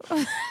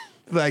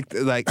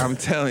I'm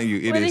telling you,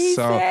 it What did is he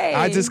so. say?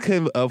 I just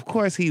couldn't. Of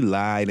course, he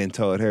lied and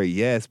told her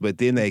yes, but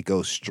then they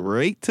go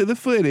straight to the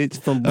footage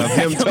of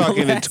him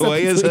talking to last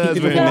Toya's episode.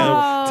 husband and them,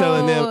 No.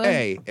 telling them,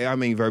 "Hey, I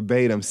mean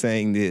verbatim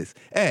saying this.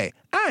 Hey,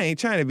 I ain't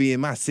trying to be in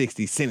my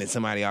 60s sending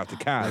somebody off to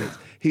college."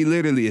 He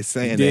literally is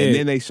saying that, did. and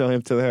then they show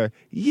him tell her,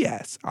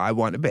 "Yes, I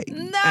want a baby."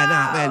 No.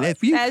 And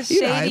if you, That's if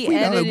shady we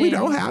editing.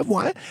 don't have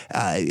one,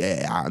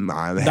 I'm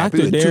happy Dr.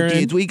 with Darren. 2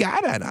 kids we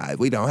got, and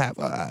we don't have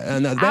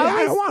another baby.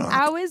 I don't want one.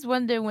 I always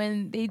wonder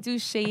when they do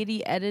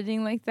shady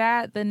editing like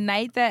that. The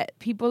night that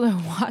people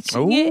are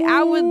watching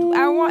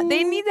it,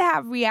 they need to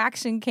have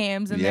reaction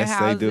cams in Yes,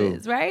 their they do.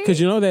 houses, right? Because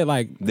you know that,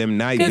 like, Them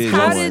night 'Cause vision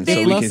how ones, did so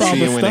they we look can all see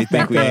the them when they stuff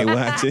think we back ain't up?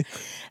 watching.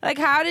 Like,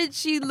 how did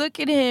she look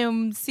at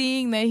him,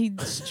 seeing that he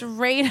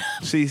straight up?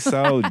 She's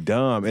so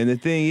dumb. And the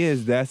thing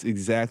is, that's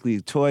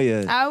exactly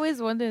Toya. I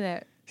always wonder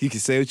that. You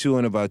can say what you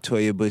want about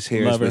Toya Bush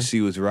Harris, Love her. but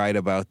she was right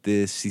about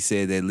this. She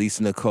said that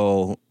Lisa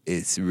Nicole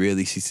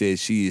she said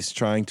she is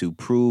trying to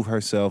prove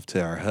herself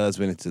to her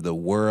husband and to the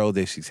world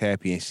that she's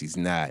happy, and she's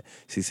not.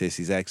 She said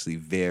she's actually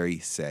very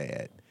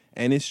sad.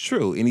 And it's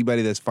true.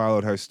 Anybody that's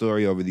followed her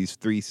story over these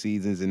 3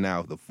 seasons and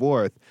now the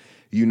 4th,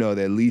 you know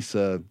that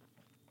Lisa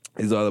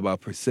is all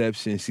about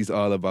perception. She's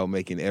all about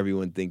making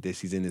everyone think that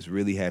she's in this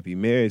really happy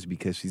marriage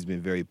because she's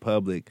been very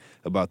public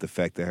about the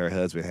fact that her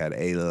husband had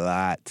a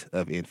lot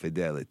of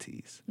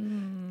infidelities.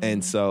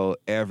 And so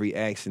every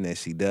action that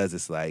she does,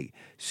 it's like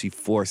she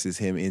forces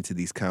him into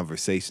these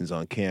conversations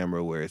on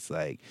camera where it's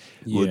like,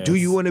 well, do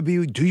you want a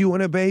baby? Do you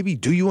want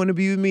to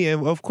be with me?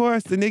 And of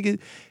course, the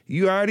nigga,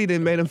 you already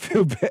done made him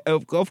feel bad.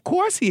 Of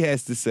course he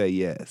has to say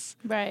yes.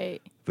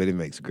 Right. But it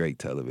makes great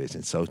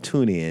television. So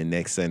tune in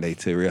next Sunday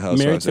to Real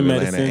Housewives of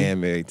Atlanta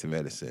and Married to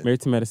Medicine. Married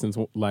to Medicine's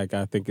like,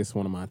 I think it's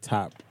one of my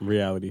top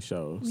reality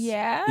shows.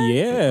 Yeah?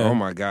 Yeah. Oh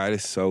my God,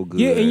 it's so good.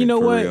 Yeah, and you know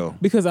for what? real.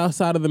 Because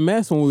outside of the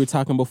mess, when we were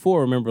talking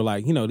before, remember,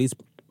 like, you know, these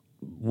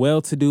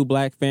well-to-do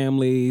black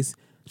families,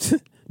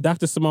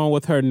 Dr. Simone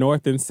with her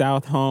North and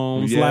South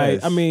homes. Yes.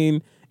 Like, I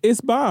mean, it's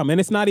bomb. And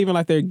it's not even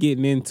like they're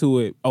getting into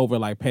it over,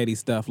 like, petty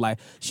stuff. Like,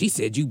 she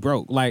said you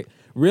broke. Like,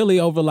 really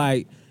over,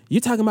 like, you're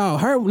talking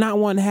about her not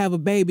wanting to have a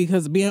baby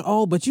because of being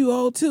old, but you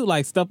old too.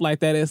 Like, stuff like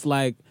that. It's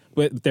like,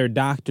 but they're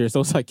doctors. So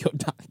it's like, your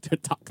doctor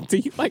talking to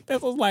you like that.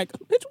 So it's like,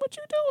 bitch, what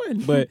you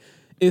doing? But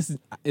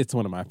it's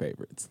one of my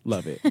favorites.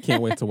 Love it.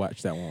 Can't wait to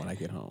watch that one when I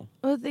get home.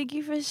 Well, thank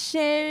you for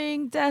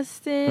sharing,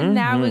 Dustin.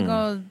 Now we're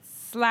going to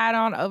slide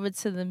on over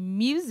to the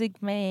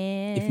Music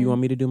Man. If you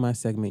want me to do my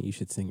segment, you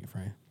should sing it,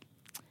 Fran.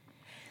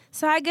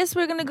 So I guess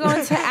we're going to go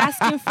into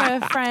asking for a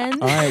friend.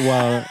 All right,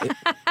 well,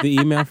 the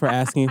email for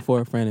asking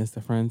for a friend is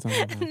the friends on the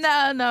house.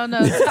 No.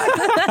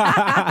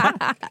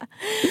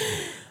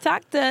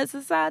 Talk to us,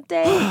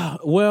 Asante.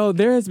 Well,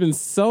 there has been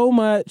so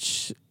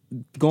much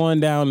going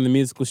down in the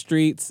musical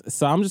streets,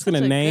 so I'm just going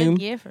to name...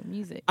 Good year for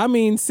music. I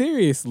mean,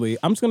 seriously,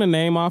 I'm just going to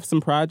name off some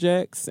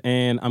projects,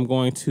 and I'm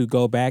going to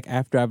go back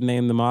after I've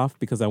named them off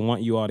because I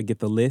want you all to get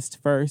the list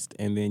first,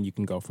 and then you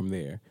can go from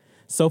there.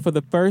 So for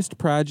the first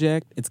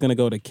project, it's going to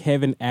go to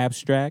Kevin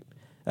Abstract.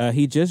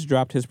 He just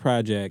dropped his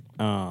project,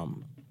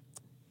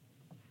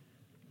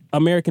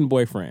 American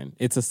Boyfriend.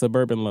 It's a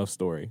suburban love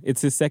story.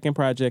 It's his second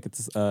project.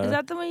 It's Is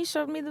that the one you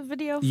showed me the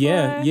video for?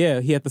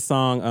 Yeah. He had the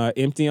song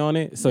Empty on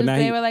it. So now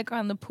they were like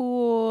on the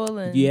pool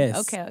and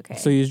yes. Okay.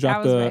 So he's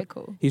dropped very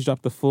cool. He's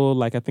dropped the full,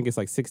 like, I think it's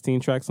like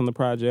 16 tracks on the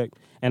project.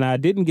 And I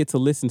didn't get to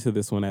listen to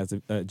this one as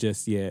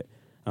just yet,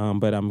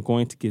 but I'm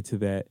going to get to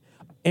that.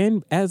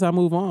 And as I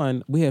move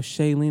on, we have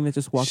Shailene that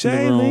just walked in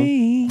the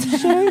room.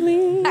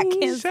 Shailene. I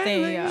can't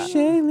stand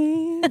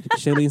y'all.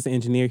 Shailene's the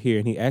engineer here,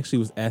 and he actually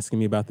was asking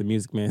me about the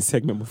Music Man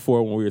segment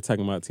before when we were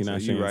talking about Tina.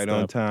 So you right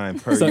stuff. on time.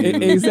 Per So you.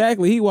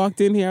 exactly, he walked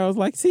in here. I was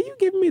like, "See, you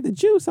giving me the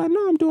juice. I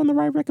know I'm doing the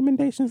right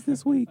recommendations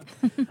this week."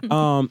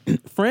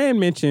 Fran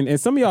mentioned, and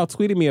some of y'all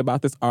tweeted me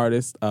about this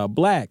artist,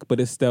 Black,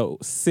 but it's spelled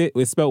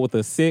with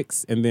a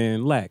 6 and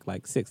then lack,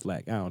 like 6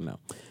 lack. I don't know,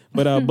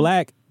 but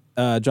Black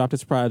dropped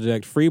his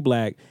project Free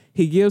Black.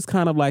 He gives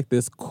kind of like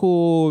this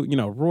cool, you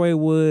know, Roy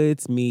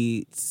Woods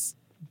meets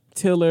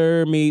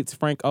Tiller meets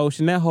Frank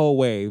Ocean, that whole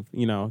wave,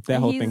 you know, that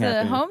whole thing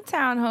happened. He's a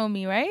hometown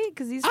homie, right?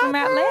 Because he's from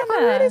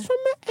Atlanta. Right, he's from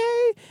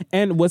A.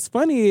 And what's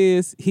funny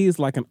is he's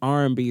like an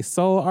R&B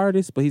soul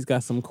artist, but he's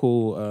got some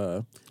cool...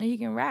 and he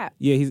can rap.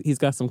 Yeah, he's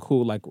got some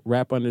cool like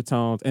rap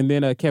undertones. And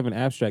then Kevin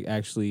Abstract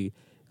actually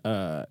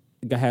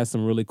has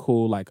some really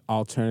cool like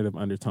alternative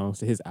undertones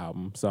to his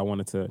album. So I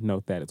wanted to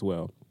note that as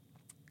well,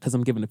 because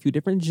I'm giving a few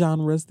different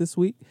genres this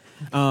week.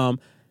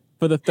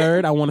 For the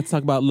third, I want to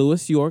talk about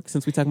Louis York,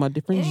 since we talk about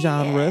different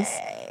genres.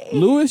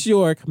 Louis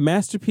York,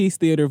 Masterpiece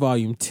Theater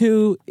Volume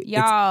 2.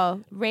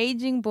 Y'all,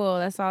 Raging Bull,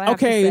 that's all I have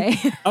to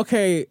say.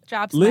 Okay,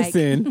 Drops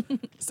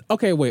listen.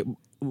 Okay, wait.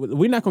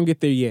 We're not going to get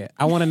there yet.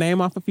 I want to name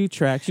off a few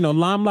tracks. You know,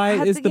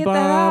 Limelight is the bomb.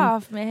 That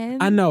off, man.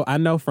 I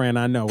know, Fran.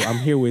 I know. I'm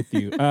here with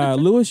you.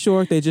 Louis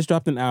York, they just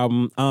dropped an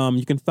album.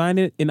 You can find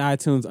it in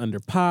iTunes under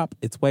Pop.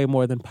 It's way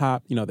more than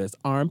Pop. You know, there's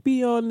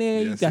R&B on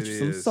there. Yes, you got it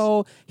some is.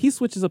 soul. He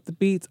switches up the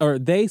beats, or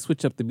they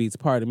switch up the beats,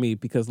 pardon me,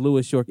 because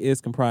Louis York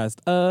is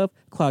comprised of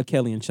Claude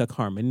Kelly and Chuck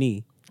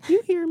Harmony. You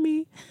hear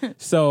me?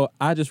 So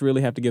I just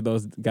really have to give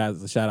those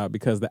guys a shout out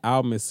because the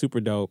album is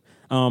super dope.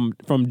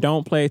 From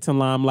Don't Play to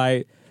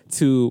Limelight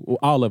to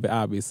all of it,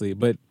 obviously.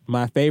 But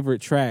my favorite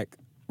track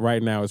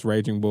right now is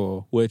Raging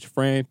Bull, which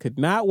Fran could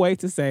not wait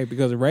to say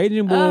because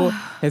Raging Bull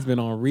has been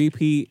on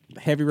repeat,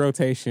 heavy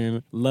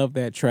rotation. Love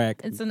that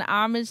track. It's an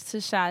homage to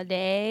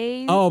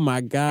Sade. Oh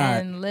my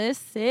God. And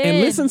listen.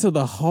 And listen to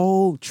the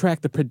whole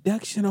track. The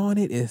production on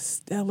it is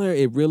stellar.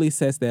 It really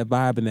sets that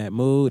vibe and that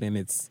mood, and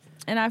it's...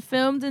 And I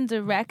filmed and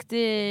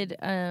directed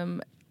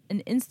an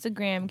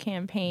Instagram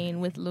campaign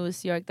with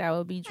Louis York that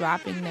will be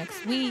dropping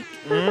next week.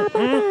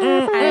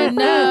 I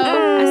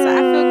know. I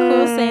feel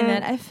cool saying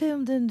that. I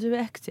filmed and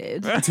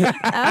directed.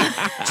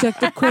 Check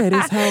the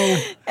credits, ho.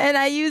 And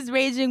I used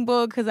Raging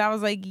Bull because I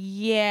was like,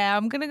 yeah,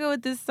 I'm going to go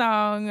with this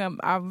song.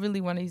 I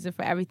really want to use it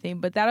for everything.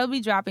 But that'll be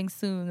dropping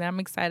soon. And I'm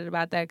excited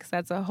about that because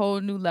that's a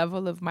whole new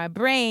level of my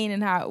brain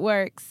and how it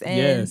works. And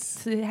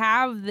Yes. to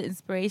have the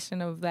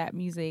inspiration of that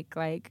music,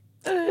 like...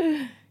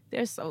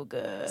 They're so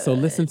good. So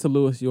listen to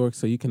Louis York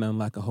so you can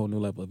unlock a whole new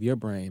level of your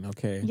brain,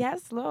 okay?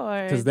 Yes,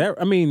 Lord. Because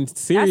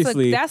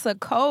seriously. That's a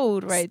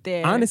code right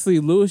there. Honestly,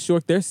 Louis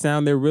York, their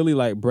sound, they're really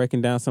like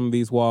breaking down some of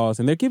these walls,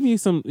 and they're giving you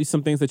some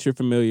things that you're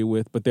familiar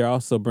with, but they're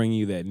also bringing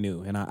you that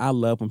new. And I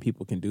love when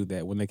people can do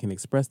that, when they can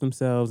express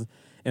themselves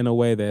in a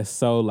way that's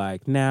so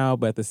like now,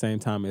 but at the same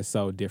time it's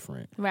so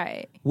different.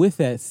 Right. With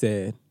that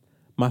said,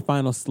 my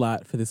final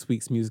slot for this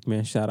week's Music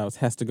Man shoutouts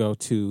has to go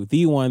to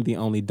the one, the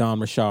only Don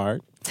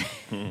Richard.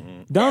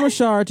 Don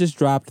Richard just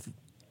dropped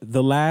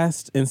the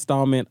last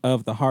installment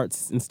of the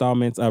Hearts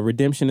installments.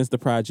 Redemption is the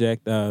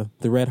project, the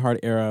Red Heart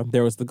era.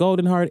 There was the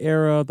Golden Heart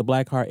era, the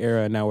Black Heart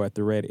era, and now we're at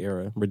the Red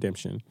era,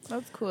 Redemption.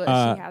 That's cool. She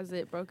has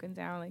it broken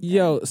down like that.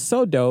 Yo,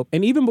 so dope.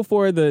 And even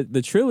before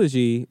the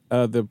trilogy,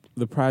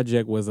 the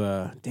project was,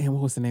 damn,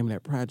 what was the name of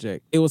that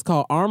project? It was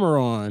called Armor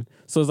On.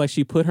 So it's like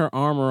she put her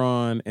armor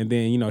on, and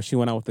then, you know, she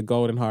went out with the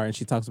Golden Heart, and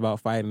she talks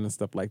about fighting and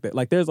stuff like that.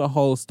 Like, there's a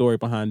whole story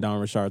behind Don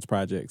Richard's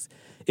projects.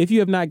 If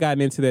you have not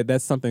gotten into that,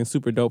 that's something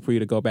super dope for you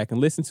to go back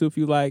and listen to if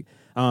you like.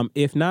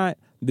 If not,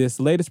 this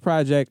latest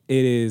project,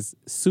 it is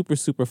super,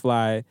 super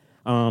fly.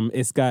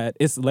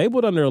 It's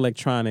labeled under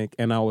electronic,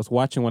 and I was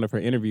watching one of her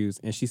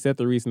interviews, and she said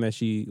the reason that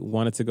she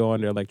wanted to go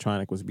under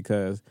electronic was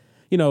because,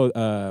 you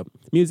know,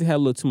 music had a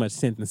little too much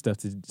synth and stuff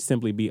to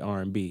simply be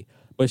R&B.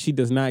 But she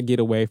does not get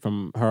away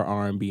from her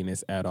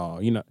R&B-ness at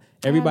all. You know,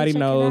 everybody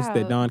knows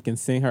that Dawn can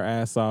sing her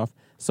ass off.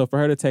 So for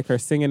her to take her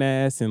singing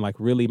ass and like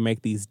really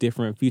make these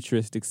different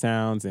futuristic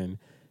sounds, and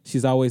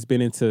she's always been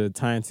into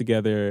tying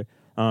together,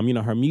 you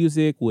know, her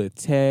music with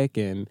tech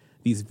and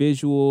these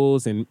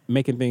visuals and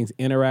making things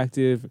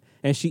interactive.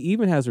 And she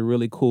even has a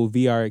really cool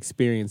VR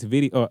experience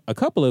video, or a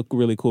couple of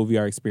really cool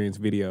VR experience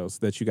videos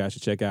that you guys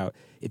should check out.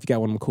 If you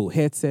got one of them cool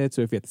headsets,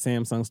 or if you're at the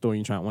Samsung store and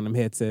you're trying one of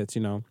them headsets,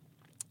 you know.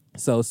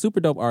 So super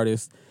dope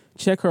artist.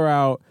 Check her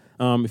out.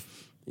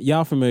 If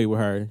y'all familiar with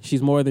her,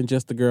 she's more than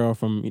just the girl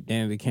from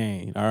Danity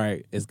Kane. All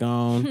right, it's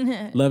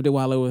gone. Loved it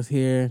while it was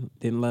here.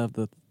 Didn't love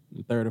the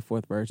third or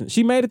fourth version.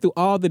 She made it through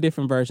all the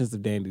different versions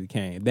of Danity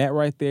Kane. That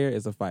right there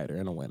is a fighter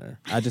and a winner.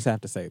 I just have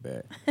to say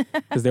that.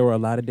 Because there were a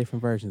lot of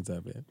different versions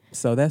of it.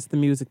 So that's the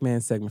Music Man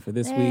segment for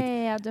this week.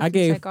 I'll definitely I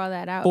gave check all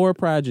that out. 4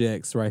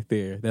 projects right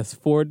there. That's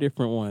 4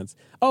 different ones.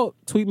 Oh,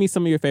 tweet me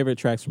some of your favorite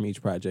tracks from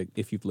each project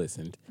if you've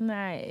listened.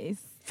 Nice.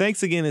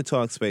 Thanks again to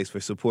Talkspace for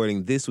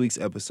supporting this week's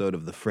episode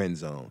of The Friend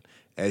Zone.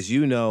 As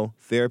you know,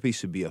 therapy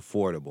should be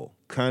affordable,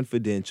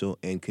 confidential,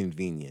 and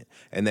convenient.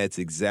 And that's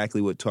exactly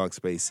what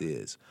Talkspace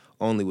is.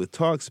 Only with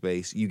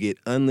Talkspace, you get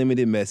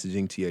unlimited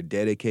messaging to your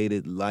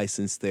dedicated,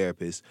 licensed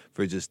therapist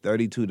for just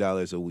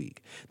 $32 a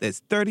week.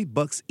 That's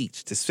 $30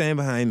 each to stand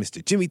behind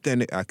Mr. Jimmy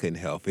Thunder. I couldn't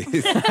help it.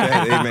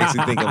 It makes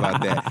me think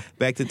about that.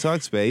 Back to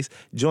Talkspace.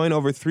 Join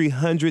over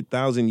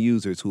 300,000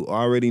 users who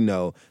already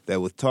know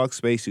that with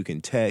Talkspace, you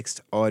can text,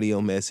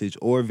 audio message,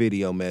 or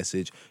video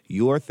message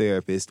your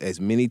therapist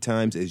as many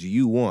times as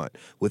you want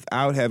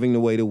without having to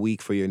wait a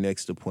week for your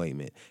next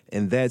appointment.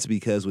 And that's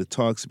because with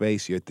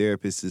Talkspace, your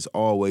therapist is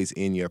always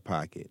in your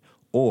pocket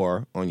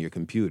or on your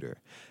computer.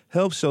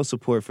 Help show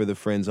support for the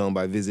Friend Zone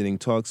by visiting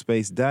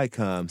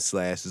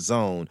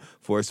Talkspace.com/zone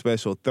for a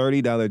special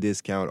 $30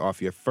 discount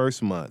off your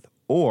first month,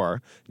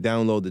 or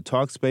download the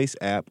Talkspace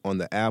app on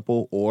the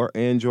Apple or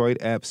Android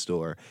App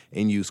Store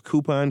and use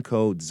coupon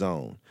code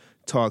ZONE.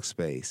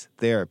 Talkspace,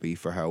 therapy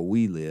for how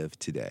we live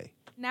today.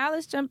 Now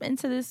let's jump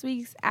into this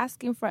week's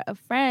Asking for a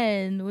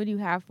Friend. What do you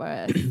have for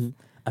us?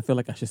 I feel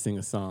like I should sing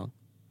a song.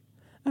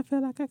 I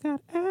feel like I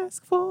gotta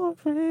ask for a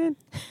friend.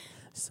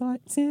 So I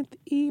sent the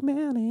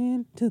email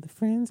in to the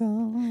Friend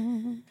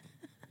Zone.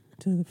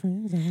 To the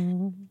Friend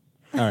Zone.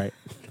 All right.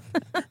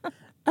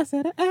 I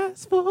said I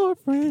asked for a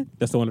friend.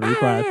 That's the one to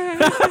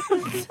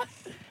reprise.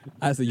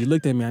 I said, you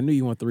looked at me. I knew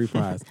you want the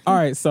reprise. All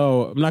right,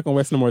 so I'm not going to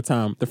waste no more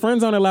time. The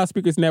Friend Zone at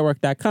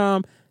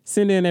loudspeakersnetwork.com.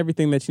 Send in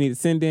everything that you need to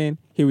send in.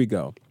 Here we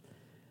go.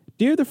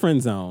 Dear the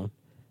Friend Zone,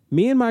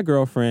 me and my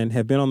girlfriend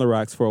have been on the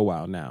rocks for a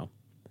while now.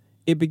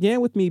 It began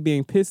with me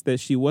being pissed that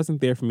she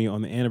wasn't there for me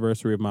on the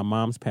anniversary of my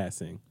mom's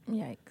passing.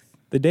 Yikes.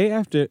 The day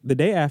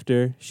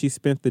after, she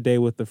spent the day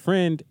with a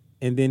friend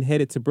and then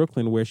headed to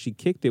Brooklyn, where she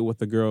kicked it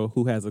with a girl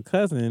who has a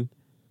crush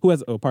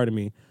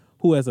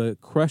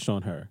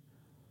on her,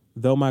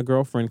 though my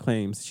girlfriend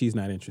claims she's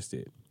not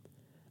interested.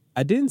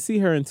 I didn't see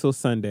her until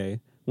Sunday,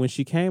 when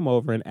she came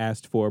over and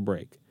asked for a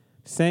break,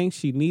 saying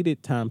she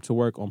needed time to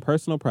work on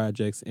personal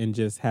projects and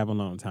just have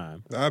alone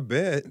time. I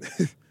bet.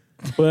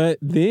 But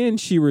then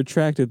she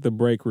retracted the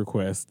break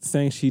request,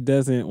 saying she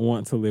doesn't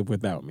want to live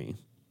without me.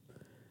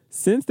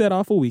 Since that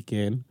awful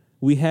weekend,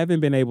 we haven't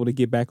been able to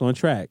get back on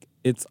track.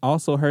 It's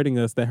also hurting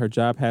us that her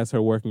job has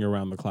her working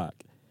around the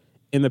clock.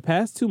 In the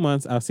past 2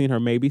 months, I've seen her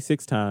maybe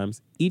 6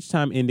 times, each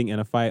time ending in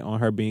a fight on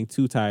her being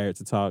too tired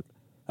to talk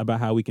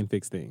about how we can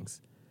fix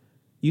things.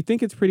 You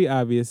think it's pretty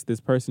obvious this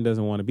person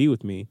doesn't want to be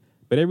with me,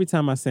 but every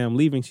time I say I'm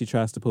leaving, she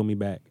tries to pull me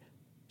back.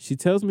 She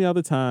tells me all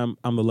the time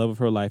I'm the love of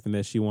her life and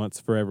that she wants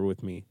forever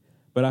with me.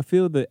 But I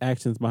feel the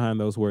actions behind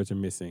those words are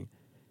missing.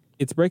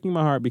 It's breaking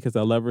my heart because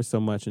I love her so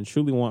much and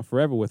truly want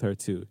forever with her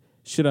too.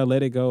 Should I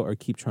let it go or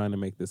keep trying to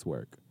make this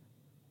work?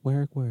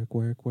 Work.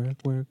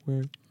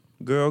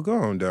 Girl, go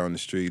on down the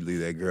street. Leave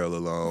that girl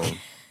alone.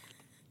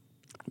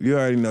 You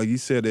already know. You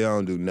said they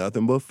don't do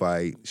nothing but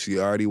fight. She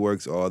already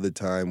works all the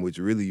time, which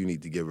really you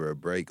need to give her a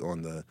break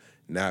on the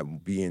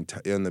being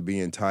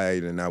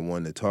tired and not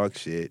wanting to talk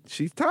shit.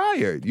 She's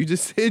tired. You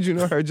just said,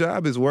 her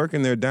job is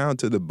working her down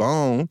to the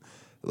bone.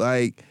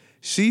 Like,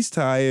 she's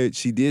tired.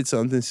 She did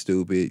something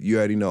stupid. You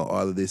already know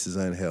all of this is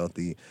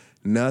unhealthy.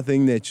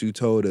 Nothing that you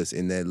told us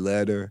in that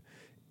letter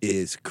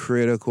is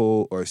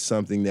critical or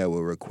something that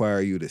will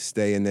require you to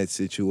stay in that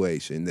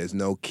situation. There's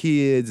no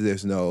kids.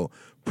 There's no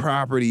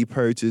property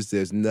purchase.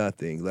 There's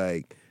nothing.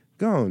 Like,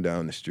 go on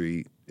down the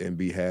street and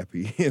be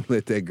happy and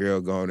let that girl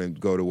go on and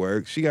go to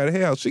work. She got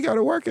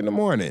to work in the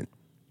morning.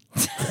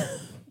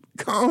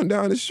 Go on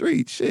down the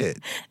street. Shit.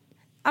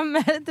 I'm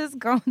mad at this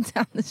going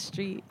down the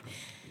street.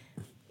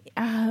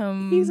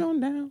 He's on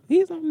down.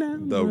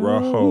 The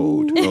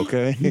road,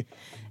 okay?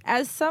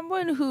 As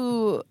someone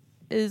who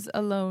is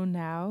alone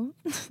now,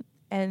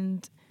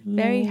 and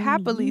very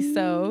happily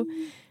so,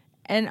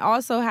 and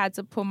also had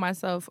to pull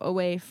myself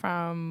away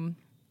from,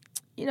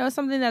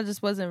 something that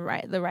just wasn't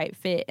the right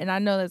fit. And I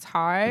know that's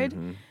hard,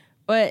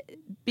 but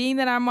being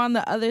that I'm on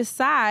the other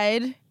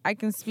side, I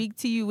can speak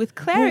to you with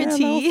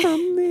clarity.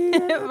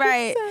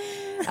 Right.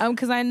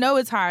 Because I know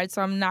it's hard,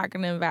 so I'm not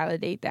going to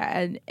invalidate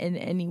that in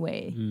any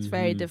way. It's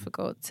very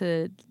difficult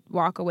to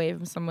walk away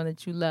from someone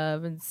that you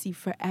love and see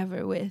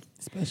forever with.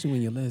 Especially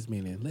when you're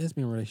lesbian, and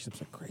lesbian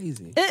relationships are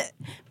crazy.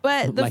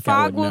 But the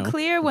fog will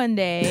clear one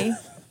day.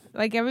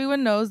 Like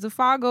everyone knows, the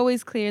fog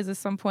always clears at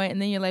some point, and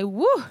then you're like,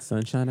 woo!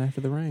 Sunshine after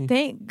the rain.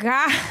 Thank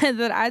God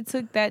that I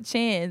took that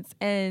chance.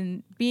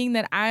 And being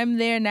that I'm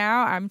there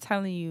now, I'm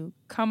telling you,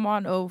 come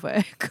on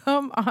over.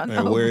 Come on over.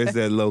 And where is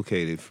that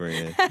located,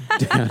 friend?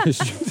 Down the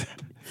street.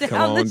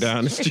 Come on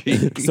down the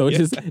street. So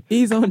just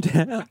ease on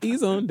down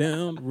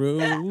the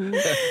road.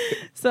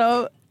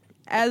 So,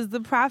 as the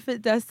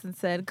prophet Dustin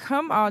said,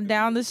 come on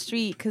down the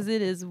street because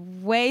it is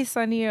way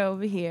sunnier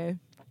over here.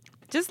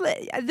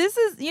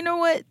 You know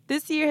what?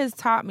 This year has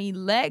taught me,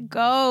 let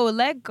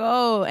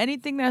go.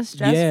 Anything that's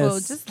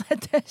stressful, just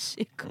let that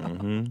shit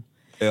go.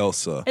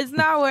 Elsa. It's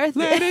not worth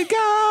Let it. it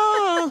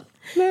go.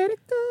 Let it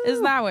go.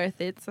 It's not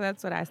worth it. So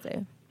that's what I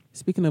say.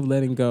 Speaking of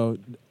letting go,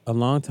 a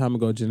long time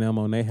ago, Janelle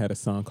Monáe had a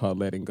song called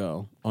Letting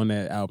Go on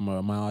that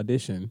album, My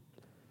Audition.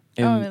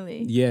 And Oh,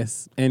 really?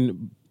 Yes.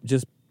 And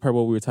just per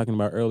what we were talking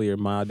about earlier,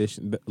 My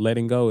Audition,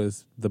 Letting Go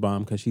is the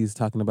bomb because she's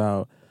talking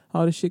about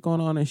all this shit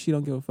going on and she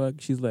don't give a fuck.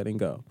 She's letting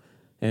go.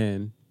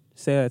 And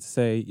say that to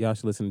say, y'all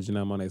should listen to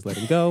Janelle Monáe's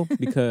Letting Go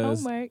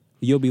because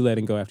you'll be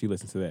letting go after you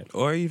listen to that.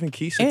 Or even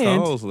Keisha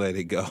Cole's Let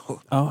It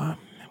Go. Oh,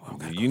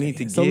 You need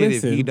to So get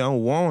listen. if you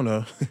don't want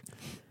to.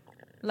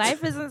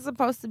 Life isn't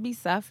supposed to be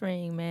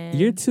suffering, man.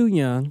 You're too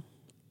young.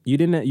 You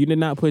did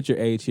not put your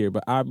age here,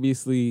 but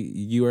obviously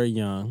you are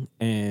young.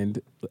 And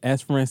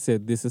as Fran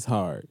said, this is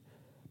hard.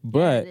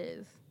 But it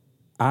is.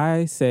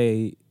 I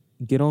say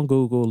get on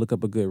Google, look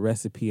up a good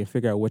recipe, and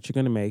figure out what you're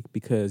going to make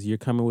because you're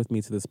coming with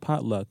me to this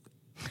potluck.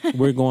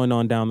 We're going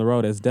on down the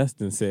road, as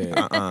Dustin said.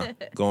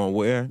 Going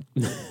where?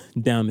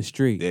 Down the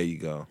street. There you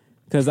go.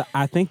 Because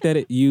I think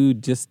that you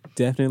just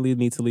definitely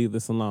need to leave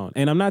this alone.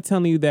 And I'm not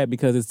telling you that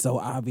because it's so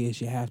obvious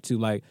you have to.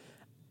 Like,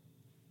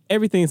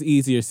 everything's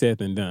easier said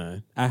than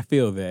done. I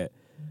feel that.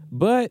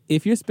 But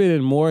if you're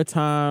spending more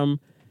time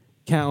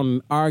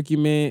counting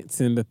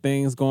arguments and the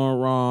things going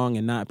wrong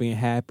and not being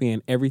happy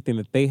and everything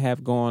that they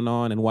have going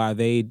on and why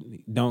they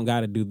don't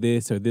got to do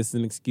this or this is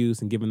an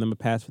excuse and giving them a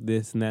pass for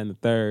this and that and the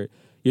third,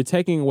 you're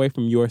taking away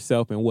from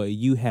yourself and what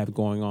you have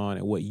going on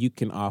and what you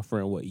can offer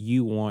and what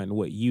you want and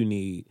what you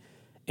need.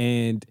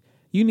 And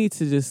you need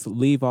to just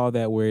leave all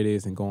that where it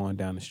is and go on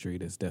down the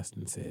street, as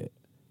Dustin said.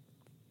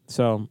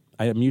 So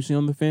I am usually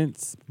on the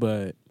fence,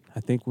 but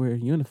I think we're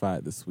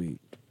unified this week.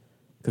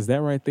 Because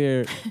that right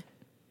there,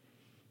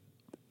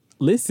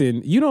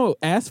 listen, you don't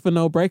ask for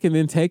no break and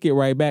then take it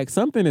right back.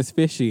 Something is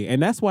fishy.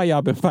 And that's why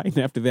y'all been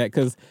fighting after that,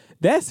 because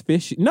that's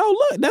fishy. No,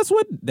 look,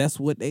 that's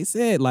what they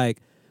said.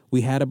 Like,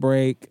 we had a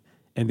break.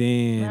 And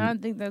then I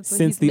don't think that's what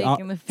since he's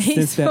making the face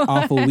since that for.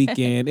 awful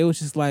weekend, it was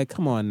just like,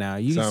 come on now.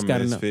 You just Something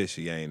gotta is know.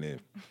 fishy, ain't it?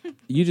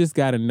 You just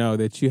gotta know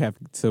that you have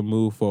to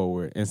move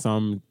forward. And so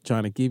I'm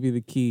trying to give you the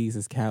keys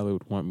as Callie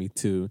would want me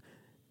to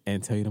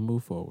and tell you to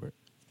move forward.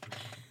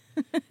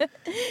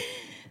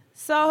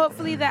 So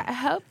hopefully that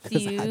helped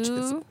you. I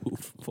just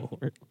move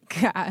forward.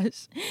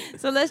 Gosh.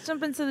 So let's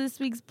jump into this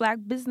week's Black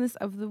Business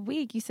of the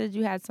Week. You said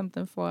you had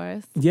something for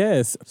us.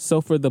 Yes.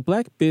 So for the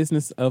Black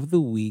Business of the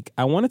Week,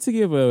 I wanted to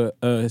give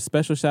a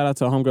special shout out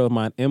to a homegirl of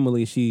mine,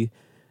 Emily.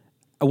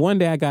 One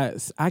day I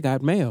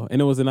got mail,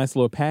 and it was a nice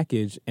little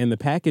package, and the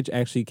package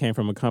actually came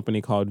from a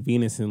company called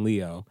Venus and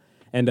Leo,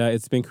 and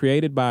it's been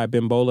created by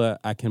Bimbola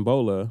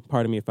Akimbola.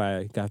 Pardon me if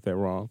I got that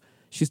wrong.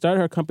 She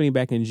started her company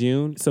back in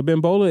June. So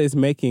Bimbola is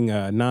making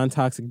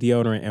non-toxic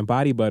deodorant and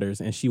body butters,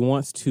 and she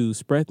wants to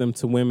spread them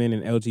to women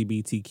and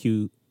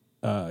LGBTQ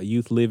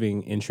youth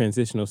living in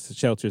transitional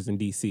shelters in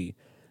D.C.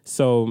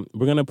 So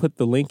we're going to put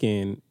the link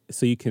in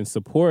so you can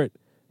support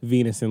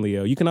Venus and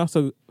Leo. You can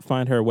also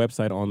find her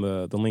website on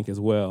the link as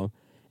well.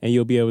 and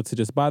you'll be able to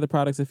just buy the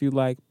products if you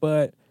like,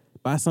 but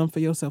buy some for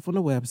yourself on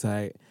the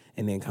website,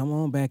 and then come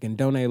on back and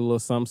donate a little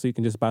something so you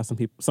can just buy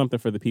something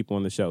for the people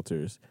in the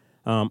shelters.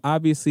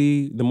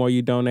 Obviously, the more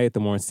you donate, the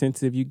more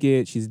incentive you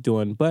get. She's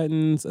doing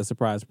buttons, a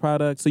surprise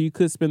product. So you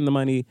could spend the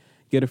money,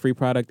 get a free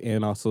product,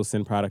 and also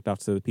send product off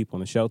to the people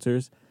in the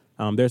shelters.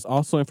 There's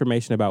also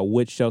information about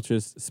which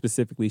shelters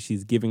specifically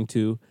she's giving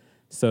to.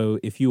 So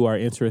if you are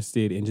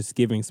interested in just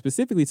giving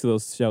specifically to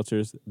those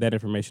shelters, that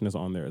information is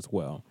on there as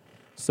well.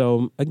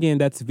 So again,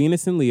 that's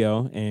Venus and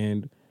Leo,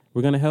 and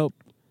we're going to help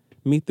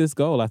meet this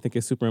goal. I think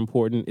it's super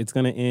important. It's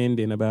going to end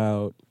in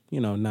about,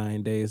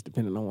 9 days,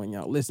 depending on when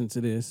y'all listen to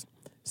this.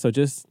 So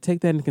just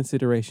take that into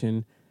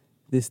consideration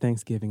this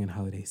Thanksgiving and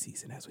holiday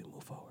season as we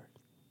move forward.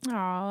 Oh,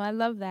 I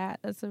love that.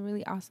 That's a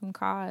really awesome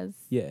cause.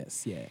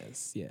 Yes.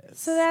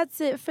 So that's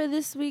it for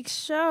this week's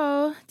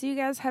show. Do you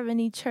guys have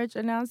any church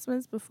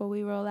announcements before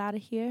we roll out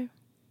of here?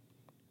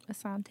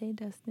 Asante,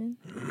 Dustin.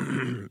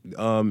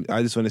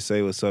 I just want to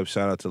say what's up.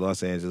 Shout out to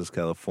Los Angeles,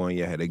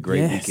 California. I had a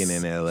great weekend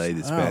in LA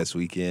this past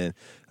weekend.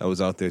 I was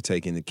out there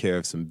taking care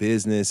of some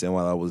business, and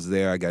while I was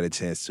there, I got a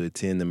chance to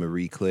attend the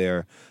Marie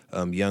Claire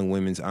Young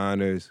Women's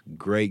Honors.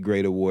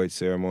 Great award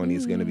ceremony.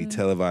 It's going to be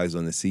televised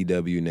on the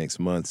CW next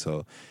month,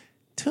 so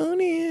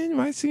tune in.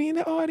 Might see in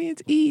the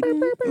audience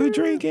eating or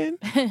drinking.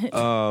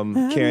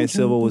 Karen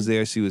Civil was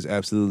there. She was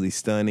absolutely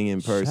stunning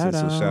in person.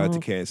 So shout out to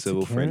Karen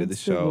Civil, friend of the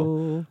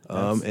show.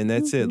 And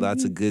that's it.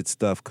 Lots of good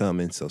stuff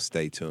coming. So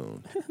stay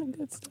tuned.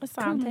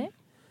 Asante.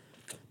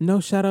 No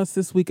shout outs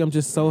this week. I'm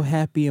just so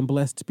happy and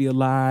blessed to be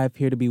alive,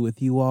 here to be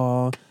with you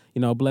all.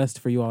 Blessed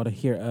for you all to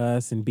hear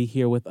us and be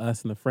here with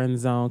us in the friend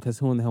zone, because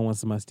who in the hell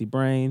wants a musty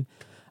brain?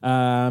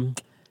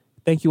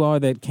 Thank you all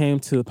that came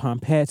to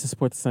Pompat to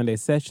support the Sunday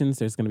sessions.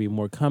 There's going to be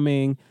more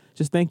coming.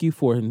 Just thank you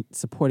for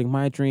supporting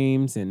my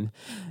dreams and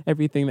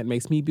everything that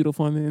makes me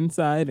beautiful on the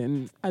inside.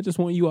 And I just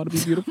want you all to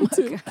be beautiful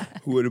too.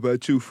 What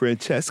about you,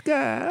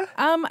 Francesca?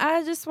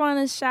 I just want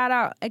to shout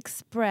out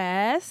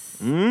Express.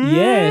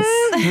 Yes.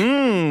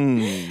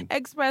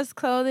 Express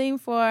Clothing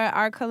for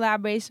our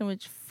collaboration,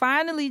 which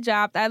finally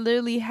dropped. I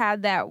literally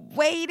had that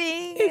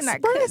waiting and I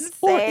couldn't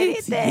say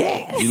anything.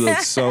 Yes. You look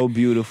so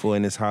beautiful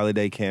in this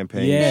holiday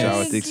campaign. Yes.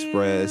 Shout out to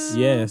Express.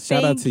 Yes.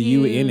 Shout out Thank to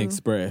you you. in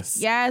Express.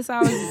 Yes,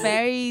 I was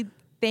very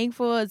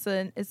thankful. It's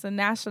a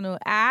national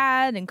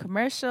ad and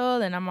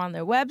commercial, and I'm on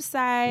their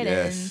website.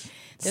 Yes. And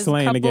there's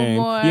Slaying a the couple game.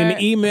 more. You're in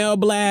the email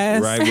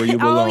blast. Right where you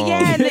Oh belong.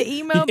 yeah, the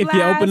email If blast.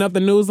 you open up the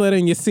newsletter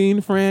and you seen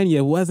friend,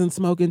 you wasn't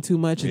smoking too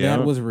much, Yeah.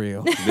 that was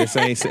real. This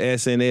ain't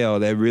SNL.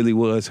 That really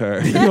was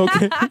her.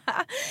 Okay.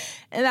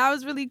 And that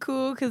was really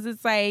cool because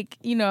it's like,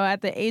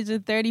 at the age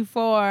of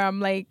 34, I'm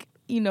like,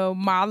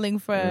 modeling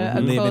for a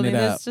Living clothing. it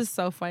up. It's just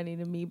so funny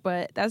to me,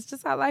 but that's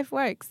just how life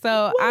works.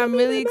 So I'm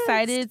really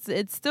excited.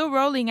 It's still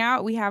rolling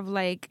out. We have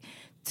like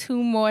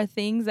 2 more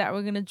things that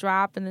we're going to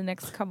drop in the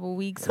next couple of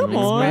weeks from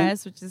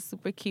Express, which is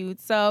super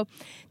cute. So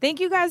thank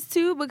you guys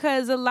too,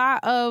 because a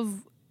lot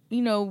of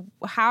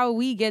how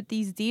we get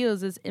these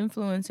deals as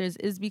influencers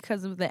is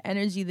because of the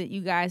energy that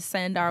you guys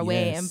send our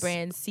way, and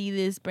brands see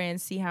this,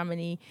 brands see how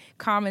many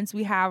comments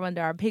we have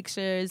under our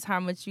pictures, how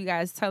much you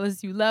guys tell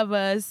us you love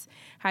us,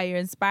 how you're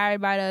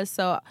inspired by us.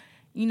 So,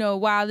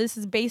 while this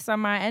is based on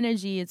my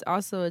energy, it's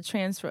also a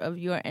transfer of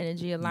your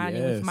energy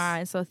aligning with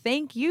mine. So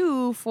thank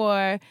you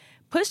for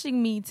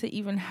pushing me to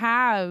even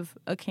have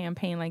a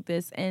campaign like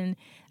this, and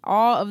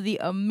all of the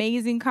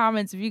amazing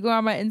comments. If you go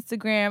on my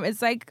Instagram,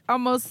 it's like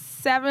almost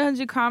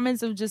 700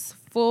 comments of just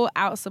full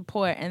out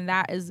support, and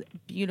that is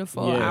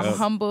beautiful. Yes. I'm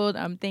humbled.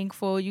 I'm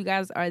thankful. You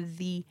guys are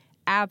the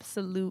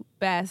absolute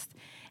best.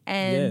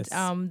 And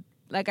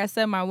like I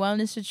said, my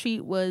wellness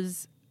retreat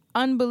was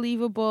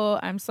unbelievable.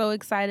 I'm so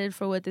excited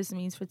for what this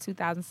means for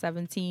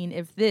 2017.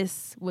 If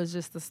this was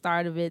just the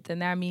start of it, then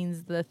that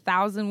means the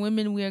 1,000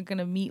 women we are going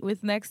to meet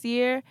with next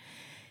year,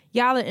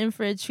 y'all are in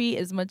for a treat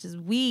as much as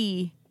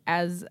we,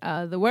 as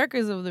the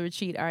workers of the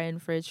retreat, are in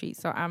for a treat.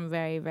 So I'm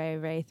very, very,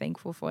 very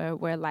thankful for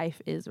where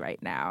life is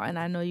right now. And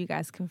I know you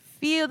guys can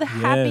feel the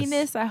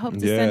happiness. I hope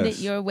to send it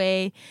your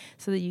way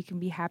so that you can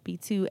be happy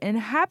too. And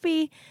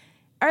happy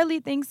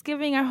early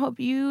Thanksgiving. I hope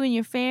you and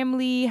your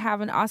family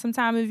have an awesome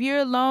time. If you're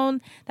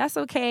alone, that's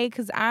okay,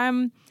 because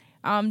I'm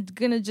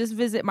going to just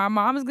visit. My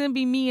mom is going to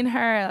be me and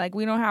her. Like,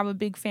 we don't have a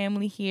big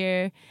family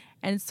here.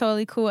 And it's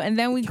totally cool. And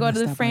then we go to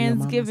the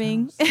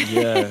Friendsgiving.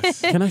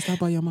 Yes. Can I stop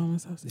by your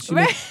mama's house?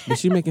 Is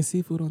she making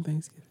seafood on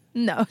Thanksgiving?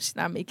 No, she's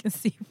not making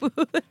seafood.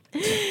 But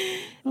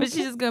she's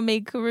just going to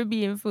make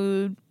Caribbean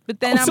food. But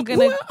then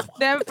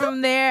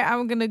from there,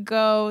 I'm going to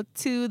go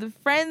to the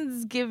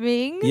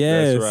Friendsgiving.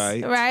 Yes. That's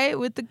right. Right?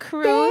 With the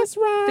crew. That's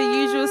right. The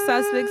usual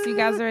suspects. You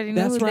guys already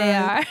know That's who they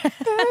right. are.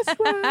 That's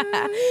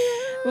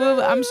right.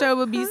 Well, I'm sure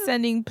we'll be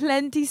sending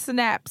plenty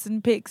snaps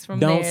and pics from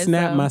there. Don't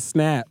snap my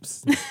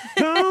snaps.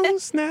 Don't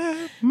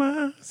snap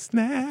my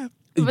snap.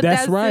 But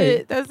that's right.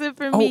 It. That's it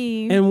for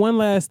me. And one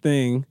last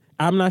thing.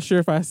 I'm not sure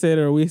if I said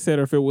it or we said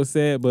it or if it was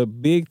said, but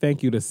big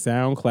thank you to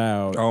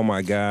SoundCloud. Oh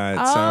my God.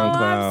 Oh, SoundCloud.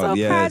 I'm so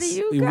yes. proud of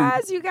you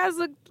guys. You guys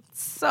look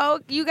so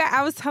you got.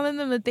 I was telling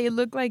them that they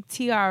look like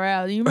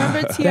TRL. You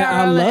remember TRL?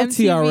 I love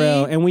MTV?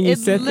 TRL. And when you it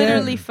said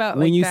literally that, felt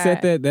when like you that.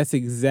 said that, that's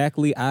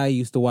exactly. I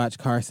used to watch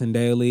Carson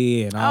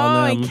Daly and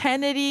all them and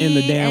Kennedy in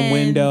the damn and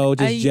window,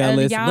 just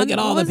jealous. Look at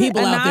all the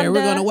people out there.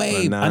 We're gonna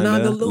wave.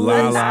 Ananda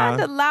Lewis.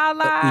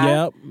 Lala.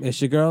 Yep,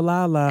 it's your girl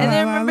Lala. And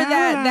then remember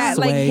that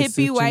like Sway,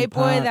 hippie Such white and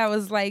boy Pop. that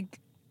was like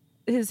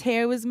his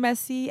hair was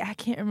messy. I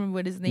can't remember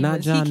what his name Not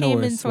was. John he came in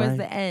Norris, towards right?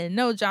 the end.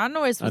 No, John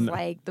Norris was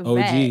like the OG,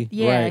 vet.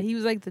 Yeah, right. he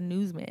was like the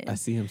newsman. I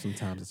see him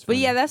sometimes. It's But funny.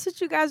 yeah, that's what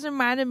you guys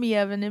reminded me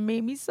of, and it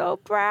made me so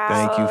proud.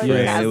 Thank you, Yes.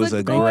 friend. guys It was a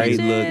look great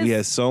look. gorgeous. We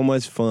had so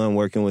much fun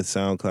working with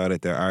SoundCloud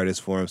at their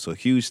artist forum. So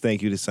huge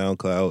thank you to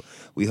SoundCloud.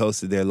 We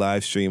hosted their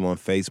live stream on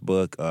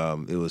Facebook.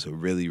 It was a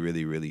really,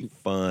 really, really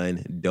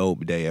fun,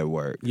 dope day at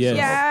work. Yes.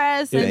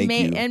 Yes, Thank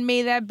you. and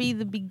may that be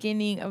the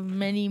beginning of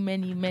many,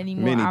 many, many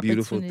more Many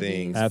beautiful opportunities.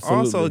 things.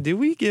 Absolutely. Also, did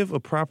we give a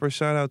proper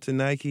shout out to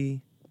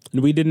Nike?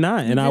 We did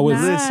not, and I Did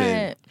was not.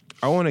 Listen,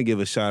 I want to give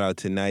a shout out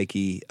to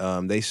Nike.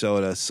 They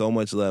showed us so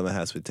much love and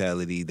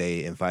hospitality.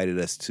 They invited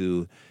us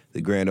to the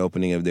grand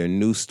opening of their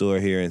new store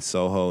here in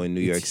Soho in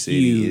New York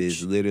City. huge. It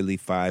is literally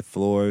 5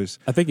 floors.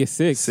 I think it's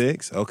 6.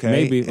 6? Okay.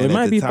 Maybe And it at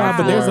might the be top 5,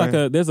 but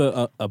there's floor,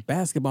 like a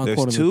basketball There's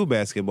court. 2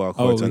 basketball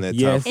courts Oh, on that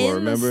yes. top floor,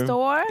 In the remember?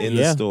 store? In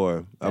Yeah. the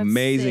store. That's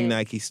Amazing sick.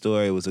 Nike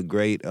store. It was a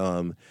great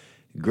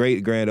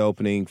grand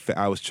opening.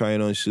 I was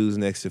trying on shoes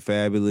next to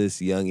Fabulous.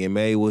 Young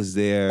M.A. was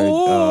there.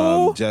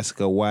 Ooh.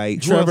 Jessica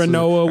White. Who Trevor else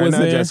Noah or was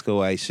not there. Jessica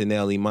White.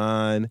 Chanel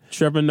Iman.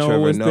 Trevor Noah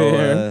was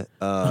there.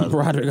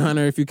 Roderick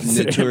Hunter, if you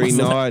consider Naturi him.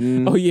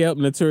 Norton. Oh, yep,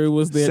 Naturi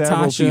was there.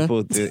 Several Tasha.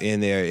 people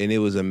in there, and it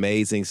was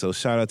amazing. So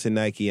shout out to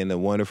Nike and the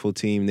wonderful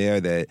team there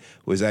that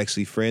was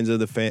actually friends of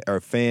the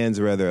fans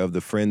rather of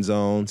the Friend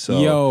Zone. So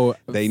Yo,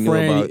 they knew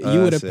friend, about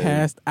you would us have and-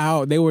 passed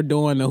out. They were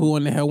doing the Who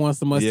in the Hell Wants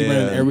to Musty Yeah. Run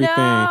and everything.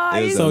 No, are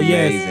It you was So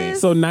amazing.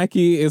 serious? so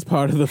Nike is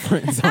part of the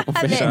Friend Zone They-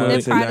 Shout they're family.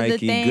 out to part of the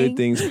Nike. thing. Good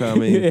things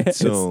coming Yes.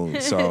 soon.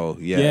 So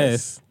yes.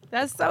 Yes.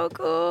 That's so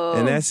cool.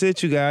 And that's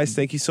it, you guys.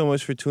 Thank you so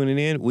much for tuning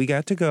in. We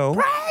got to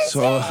go.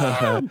 So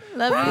Love you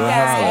Well,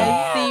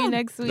 guys. See you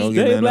next week. don't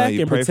Stay get nothing black on you.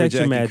 and Pray for protect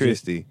your Jackie magic.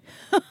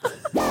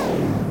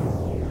 Christie.